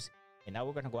archives. And now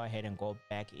we're gonna go ahead and go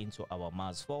back into our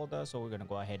mods folder. So we're gonna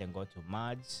go ahead and go to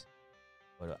mods,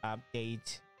 go to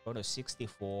update, go to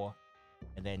 64,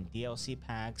 and then DLC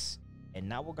packs. And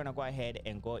now we're gonna go ahead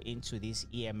and go into this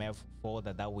EMF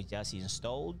folder that we just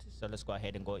installed. So let's go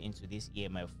ahead and go into this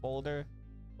EMF folder,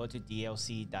 go to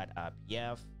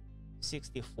DLC.rpf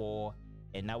 64,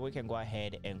 and now we can go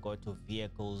ahead and go to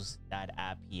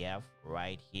vehicles.rpf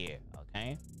right here.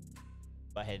 Okay,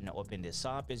 go ahead and open this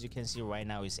up. As you can see right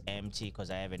now, it's empty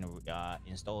because I haven't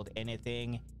installed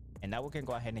anything. And now we can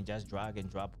go ahead and just drag and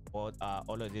drop all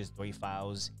of these 3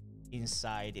 files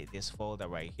inside this folder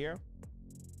right here.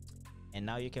 And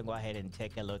now you can go ahead and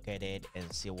take a look at it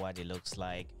and see what it looks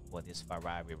like for this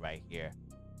Ferrari right here.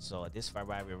 So this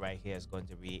Ferrari right here is going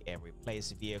to be a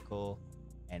replaced vehicle,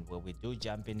 and when we do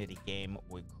jump into the game,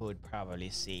 we could probably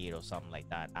see it or something like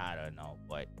that. I don't know,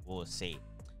 but we'll see.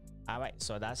 All right,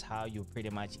 so that's how you pretty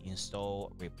much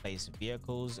install replaced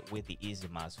vehicles with the Easy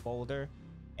Mods folder.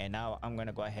 And now I'm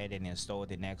gonna go ahead and install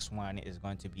the next one. Is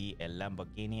going to be a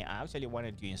Lamborghini. I actually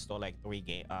wanted to install like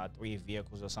 3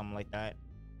 vehicles or something like that,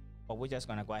 but we're just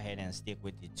gonna go ahead and stick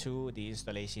with the 2. The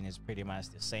installation is pretty much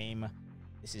the same.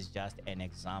 This is just an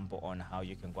example on how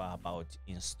you can go about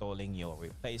installing your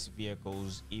replaced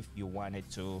vehicles if you wanted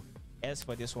to. As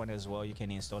for this one as well, you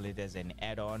can install it as an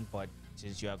add-on, but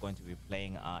since you are going to be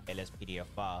playing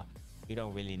Lspdfr, you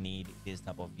don't really need this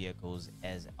type of vehicles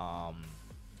as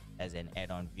an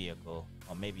add-on vehicle,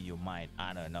 or maybe you might,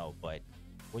 I don't know. But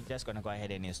we're just gonna go ahead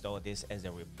and install this as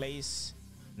a replace.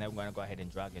 Then we're gonna go ahead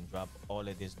and drag and drop all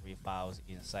of these 3 files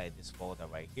inside this folder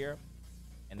right here.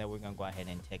 And then we're gonna go ahead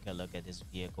and take a look at this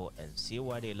vehicle and see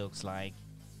what it looks like.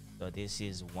 So this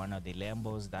is one of the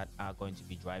Lambos that are going to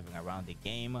be driving around the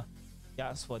game,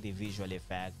 just for the visual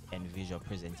effect and visual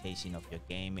presentation of your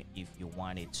game if you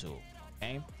wanted to.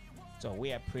 Okay, so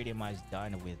we are pretty much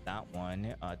done with that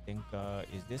one. I think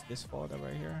is this folder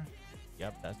right here?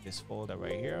 Yep, that's this folder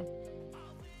right here.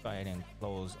 Go ahead and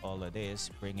close all of this,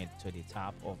 bring it to the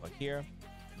top over here.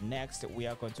 Next, we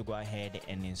are going to go ahead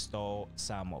and install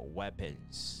some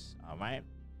weapons. All right,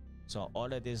 so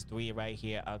all of these 3 right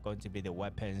here are going to be the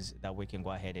weapons that we can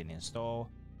go ahead and install.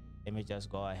 Let me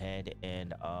just go ahead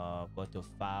and go to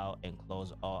file and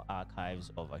close all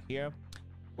archives over here.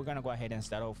 We're gonna go ahead and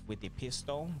start off with the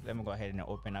pistol. Let me go ahead and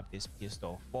open up this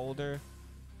pistol folder.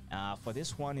 For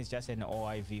this one, it's just an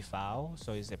OIV file,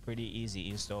 so it's a pretty easy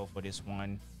install for this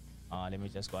one. Let me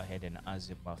just go ahead and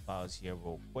unzip my files here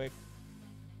real quick.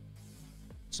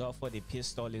 So for the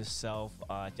pistol itself,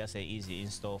 just an easy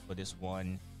install for this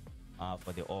one,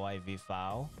 for the OIV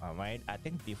file. All right, I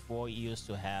think before you used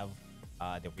to have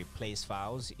the replace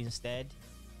files instead,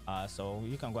 so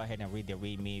you can go ahead and read the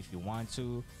readme if you want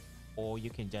to, or you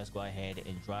can just go ahead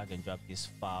and drag and drop this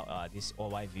file, this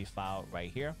OIV file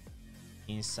right here.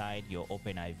 inside your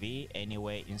OpenIV,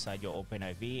 anywhere inside your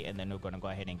OpenIV, and then we're gonna go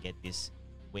ahead and get this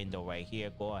window right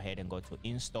here. Go ahead and go to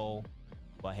install.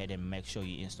 Go ahead and make sure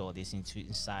you install this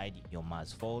inside your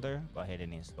mods folder. Go ahead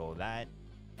and install that,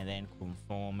 and then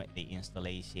confirm the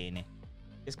installation.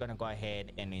 It's gonna go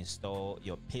ahead and install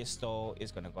your pistol.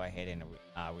 It's gonna go ahead and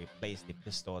replace the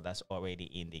pistol that's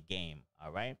already in the game.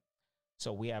 All right,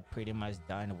 so we are pretty much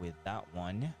done with that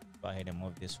one. Go ahead and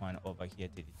move this one over here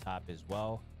to the top as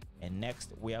well. And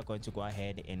next we are going to go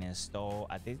ahead and install,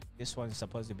 I think this one is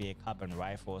supposed to be a carbon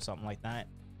rifle or something like that.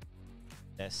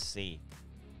 Let's see.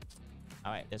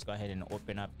 All right, let's go ahead and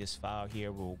open up this file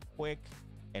here real quick,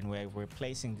 and we're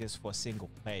replacing this for single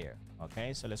player.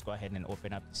 Okay, so let's go ahead and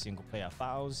open up the single player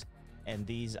files, and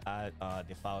these are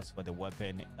the files for the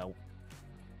weapon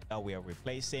that we are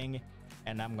replacing.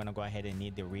 And I'm gonna go ahead and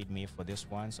need the readme for this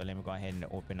one, so let me go ahead and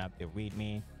open up the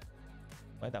readme.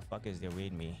 Where the fuck is the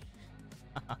readme?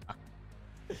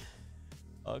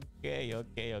 Okay,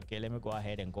 let me go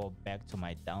ahead and go back to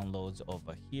my downloads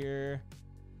over here.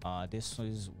 This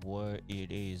is where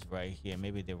it is right here.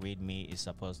 Maybe the readme is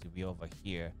supposed to be over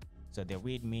here. So the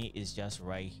readme is just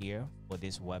right here for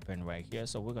this weapon right here.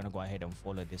 So we're gonna go ahead and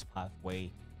follow this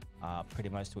pathway pretty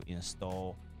much to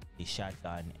install the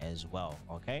shotgun as well.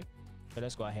 Okay, so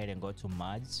let's go ahead and go to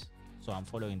mods. So I'm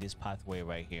following this pathway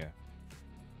right here.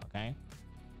 Okay,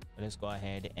 so let's go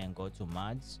ahead and go to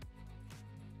mods,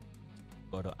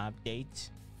 go to update,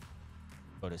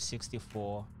 go to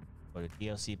 64, go to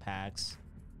DLC packs,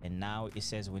 and now it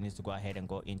says we need to go ahead and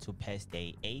go into patch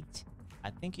day 8. I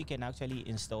think you can actually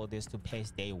install this to patch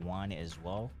day 1 as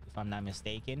well, if I'm not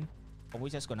mistaken, but we're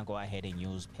just gonna go ahead and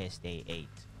use patch day 8.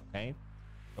 Okay,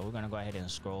 so we're gonna go ahead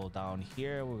and scroll down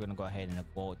here. We're gonna go ahead and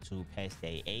go to patch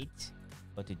day 8,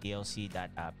 go to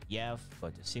dlc.appf, go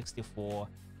to 64,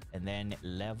 and then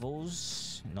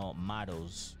models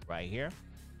right here,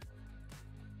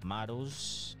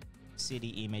 models, city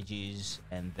images,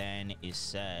 and then it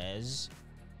says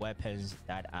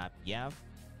weapons.appf.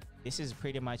 This is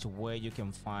pretty much where you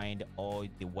can find all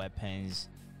the weapons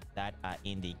that are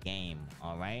in the game.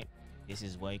 All right, this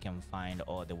is where you can find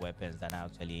all the weapons that are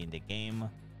actually in the game.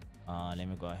 Let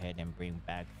me go ahead and bring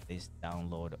back this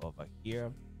download over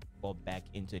here, go back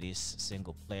into this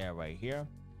single player right here,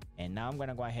 and now I'm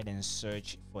gonna go ahead and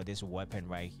search for this weapon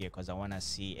right here because I want to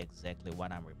see exactly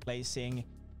what I'm replacing.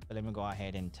 So let me go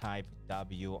ahead and type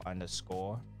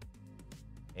w_ar_,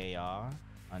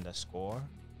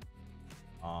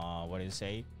 what did it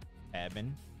say,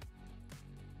 cabin.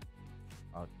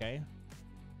 Okay,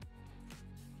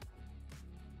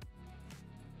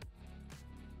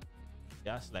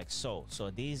 just like so. So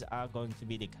these are going to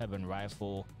be the carbon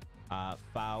rifle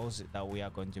files that we are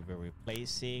going to be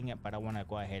replacing, but I want to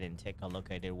go ahead and take a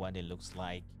look at it, what it looks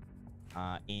like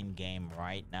in game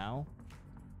right now.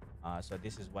 So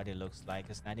this is what it looks like.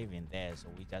 It's not even there, so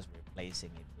we're just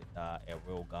replacing it with a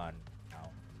real gun now,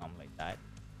 something like that.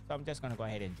 So I'm just gonna go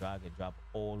ahead and drag and drop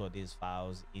all of these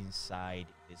files inside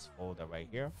this folder right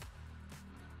here.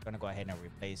 I'm gonna go ahead and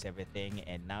replace everything,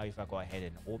 and now if I go ahead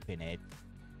and open it,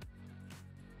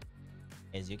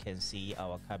 as you can see,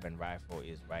 our carbon rifle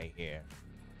is right here.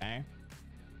 Okay,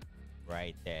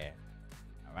 right there.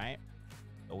 All right,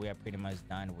 so we are pretty much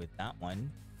done with that one.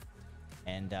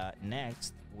 And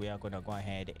next we are gonna go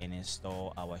ahead and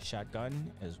install our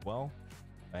shotgun as well.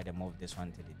 Go ahead and move this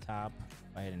one to the top.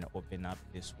 Go ahead and open up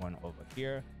this one over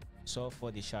here. So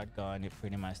for the shotgun, it's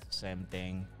pretty much the same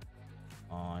thing.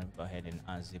 Go ahead and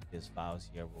unzip these files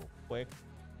here real quick.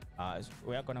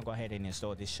 We are gonna go ahead and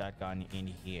install this shotgun in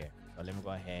here. So let me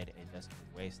go ahead and just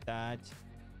erase that.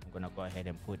 I'm gonna go ahead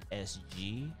and put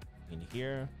SG in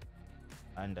here,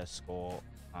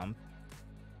 _pump.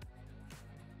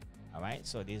 All right,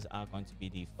 so these are going to be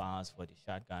the files for the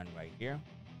shotgun right here.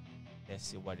 Let's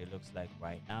see what it looks like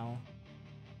right now.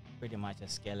 Pretty much a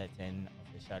skeleton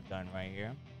of the shotgun right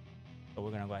here. So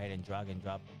we're gonna go ahead and drag and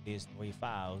drop these 3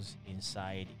 files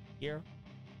inside here,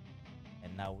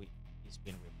 and now it's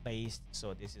been replaced.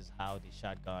 So this is how the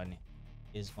shotgun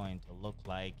is going to look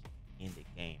like in the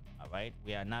game. All right,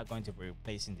 we are not going to be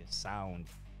replacing the sound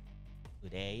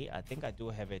today. I think I do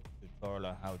have a tutorial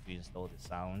on how to install the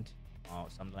sound or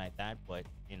something like that, but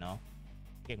you know,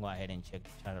 you can go ahead and check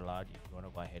the channel out if you want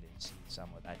to go ahead and see some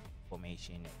of that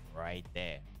information right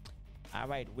there. All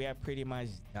right, we are pretty much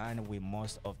done with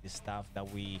most of the stuff that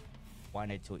we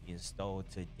wanted to install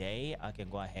today. I can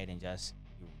go ahead and just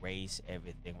erase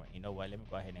everything. You know what, let me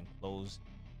go ahead and close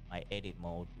my edit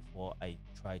mode before I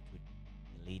try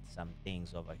to delete some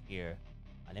things over here.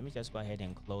 Let me just go ahead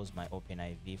and close my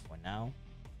OpenIV for now.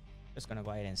 Just gonna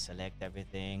go ahead and select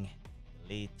everything,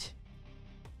 delete.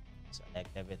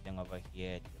 select everything over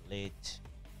here, delete.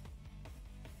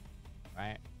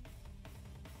 Right.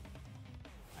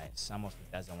 Alright, some of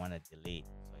it doesn't want to delete,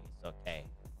 so it's okay.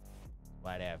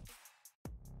 Whatever.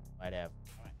 Alright.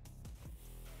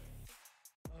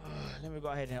 Let me go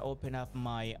ahead and open up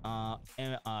my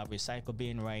recycle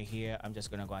bin right here. I'm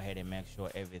just gonna go ahead and make sure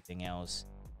everything else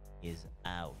is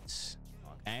out.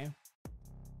 Okay.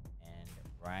 And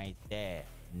right there.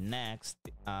 Next,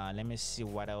 let me see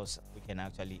what else we can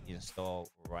actually install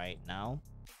right now.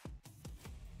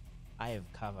 I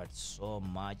have covered so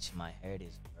much, my head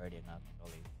is hurting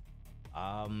actually.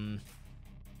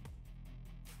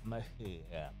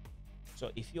 Yeah.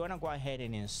 So if you want to go ahead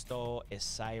and install a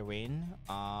siren,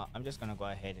 I'm just gonna go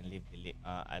ahead and leave the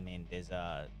I mean,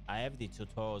 I have the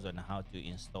tutorials on how to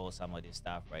install some of this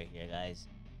stuff right here, guys,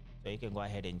 so you can go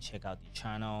ahead and check out the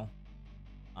channel.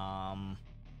 I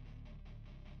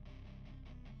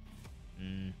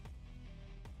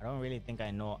don't really think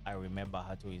I remember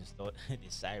how to install the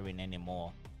siren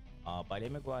anymore, but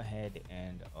let me go ahead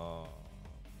and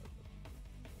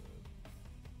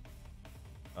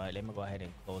alright, let me go ahead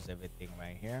and close everything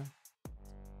right here,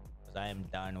 because I am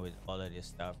done with all of this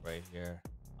stuff right here.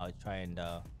 I'll try and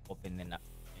open a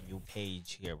new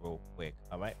page here real quick.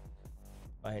 All right,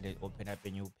 go ahead and open up a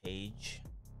new page.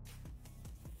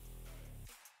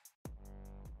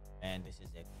 And this is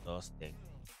exhausting.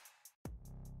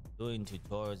 Doing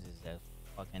tutorials is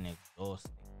fucking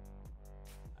exhausting.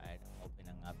 Alright, I'm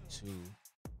opening up two.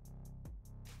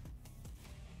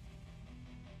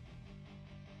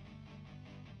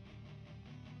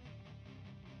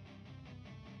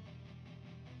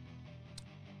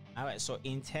 All right, so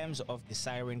in terms of the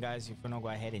siren, guys, if you want to go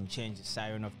ahead and change the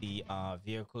siren of the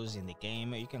vehicles in the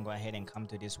game, you can go ahead and come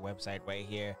to this website right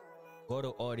here, go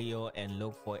to audio and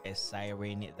look for a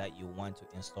siren that you want to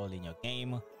install in your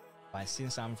game. But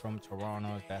since I'm from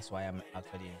Toronto, that's why I'm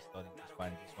actually installing this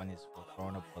one. This one is for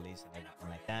Toronto police and everything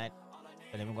like that.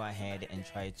 So let me go ahead and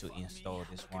try to install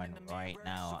this one right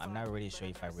now. I'm not really sure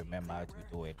if I remember how to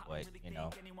do it, but you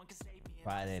know,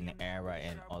 trial and error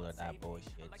and all of that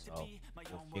bullshit, so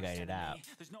we'll figure it out.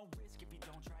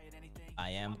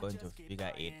 I am going to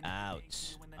figure it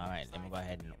out. All right, let me go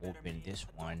ahead and open this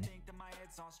one.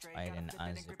 Go ahead and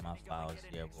unzip my files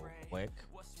here real quick.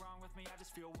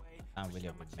 I can't really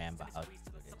remember how to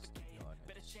do this, to be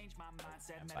honest.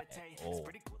 Remember at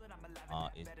all.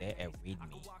 Is there a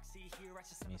readme?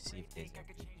 Let me see if there's a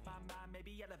readme.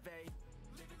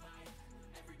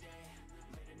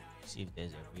 See if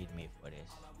there's a readme for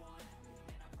this.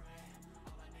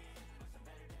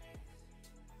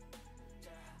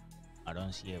 I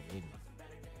don't see a readme.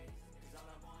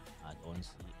 I don't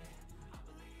see it.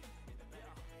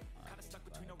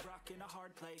 In a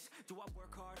hard place, do I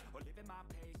work hard or live in my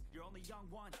pace? You're only young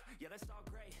one, yeah, that's all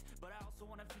great, but I also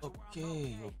want to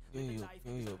Okay.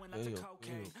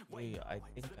 I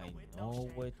think I know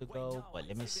where to go, but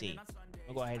let me see.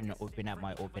 I'll go ahead and open up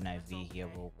my OpenIV here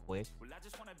real quick.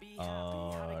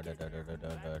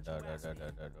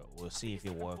 We'll see if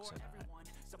it works or not.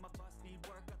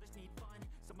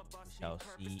 We shall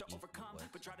see if it works or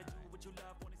not.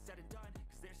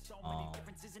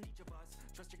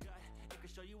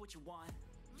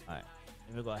 Alright,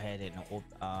 let me go ahead and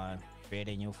create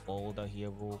a new folder here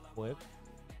real quick.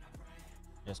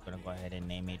 Just gonna go ahead and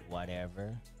name it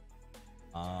whatever.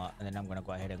 And then I'm gonna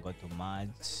go ahead and go to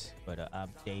mods, go to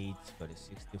updates, go to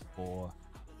 64.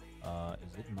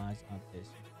 Is it mods updates?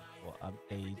 For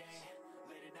updates,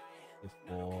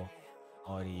 64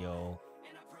 audio,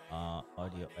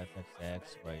 audio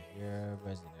FXX right here,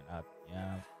 resident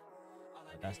RPM.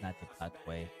 So that's not the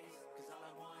pathway.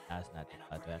 That's not the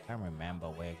pathway. I can't remember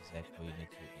where exactly you need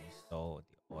to install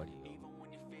the audio.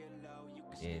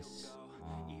 This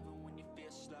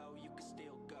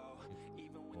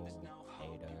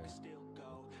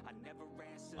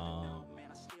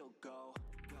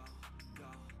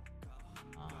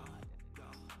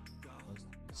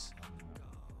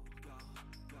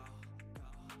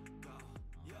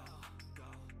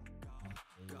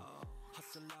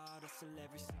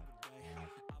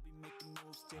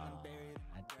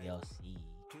DLC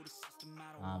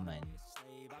common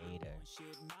data.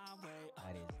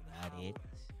 That is not it.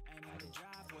 That is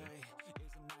not it.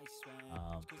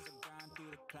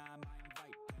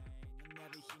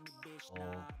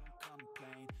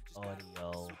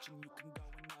 Audio.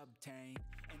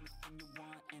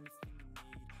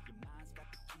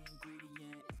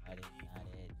 That is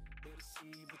not it.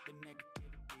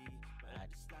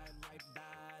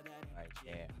 Right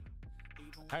there.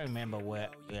 I can't remember where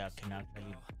I can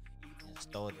actually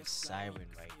install the siren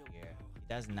right here. It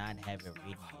does not have a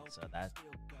readme, so that's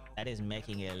That is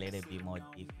making it a little bit more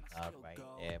difficult right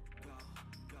there.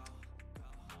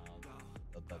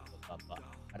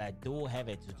 But I do have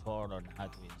a tutorial on how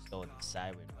to install the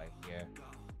siren right here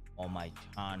on my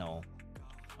channel.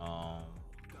 Oh,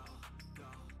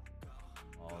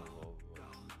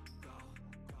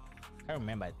 I can't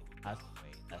remember the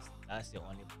pathway. That's the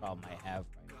only problem I have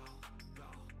right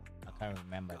now. I can't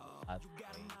remember the pathway.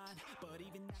 But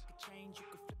even that could change. You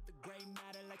could flip the gray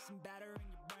matter like some batter in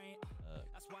your brain.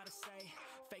 That's why I say,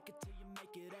 fake it till you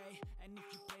make it A. And if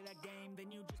you play that game,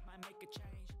 then you just might make a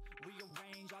change.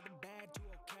 Rearrange all the bad to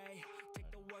okay. Take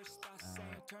the worst I say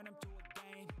and turn them to a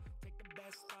game. Take the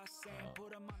best I say and put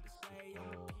them on display. On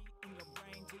repeat in your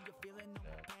brain till you're feeling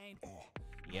no pain.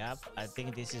 Yep, I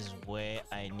think this is where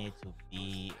I need to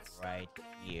be right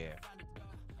here.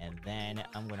 And then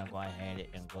I'm gonna go ahead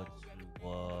and go to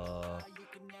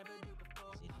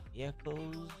is it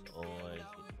vehicles or is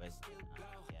it resident?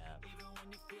 Yeah.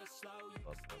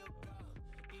 Okay,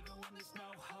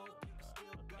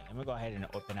 let me go ahead and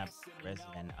open up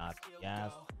resident app. Yeah.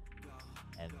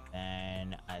 And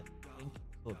then I think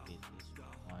it could be this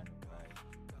one, right?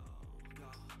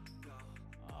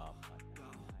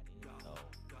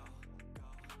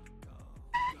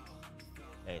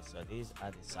 Okay, so these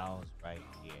are the sounds right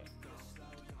here.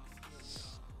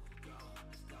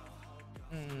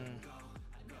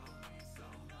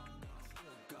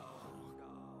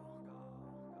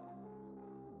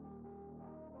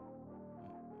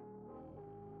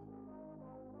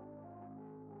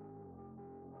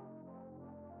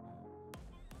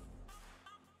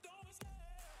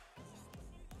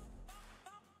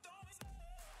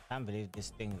 I can't believe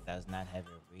this thing does not have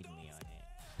a readme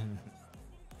on it.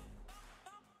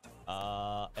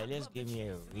 At least give me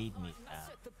a readme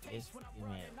tab. At least give me a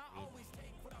readme.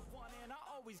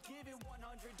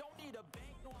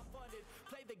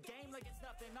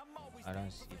 I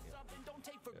don't see it. Don't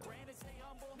take for granted, stay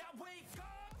humble. Now wake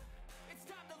up! It's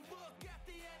time to look at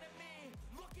the enemy.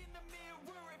 Look in the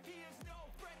mirror if he is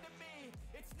no friend to me.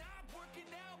 It's not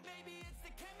working out, maybe it's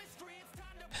the chemistry. It's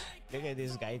time to break. Look at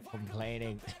this guy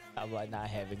complaining about not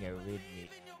having a readme.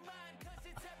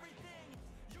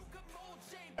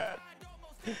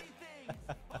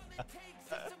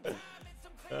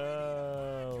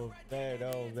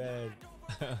 Oh man.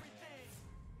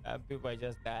 Some people are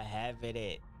just not having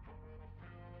it.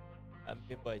 Some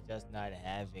people are just not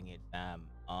having it, fam.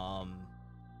 I'm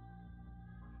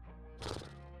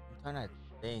trying to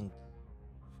think.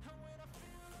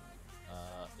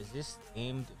 Is this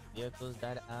themed vehicles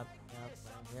that app right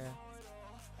here?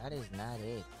 That is not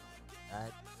it. That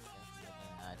is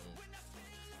definitely not it.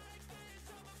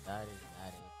 That is not it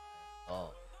at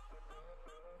all.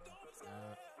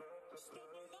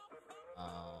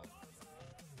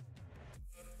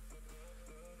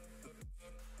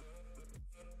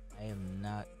 I am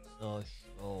not so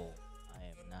sure. I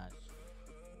am not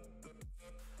so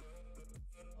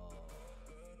sure.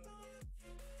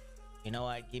 You know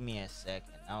what? Give me a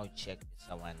second. I'll check this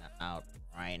one out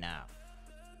right now.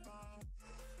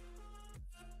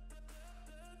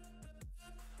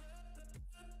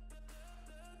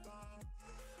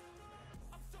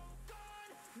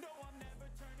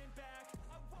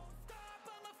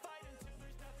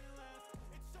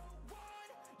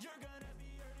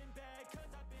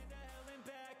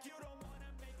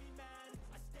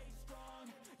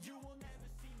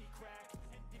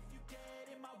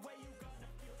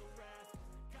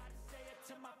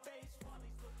 To my face while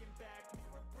he's looking back.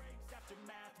 Mirror breaks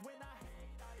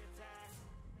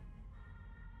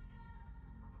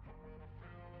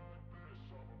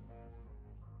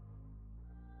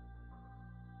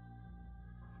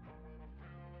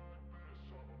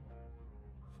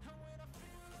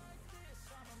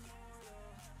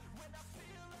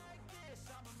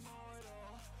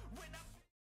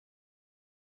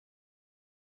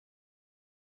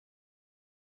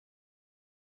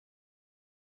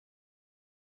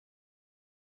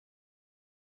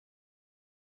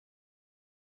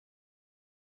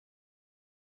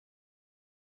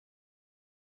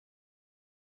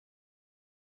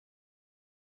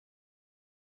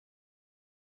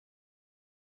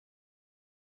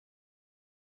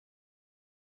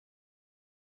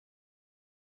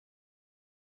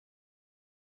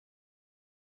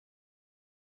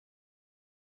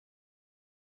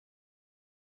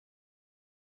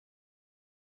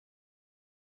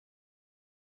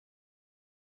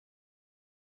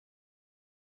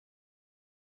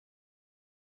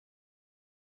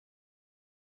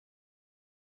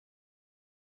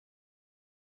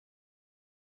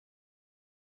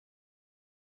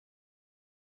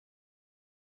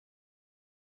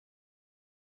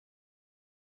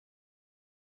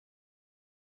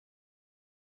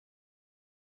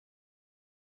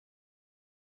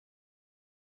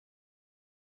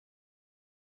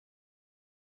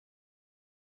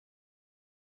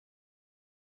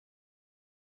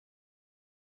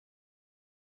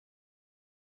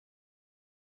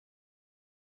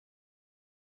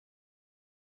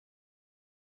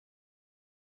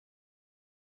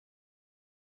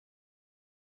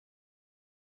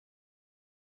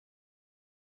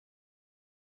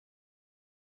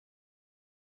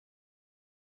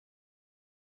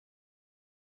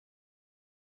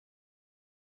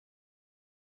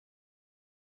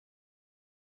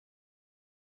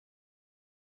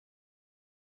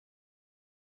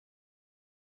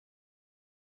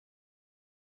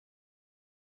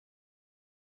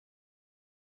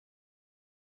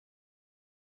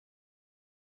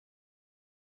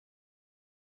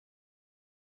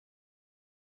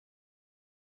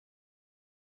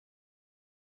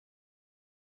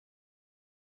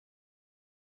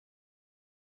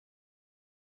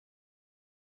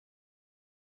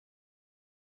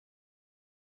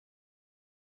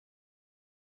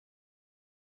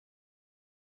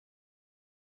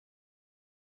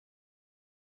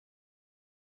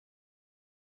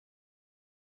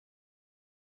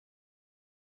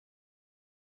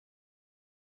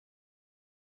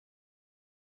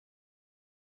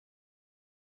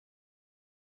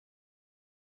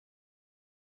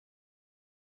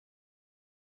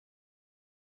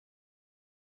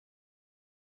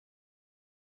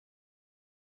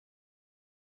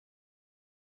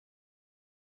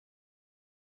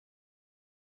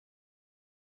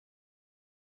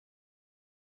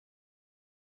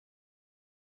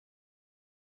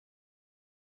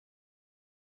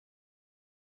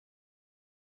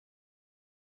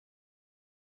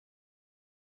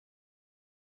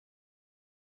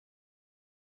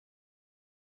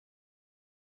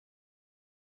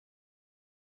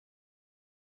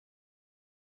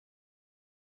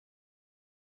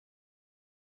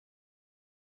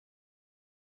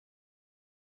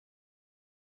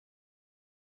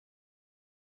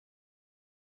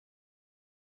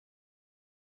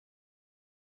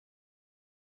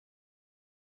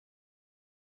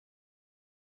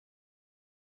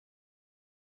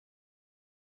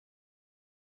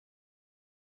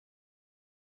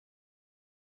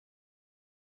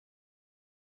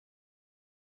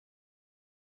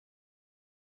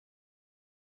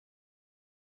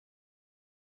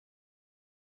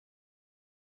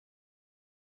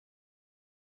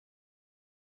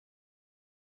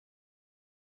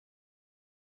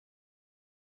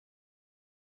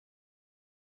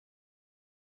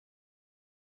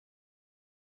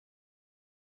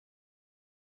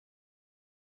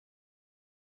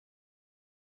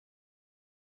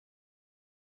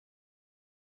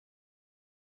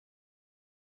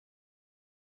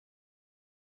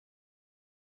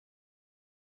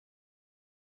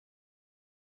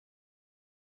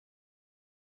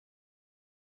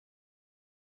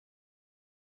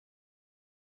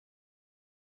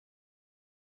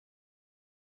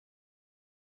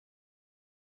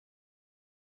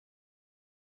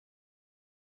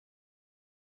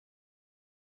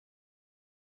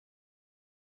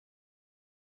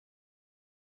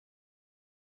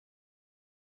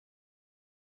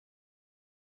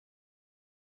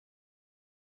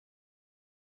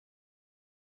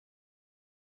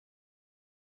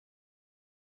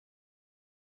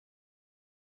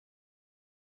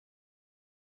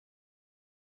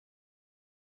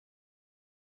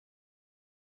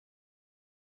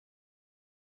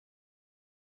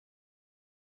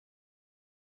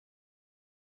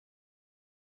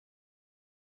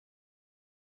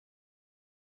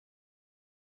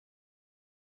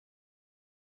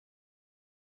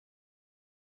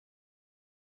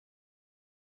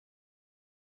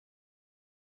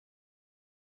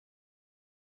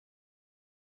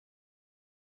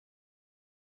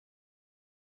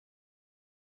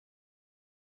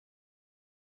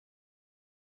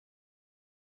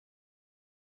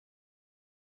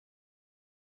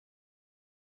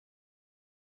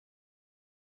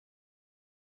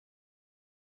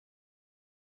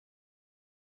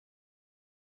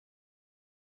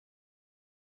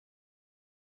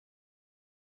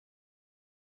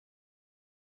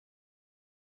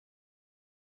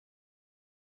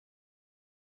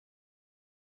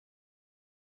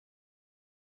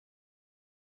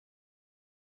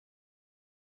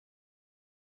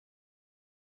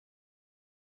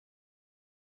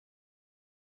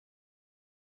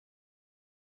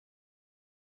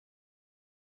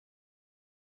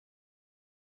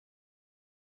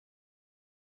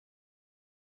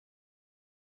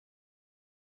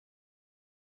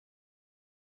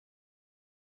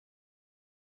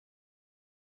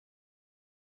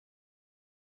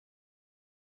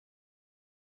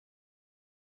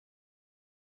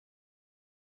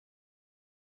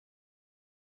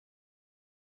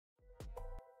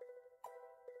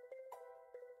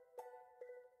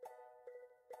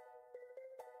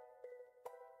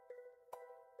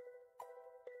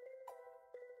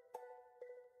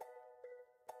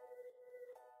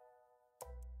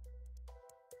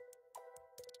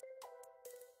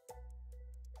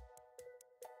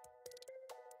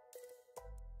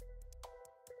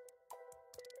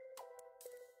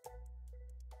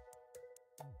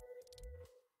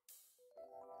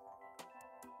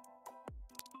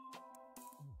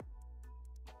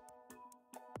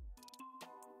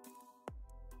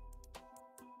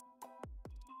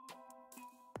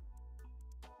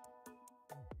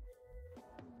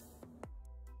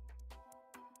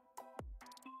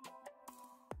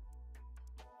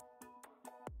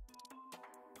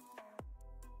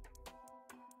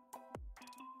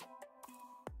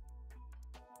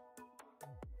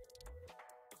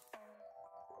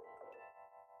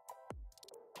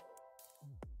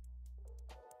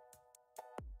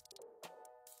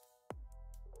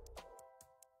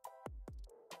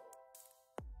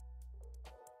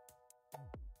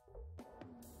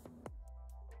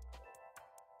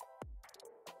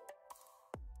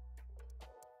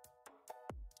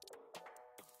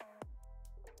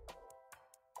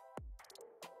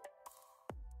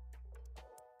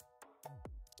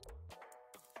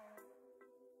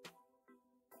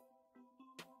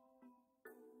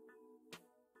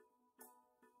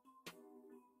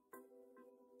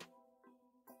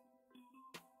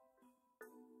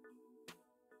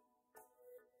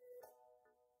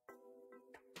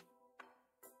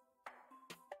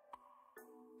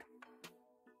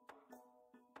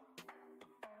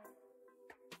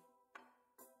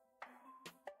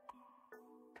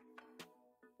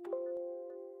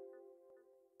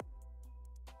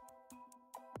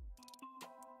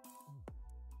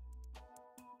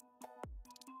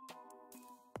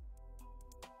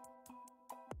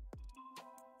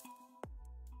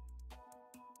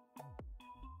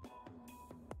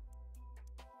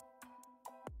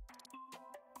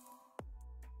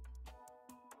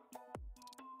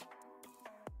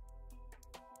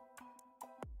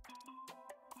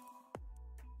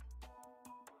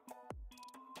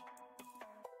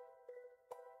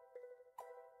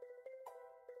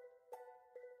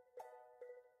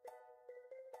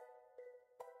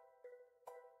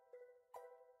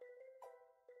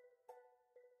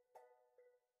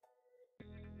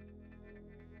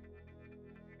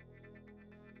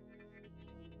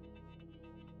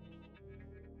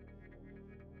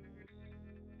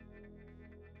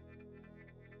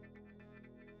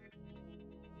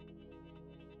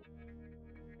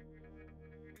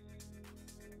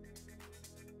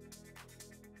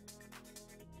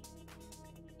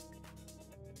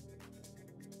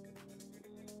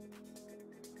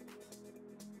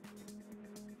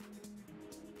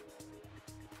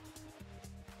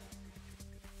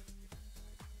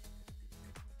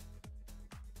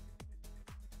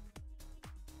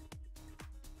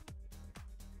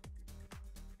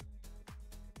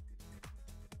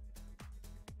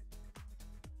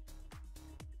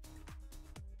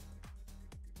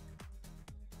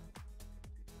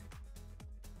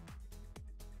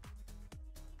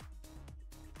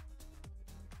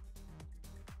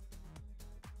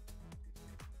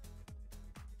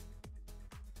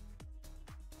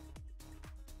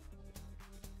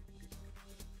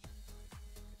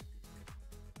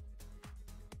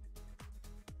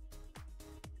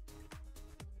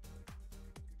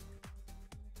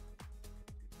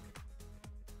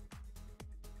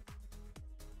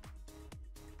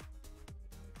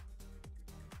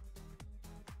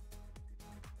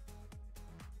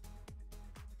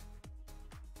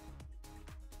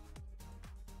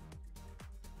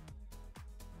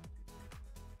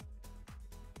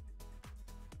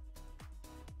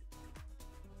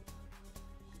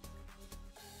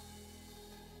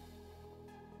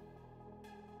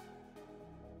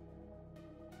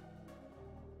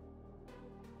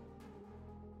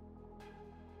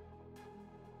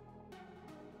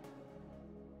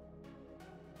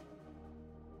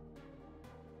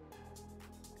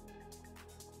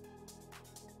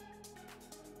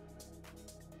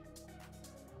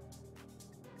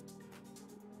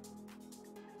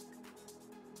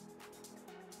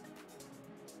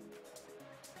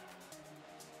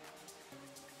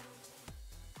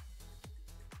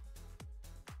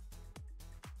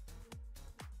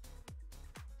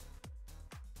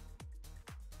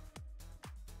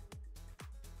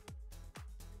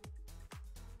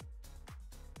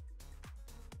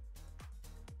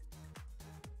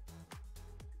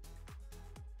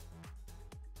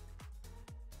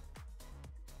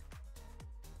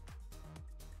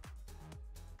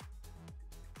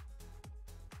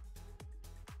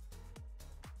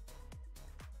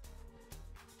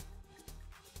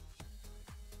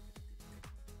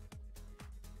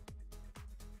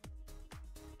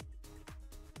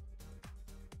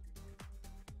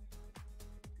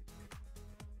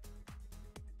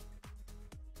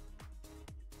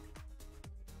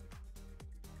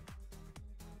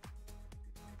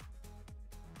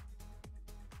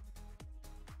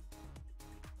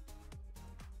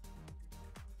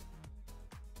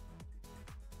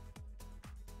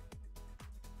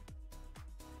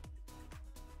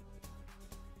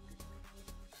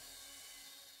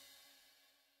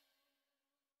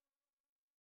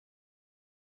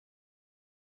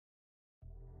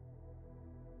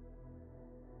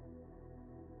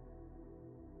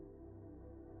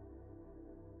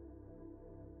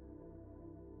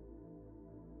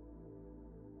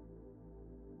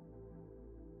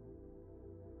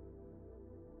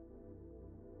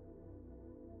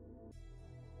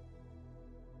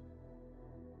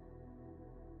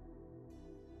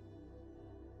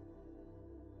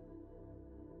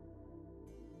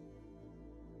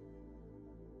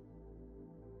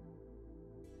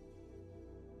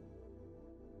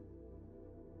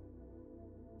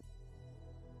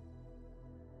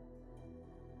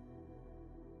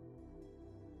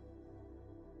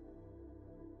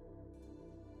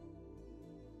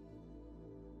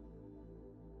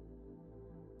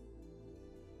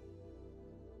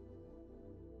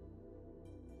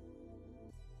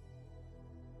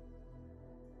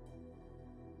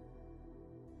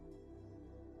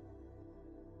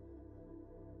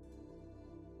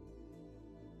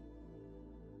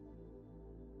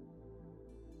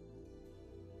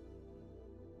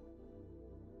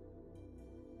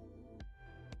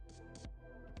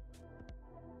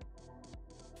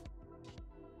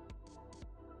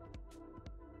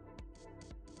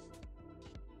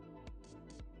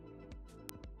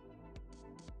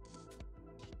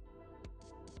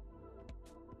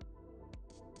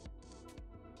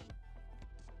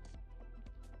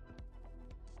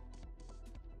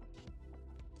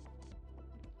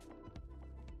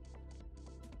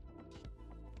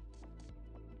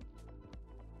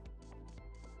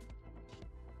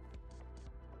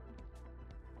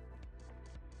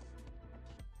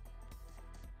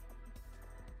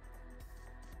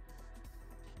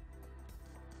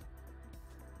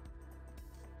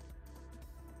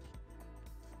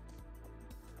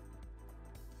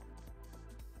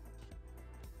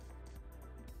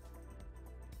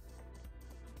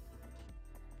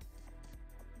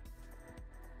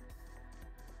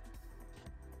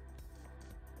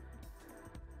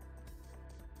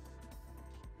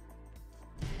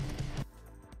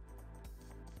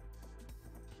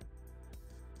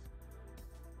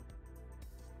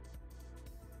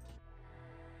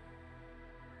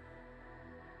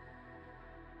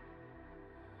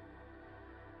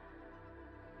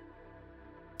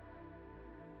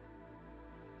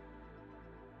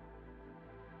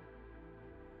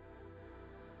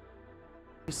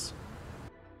Peace.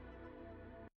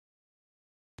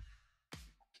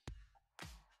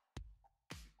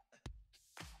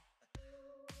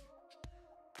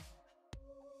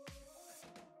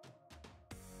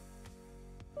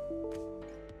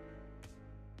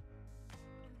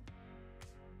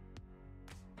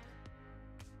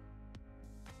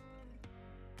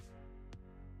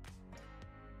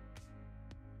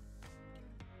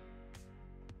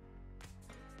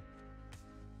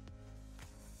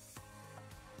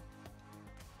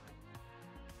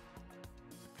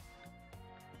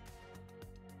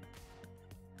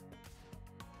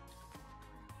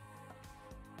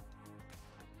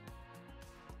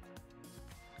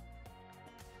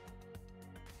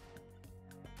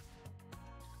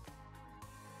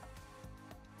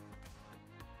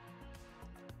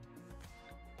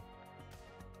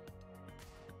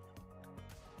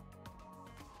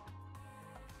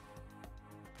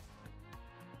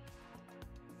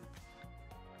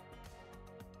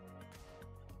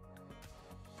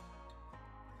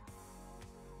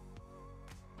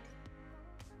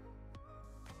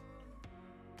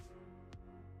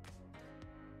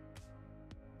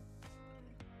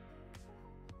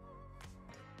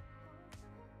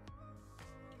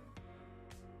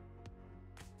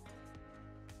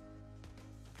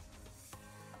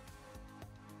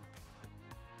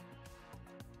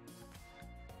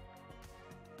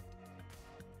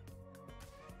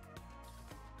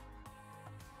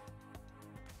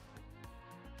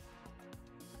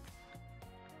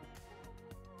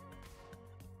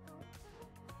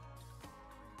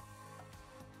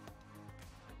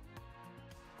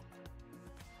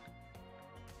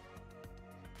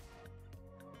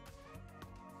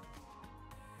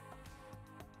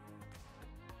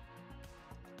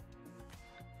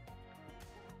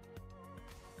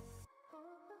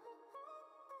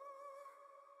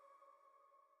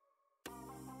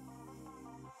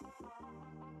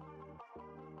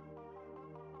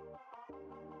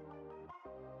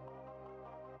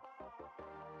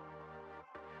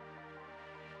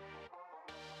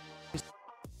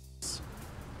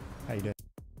 How you doing?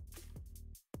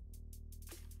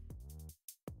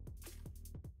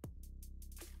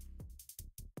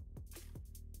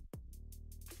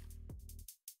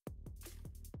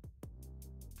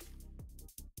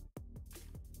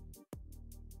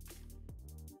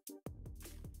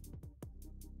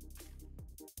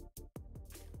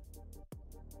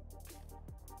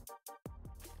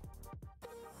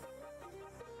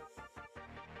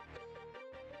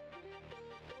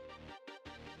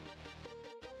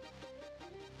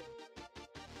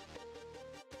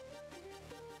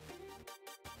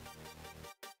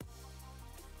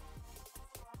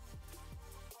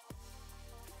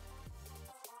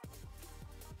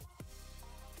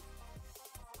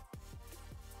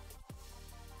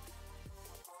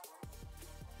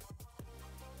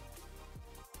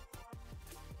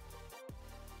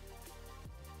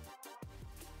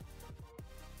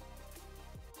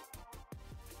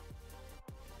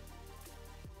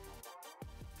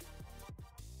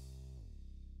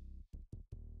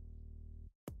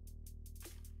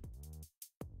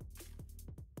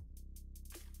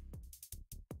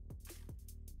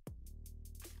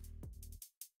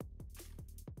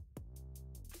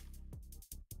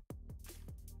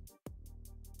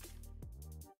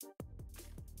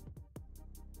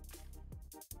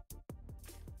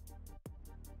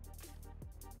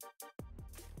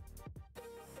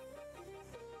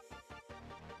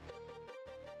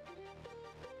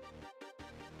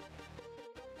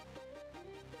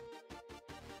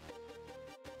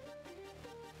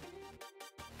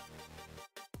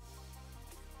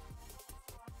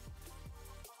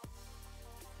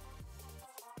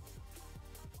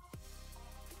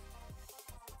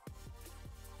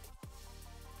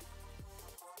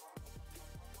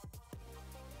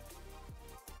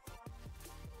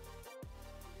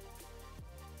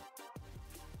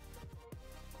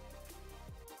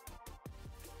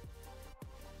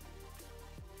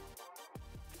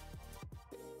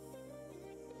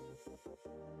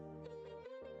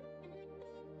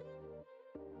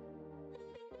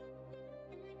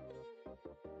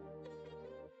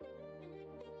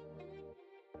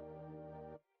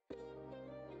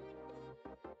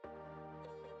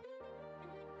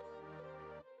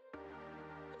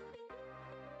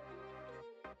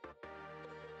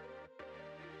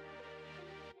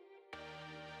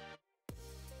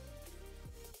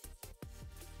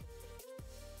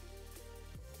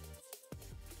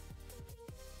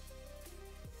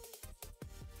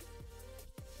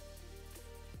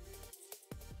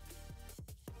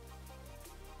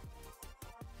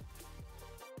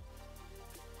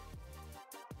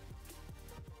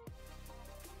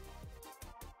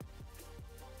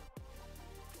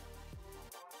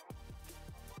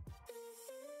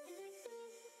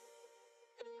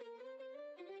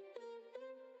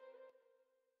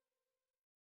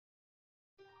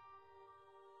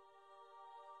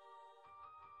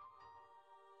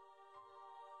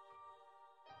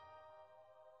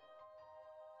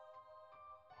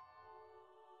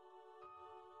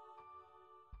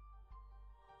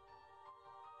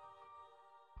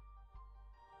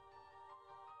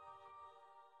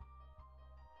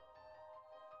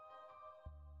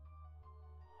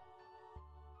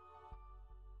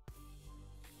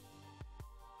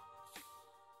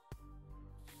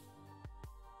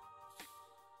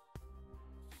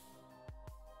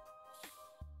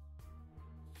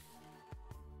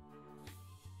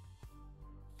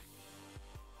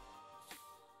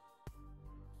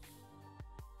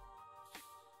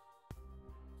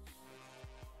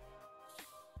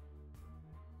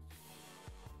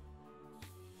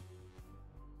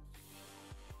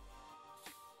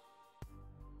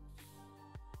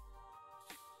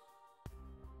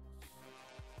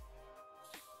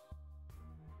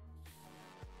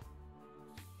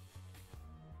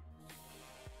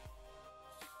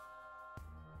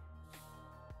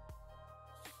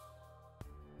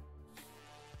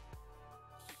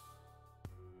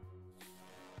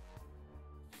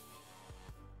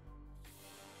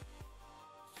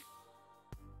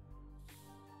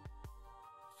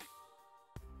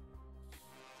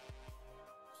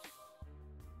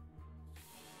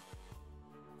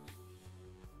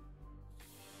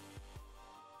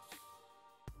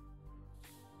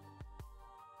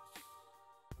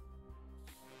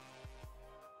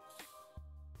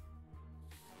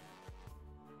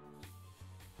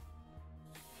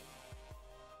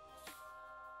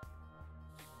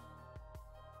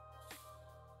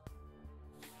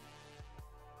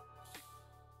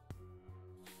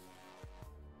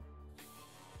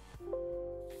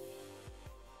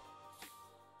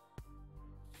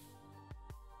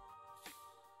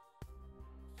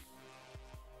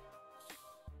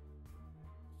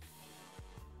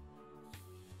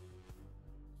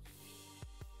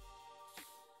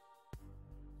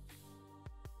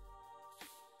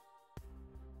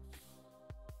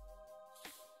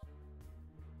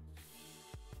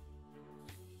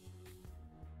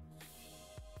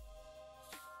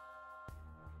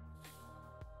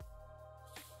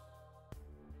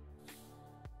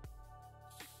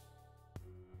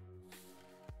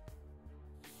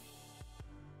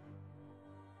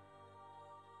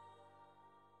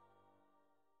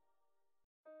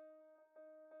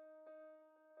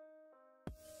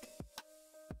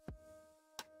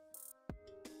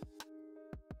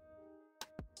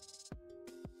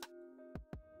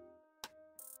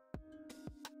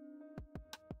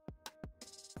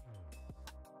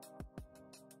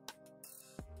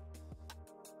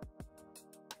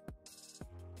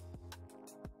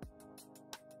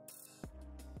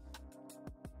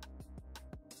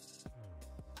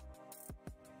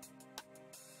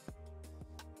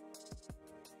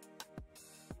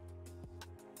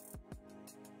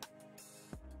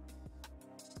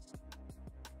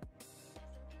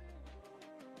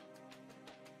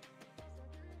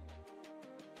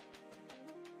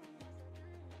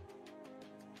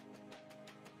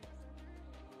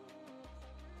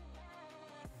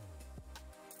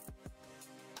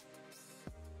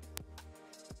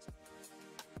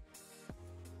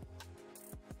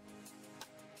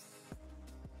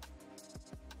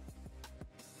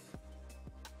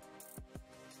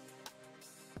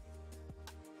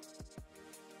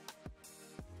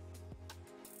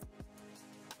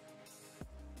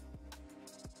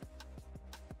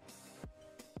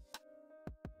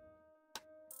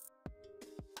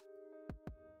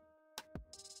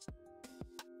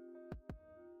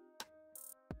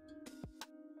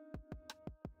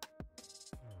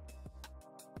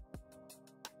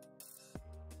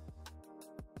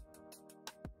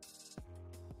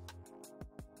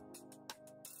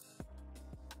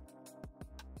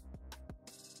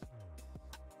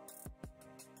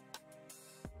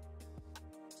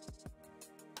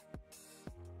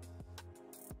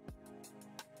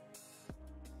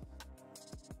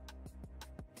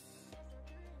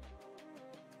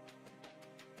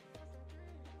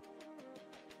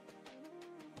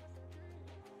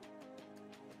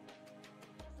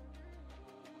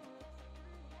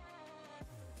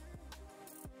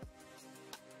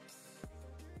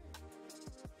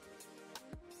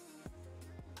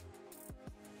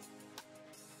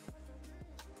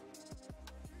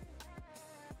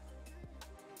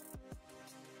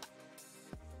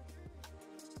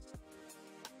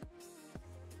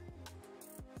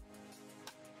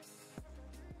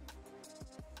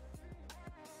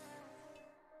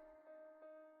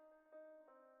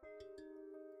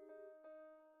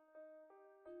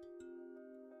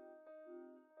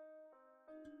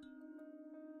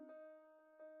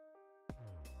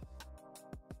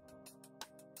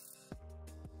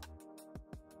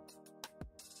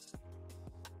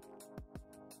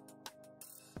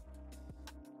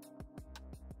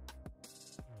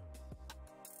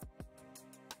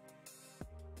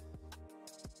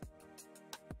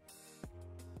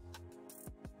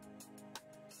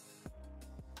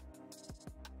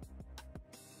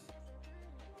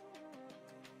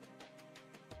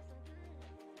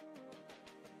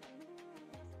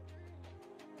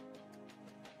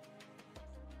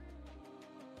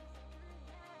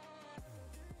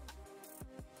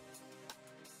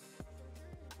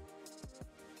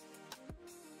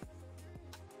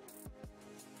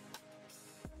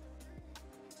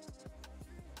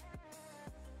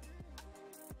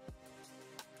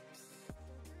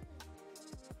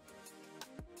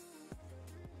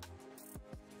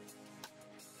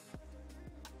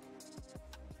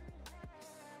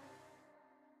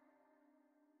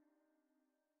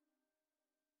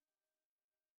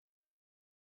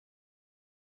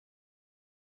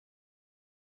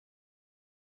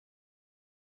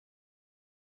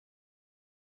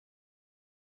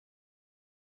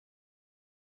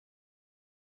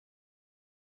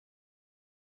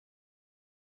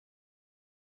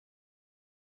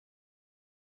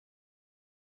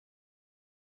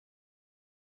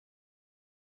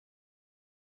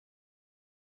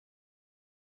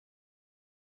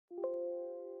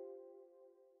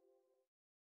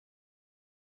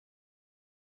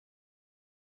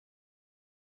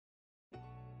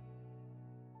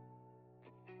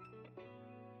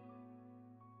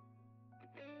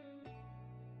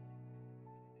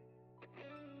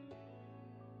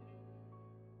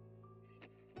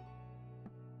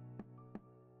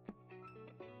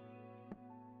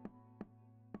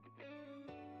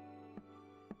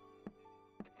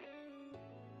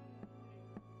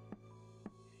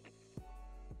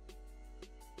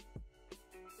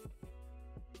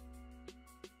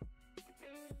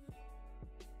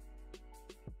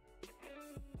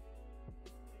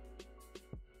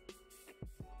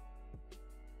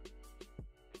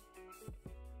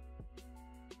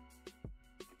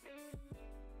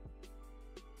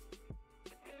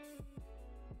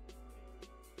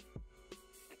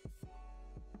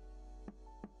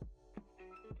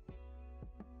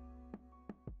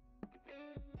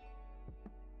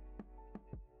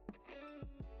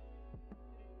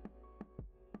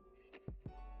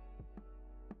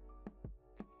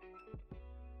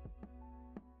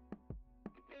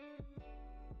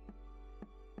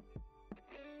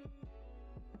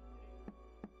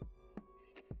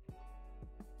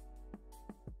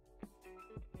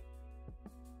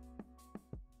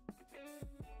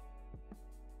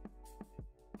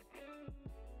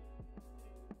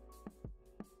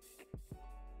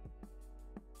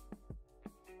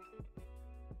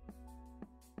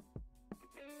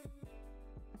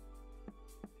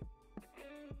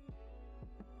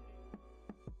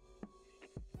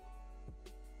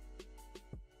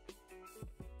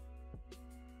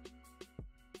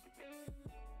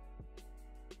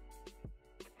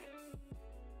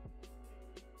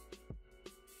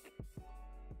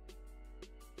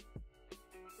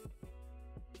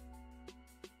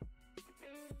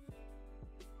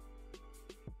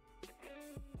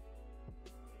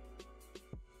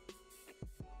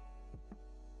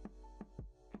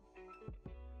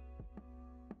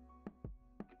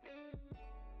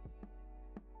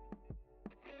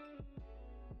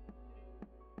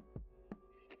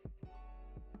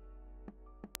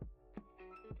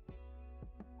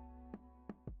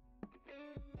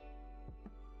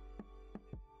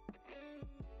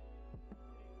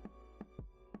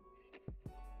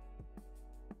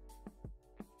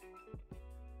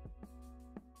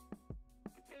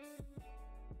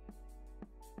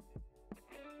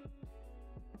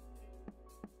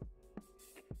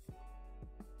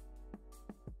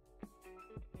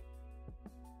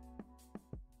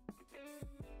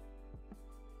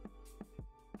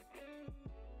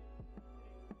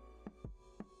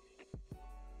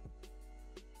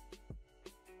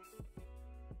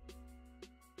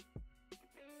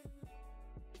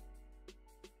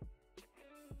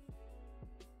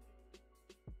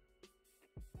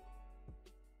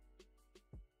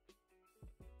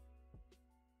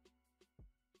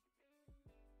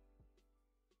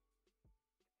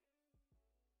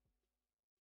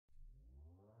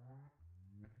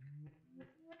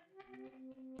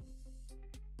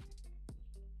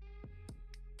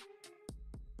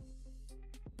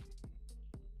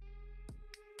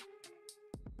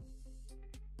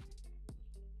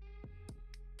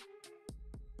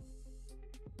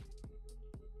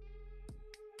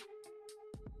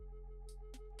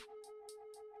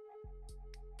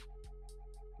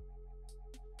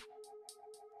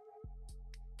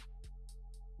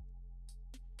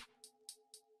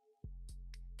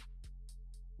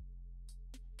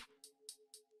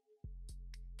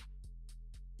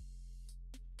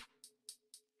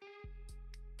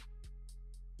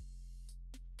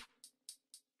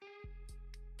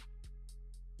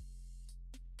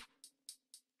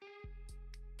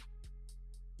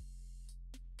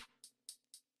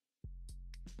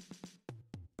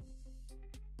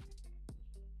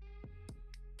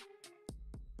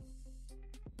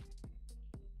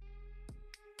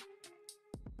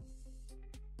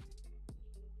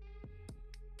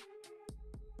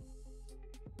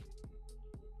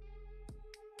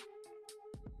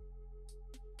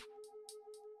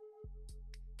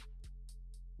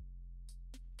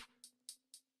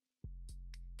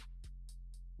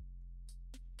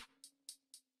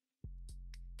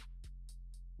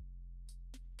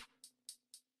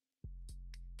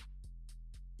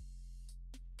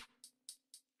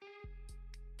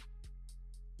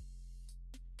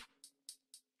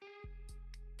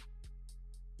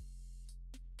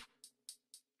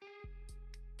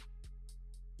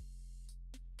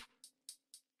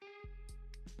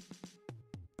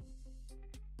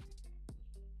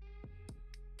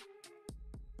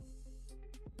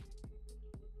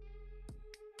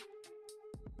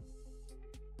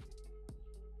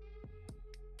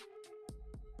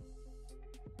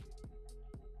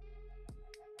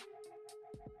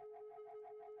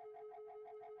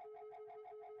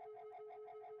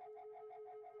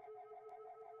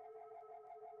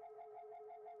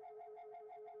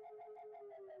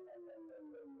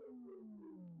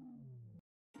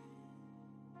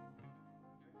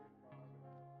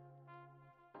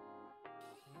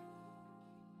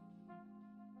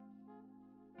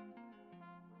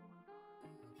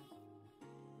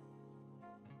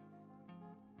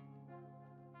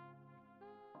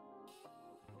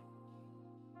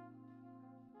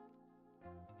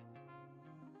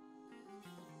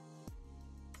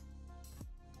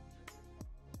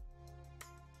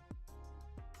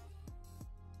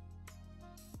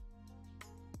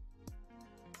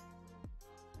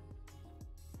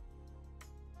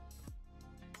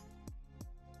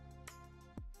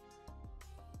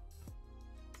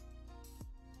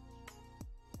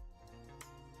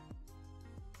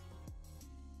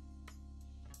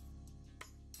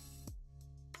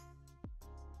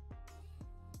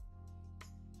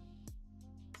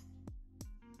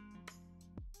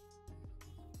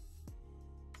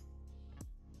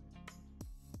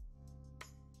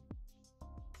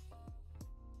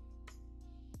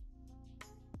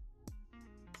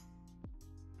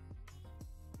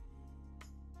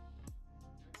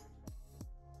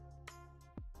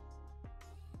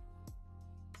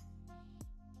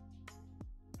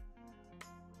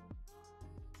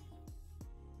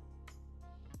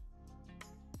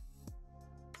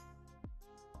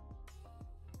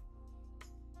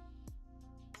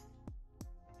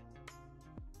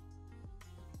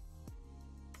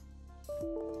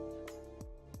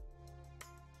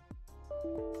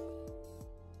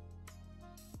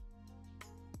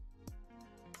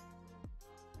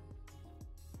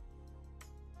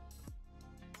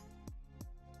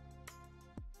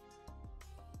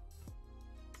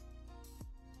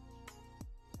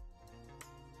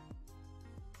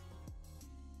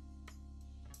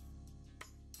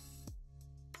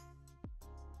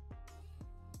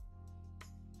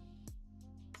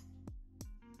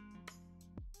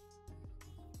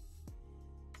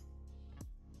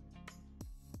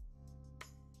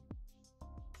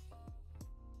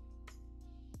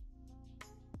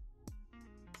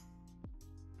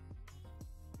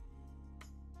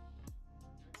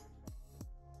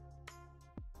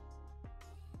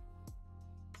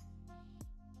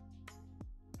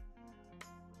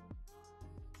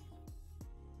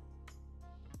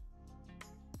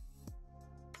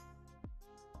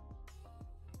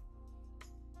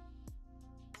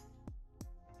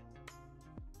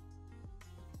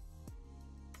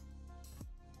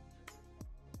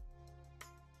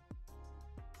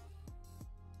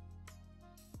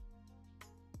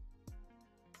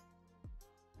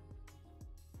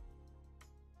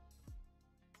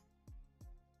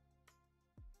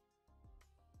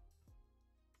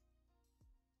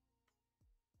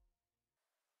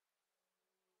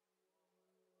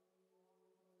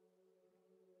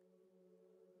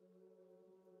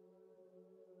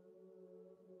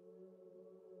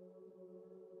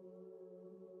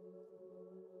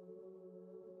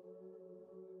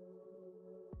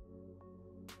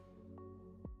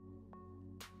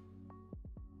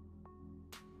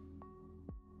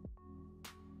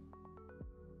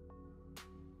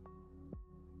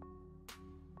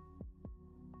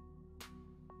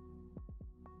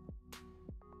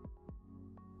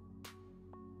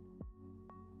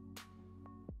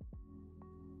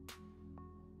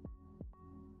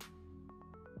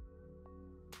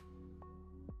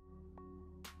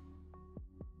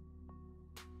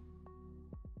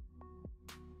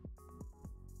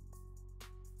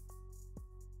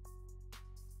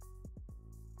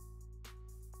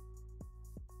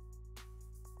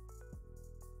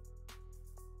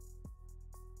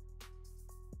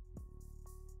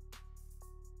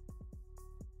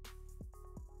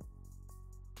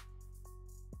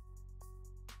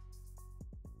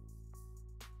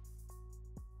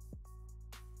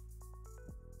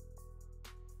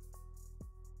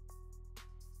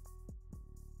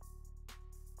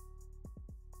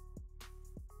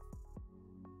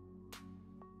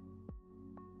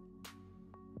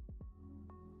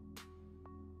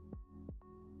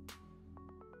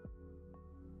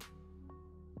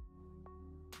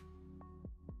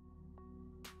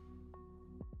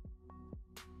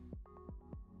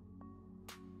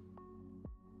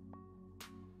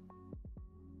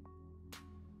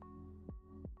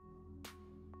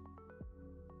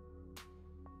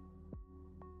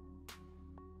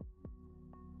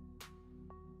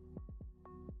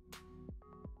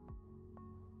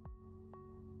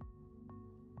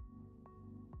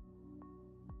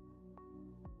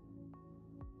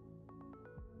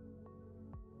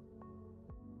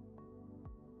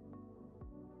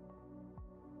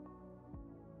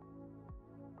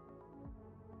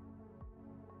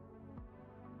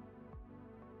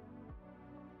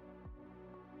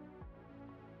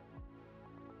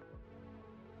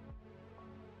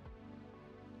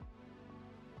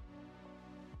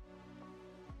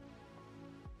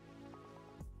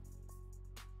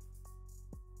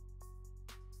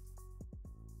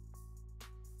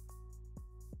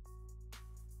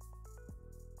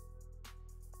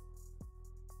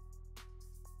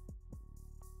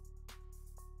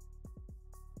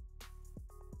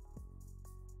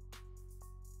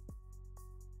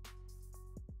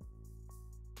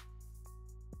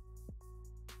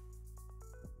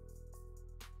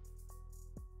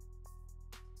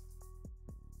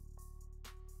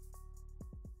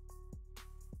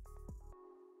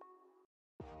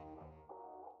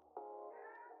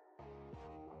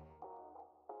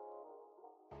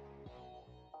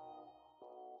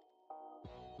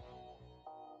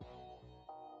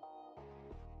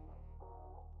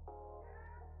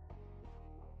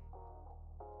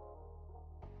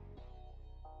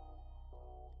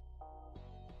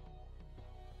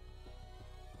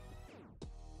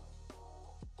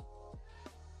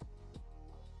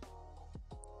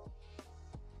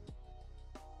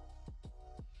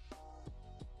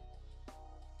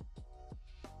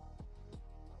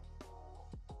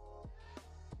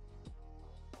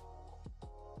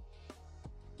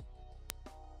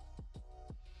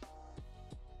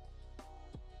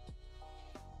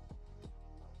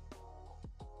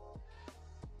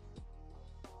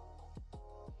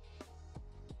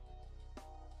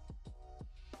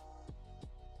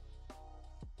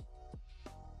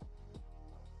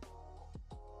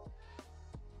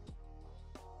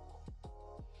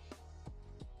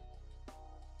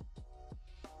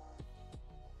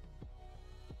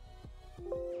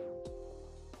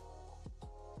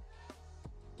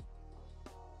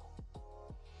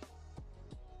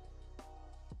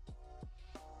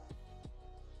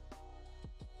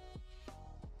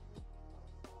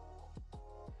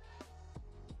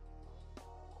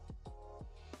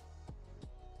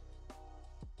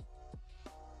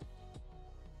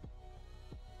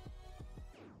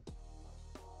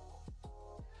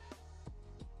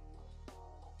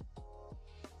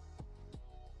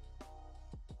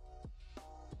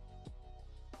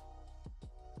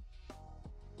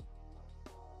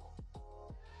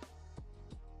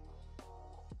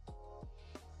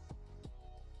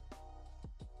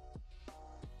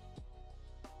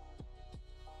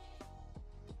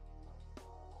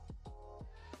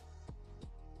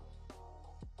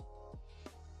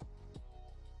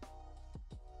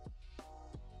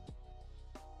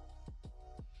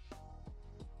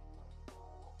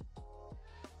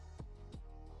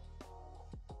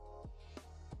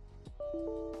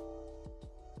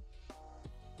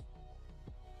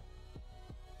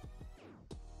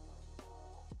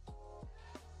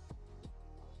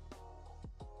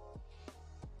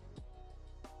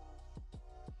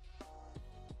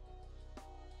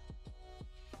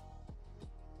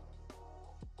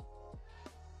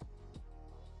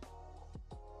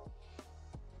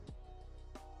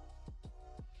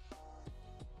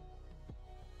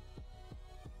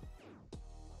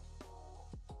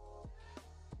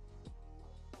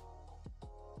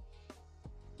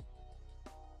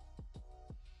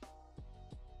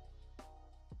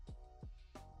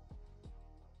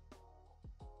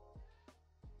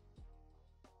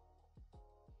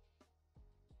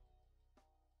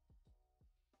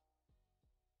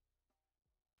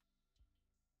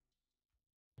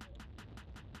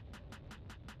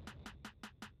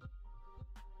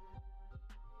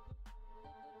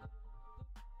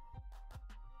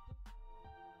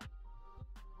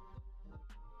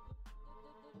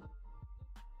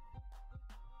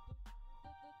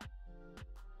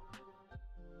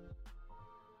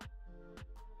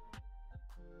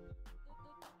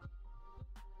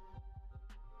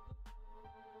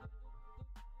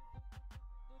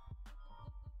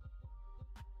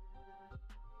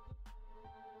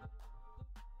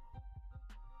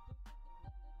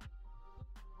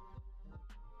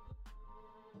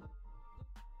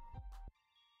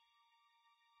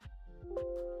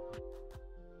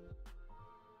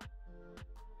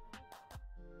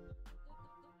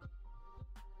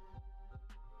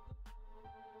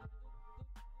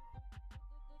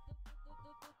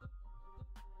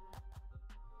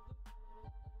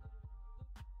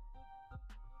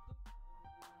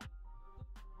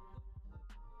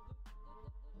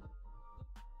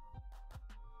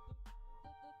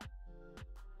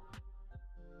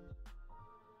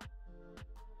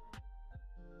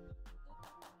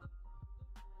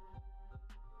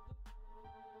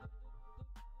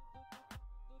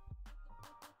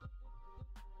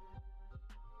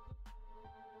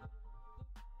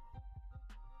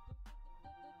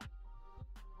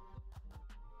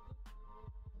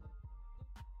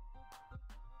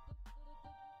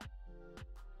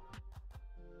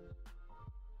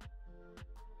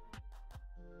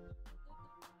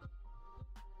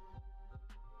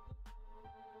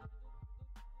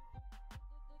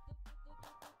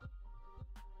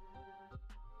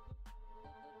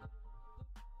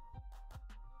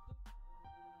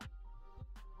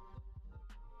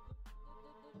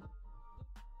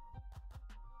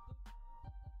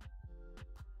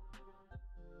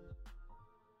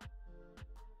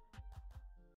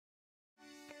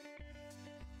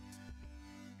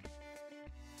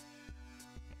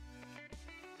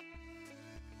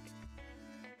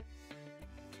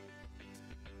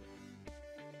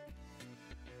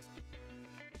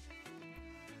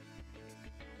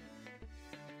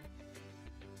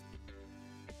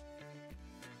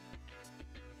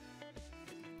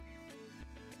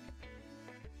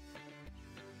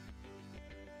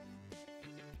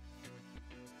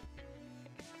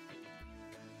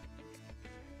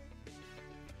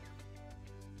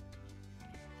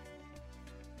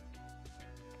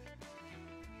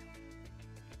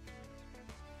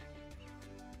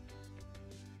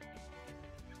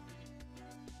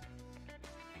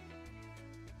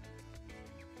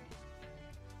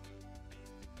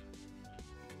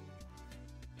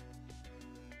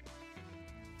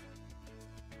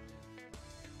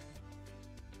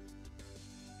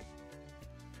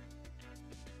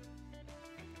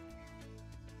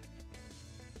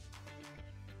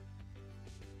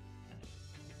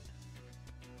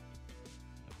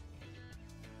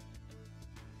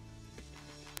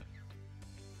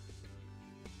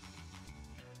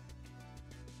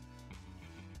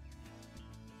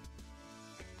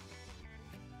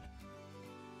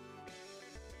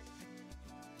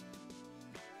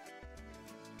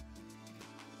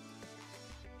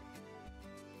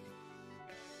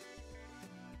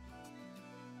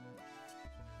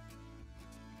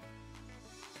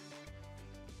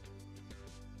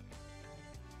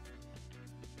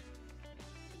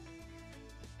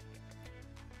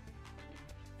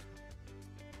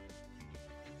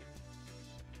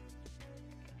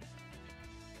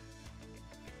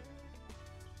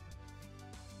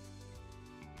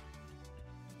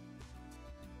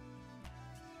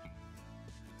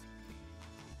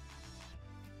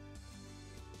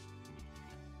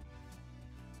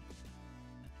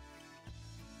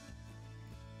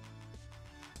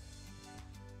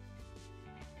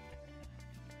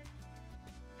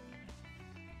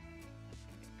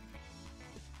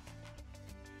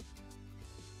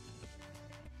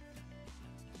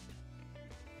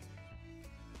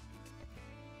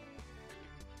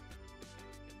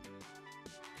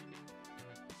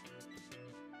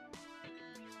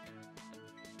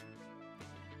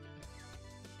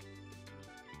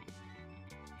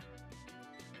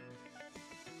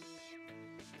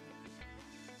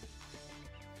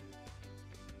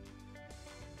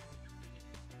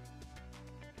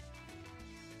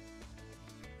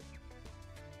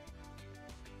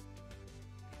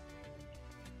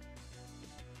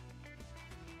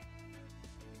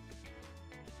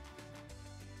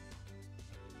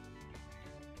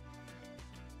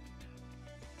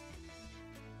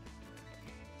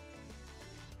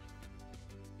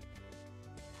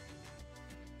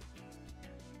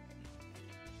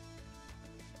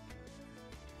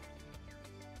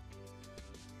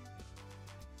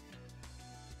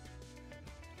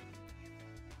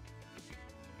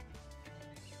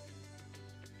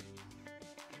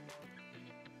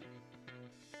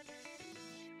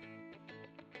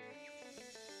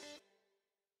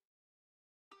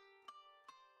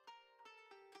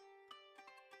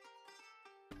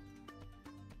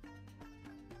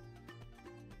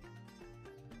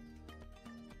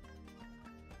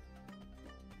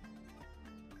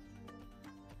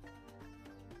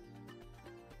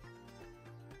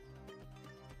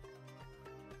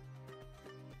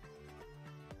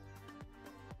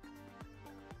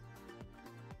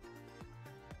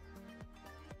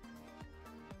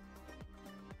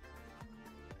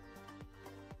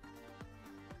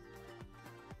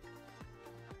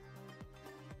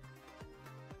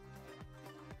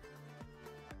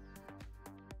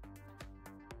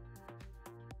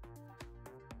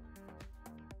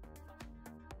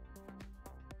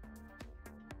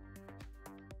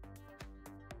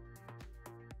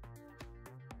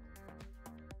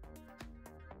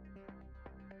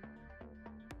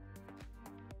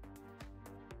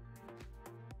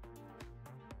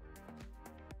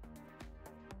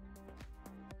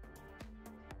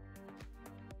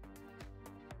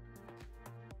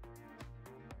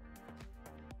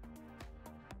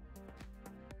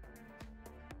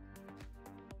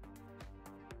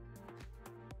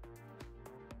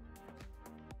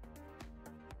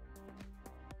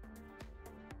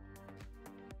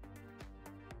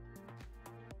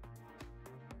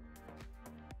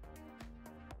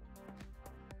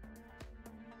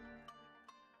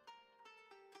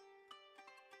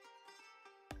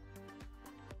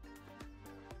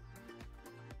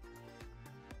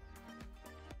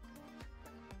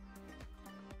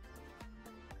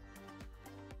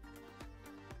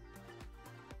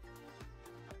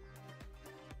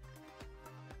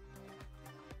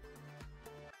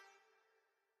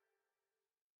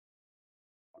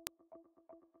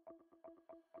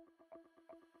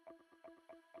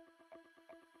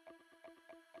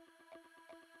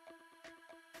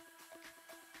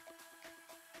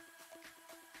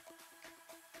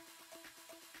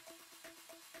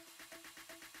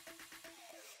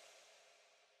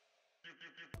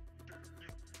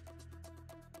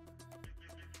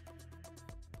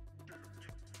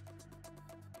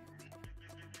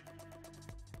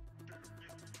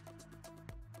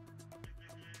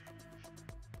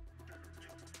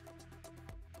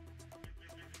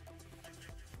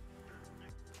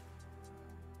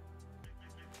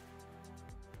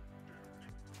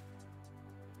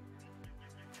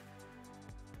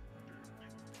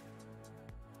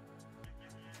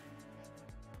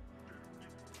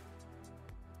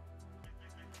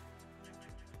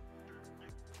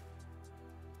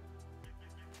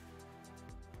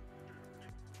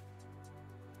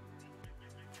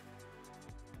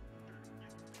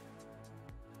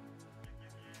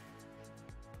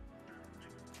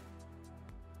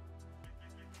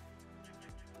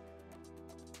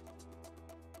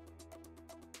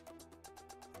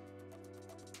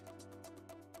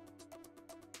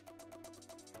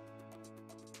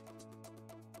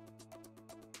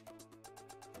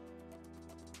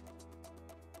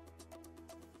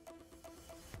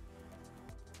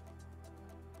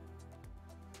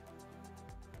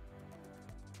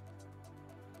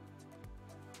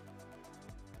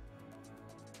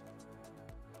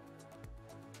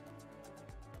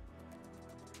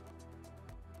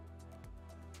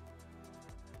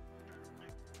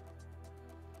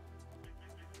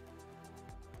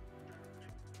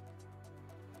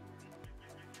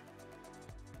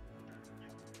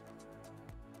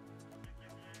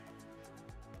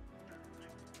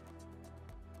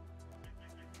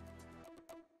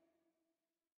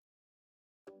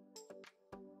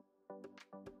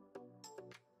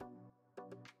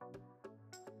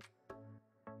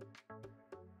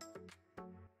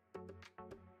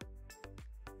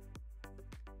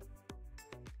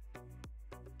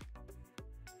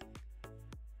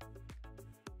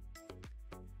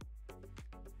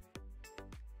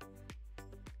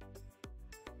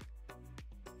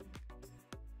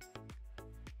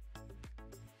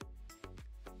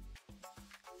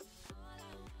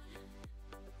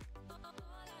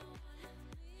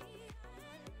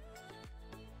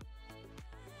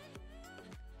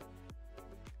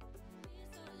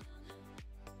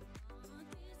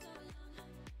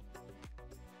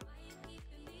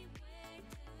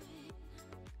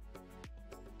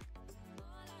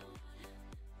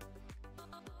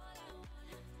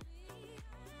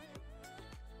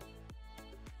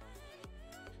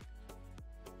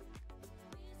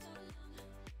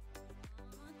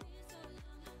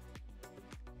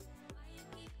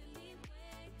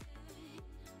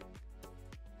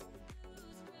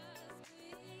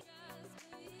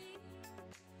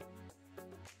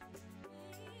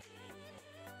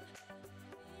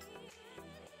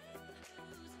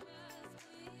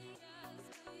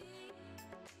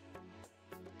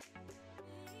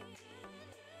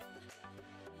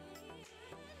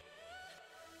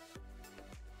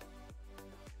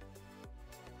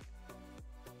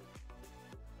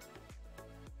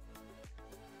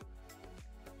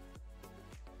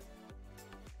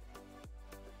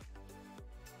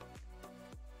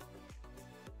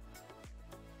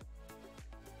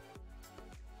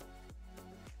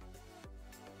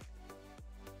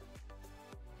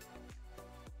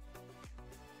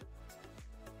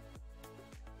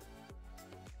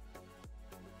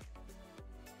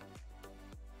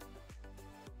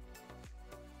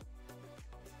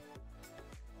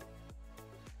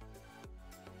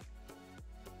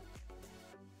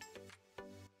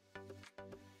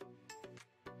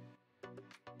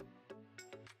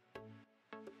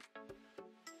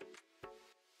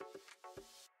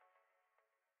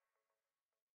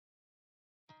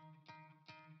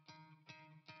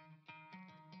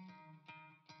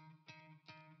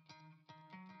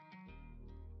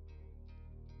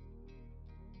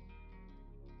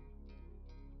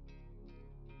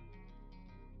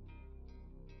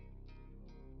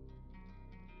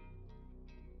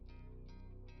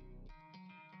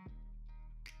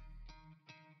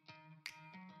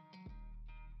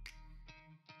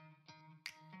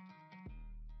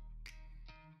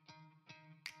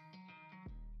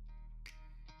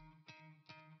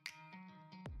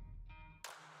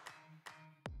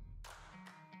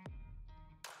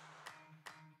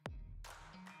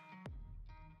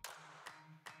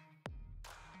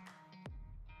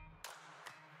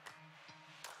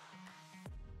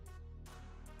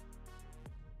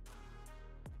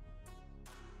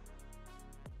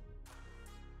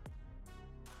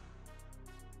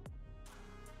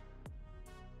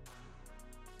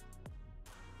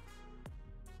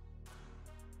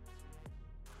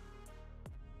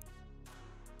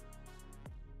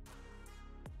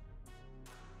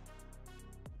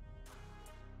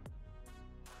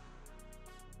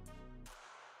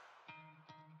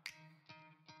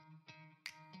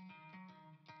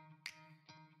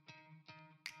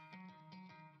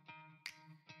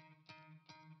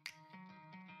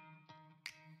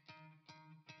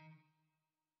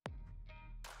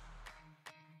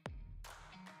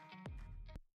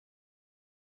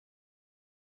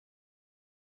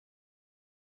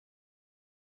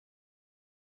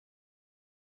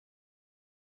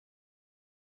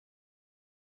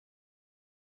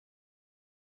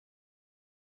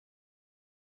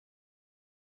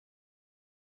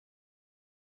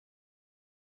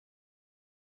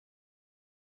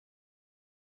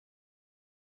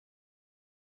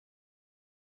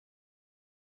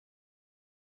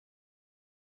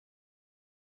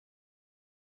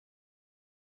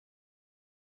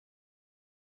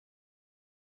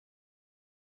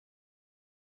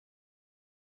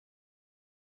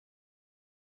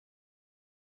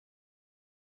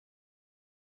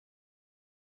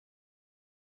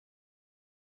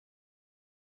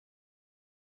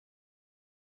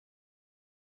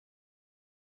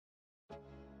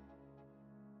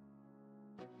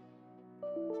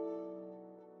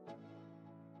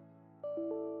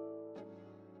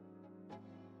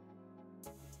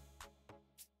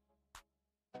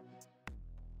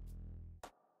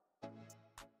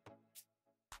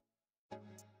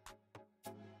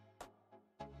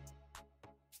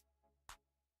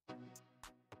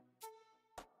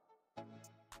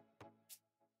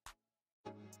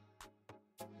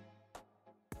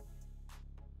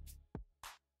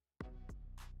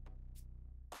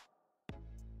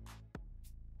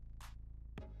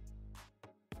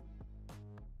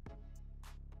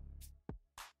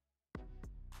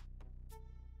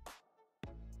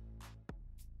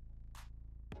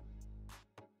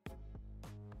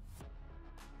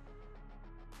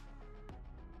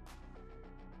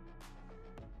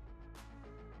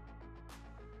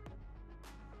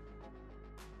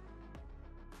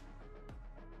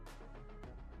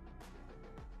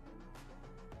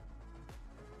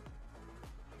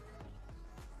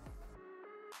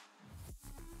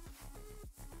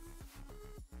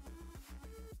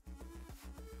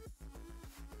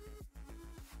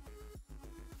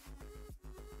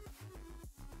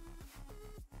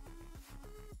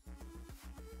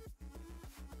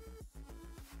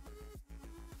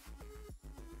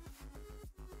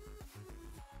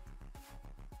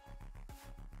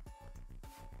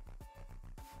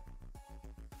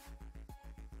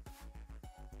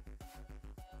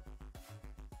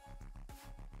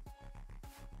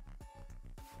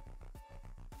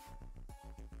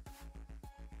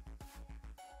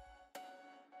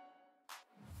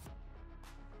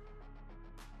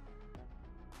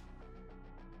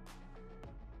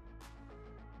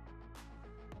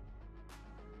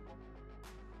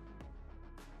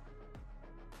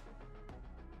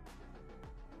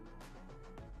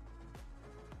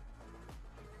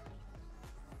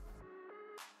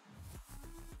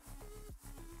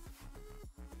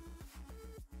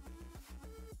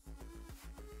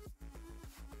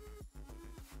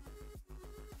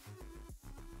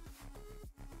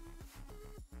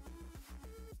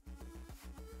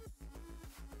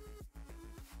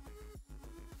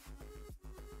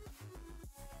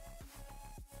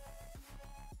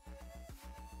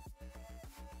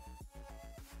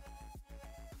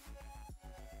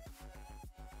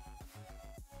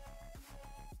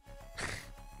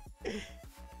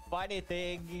 funny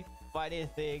thing, funny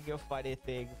thing, funny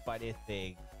thing, funny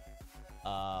thing.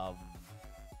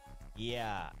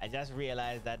 Yeah, I just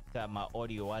realized that my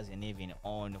audio wasn't even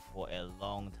on for a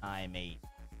long time, mate.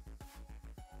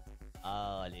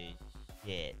 Holy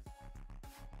shit.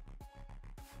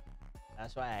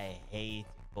 That's why I hate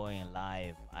going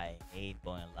live. I hate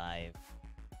going live.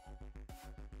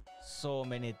 So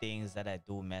many things that I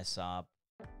do mess up.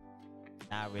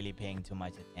 Not really paying too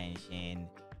much attention.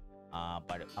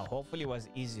 But hopefully it was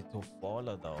easy to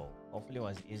follow though. Hopefully it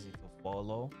was easy to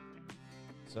follow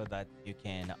so that you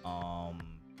can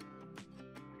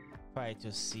try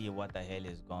to see what the hell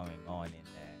is going on in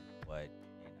there. But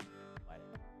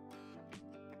you know,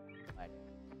 whatever.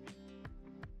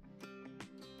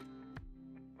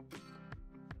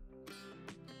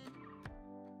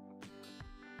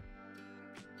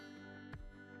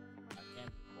 I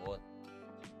can't be bored.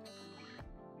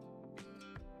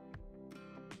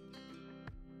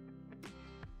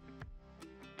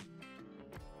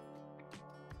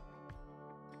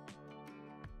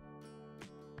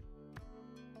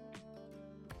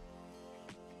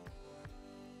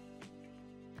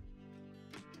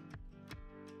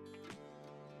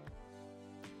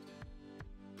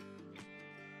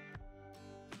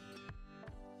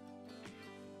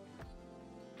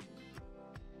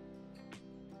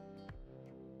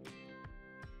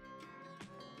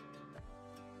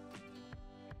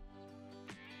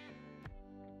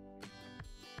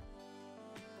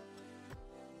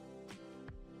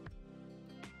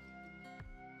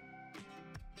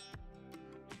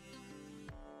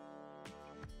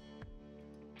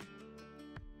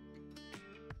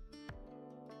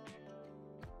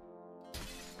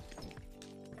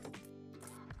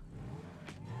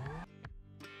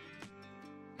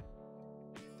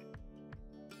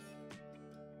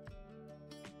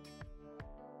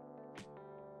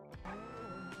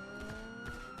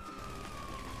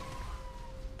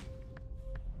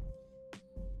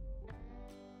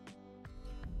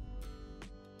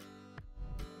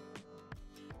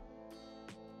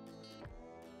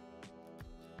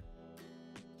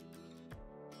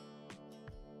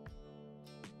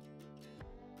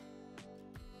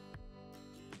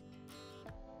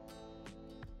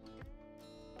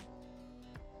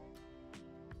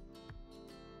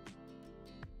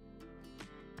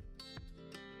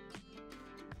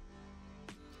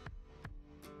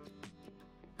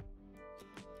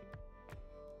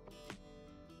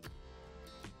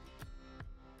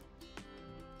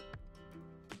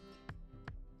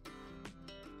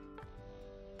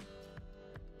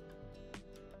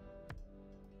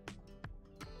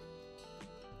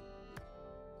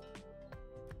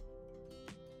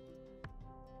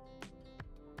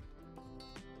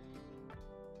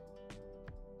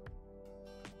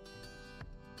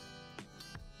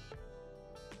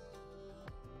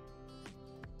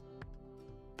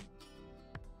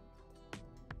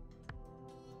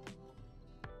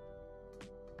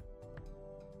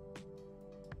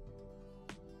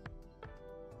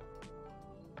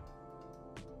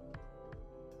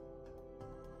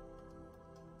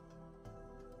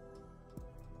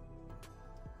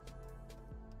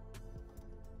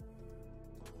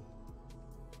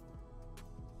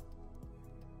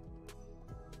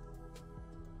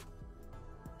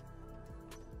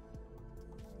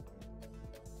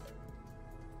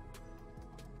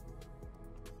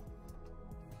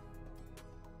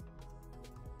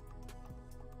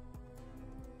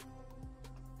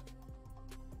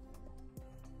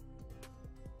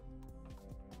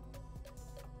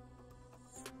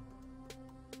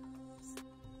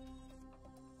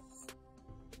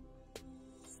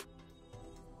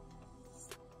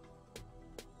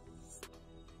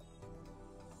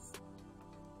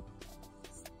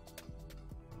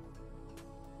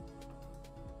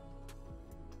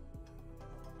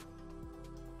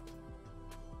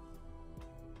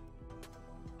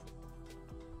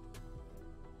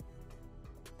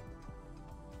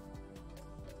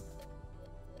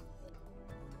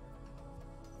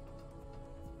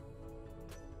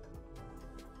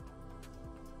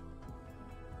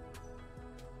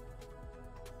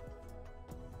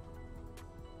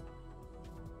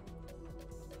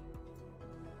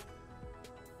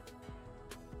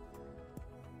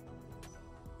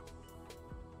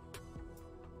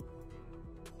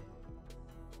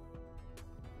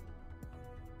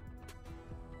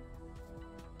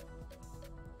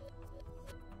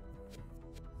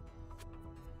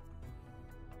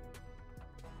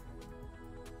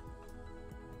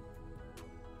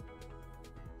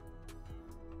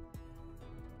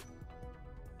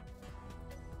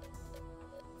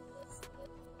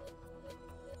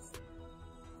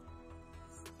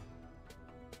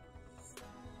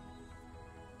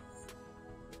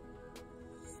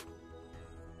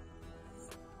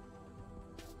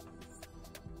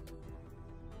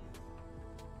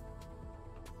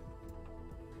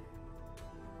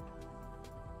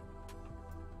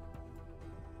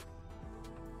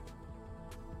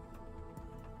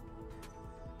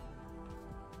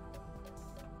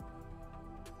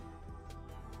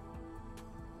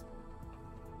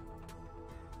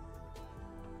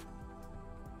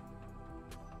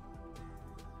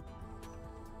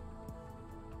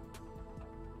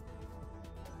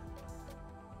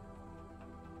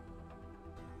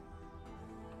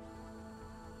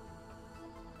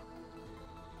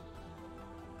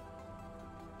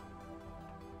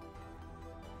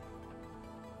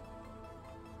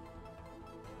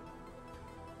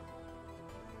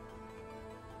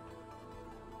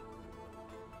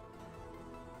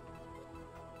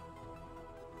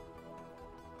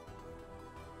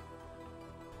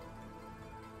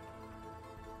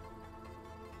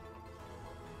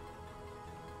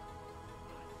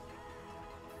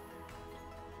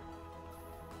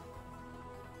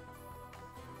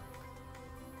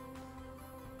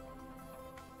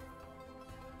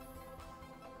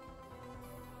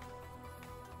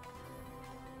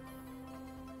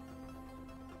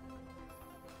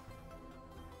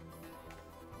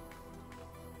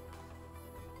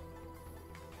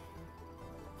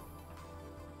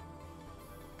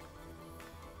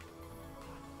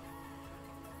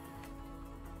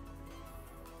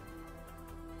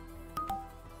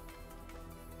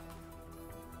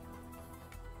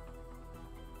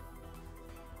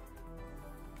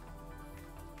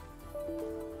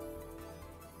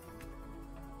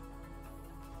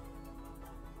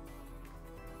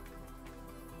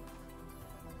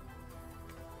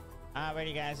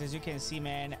 Alrighty guys, as you can see,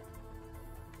 man,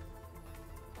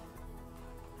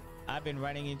 I've been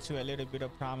running into a little bit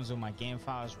of problems with my game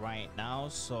files right now,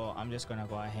 so I'm just gonna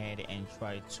go ahead and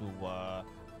try to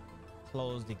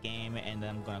close the game, and then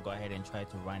I'm gonna go ahead and try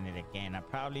to run it again. I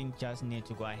probably just need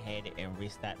to go ahead and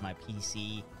restart my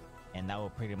PC, and that will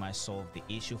pretty much solve the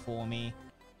issue for me.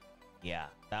 Yeah,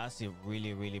 that's the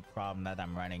really problem that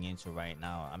I'm running into right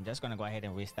now. I'm just gonna go ahead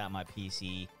and restart my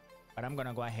PC, but I'm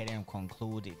gonna go ahead and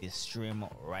conclude this stream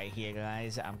right here,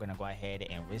 guys. I'm gonna go ahead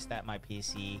and restart my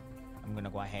PC. I'm gonna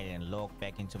go ahead and log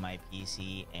back into my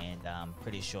PC, and I'm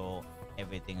pretty sure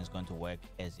everything is going to work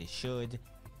as it should.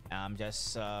 I'm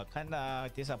just kind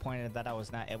of disappointed that I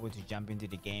was not able to jump into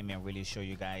the game and really show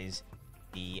you guys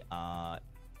the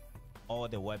all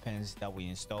the weapons that we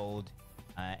installed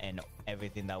and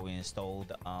everything that we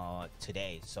installed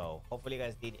today. So hopefully you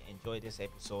guys did enjoy this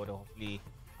episode. Hopefully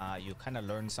you kind of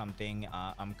learned something.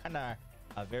 I'm kind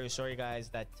of very sorry, guys,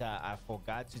 that I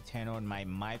forgot to turn on my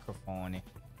microphone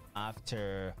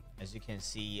after, as you can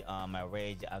see, my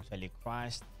rage actually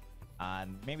crashed.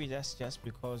 Maybe that's just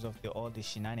because of all the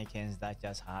shenanigans that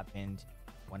just happened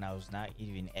when I was not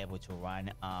even able to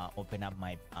open up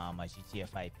my my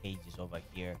GTFI pages over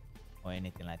here or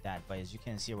anything like that. But as you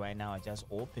can see right now, I just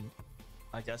opened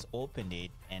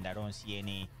it, and I don't see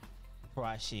any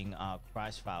crashing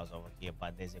crash files over here,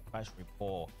 but there's a crash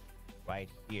report right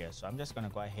here. So I'm just gonna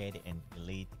go ahead and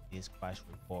delete this crash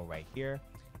report right here,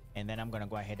 and then I'm gonna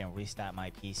go ahead and restart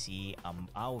my PC.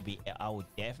 I will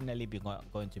definitely be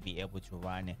going to be able to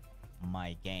run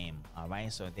my game. All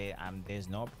right, so there's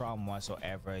no problem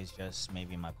whatsoever. It's just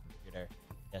maybe my computer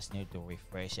just need to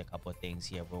refresh a couple things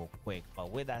here real quick.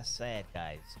 But with that said,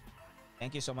 guys,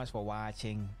 thank you so much for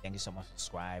watching. Thank you so much for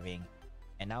subscribing,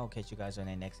 and I will catch you guys on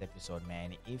the next episode,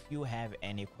 man. If you have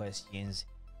any questions,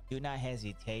 do not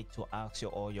hesitate to ask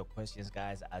all your questions,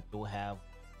 guys. I do have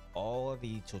all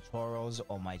the tutorials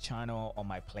on my channel, on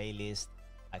my playlist.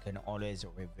 I can always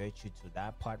revert you to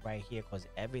that part right here, because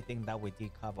everything that we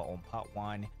did cover on part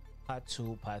 1, part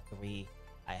 2, part 3,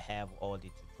 I have all the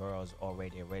tutorials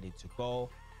already ready to go.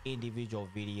 Individual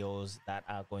videos that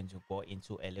are going to go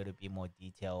into a little bit more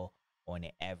detail on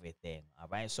everything. All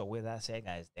right, so with that said,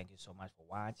 guys, thank you so much for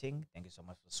watching. Thank you so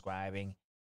much for subscribing,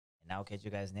 and I'll catch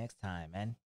you guys next time,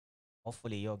 man.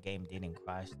 Hopefully your game didn't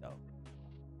crash though.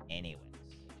 Anyway.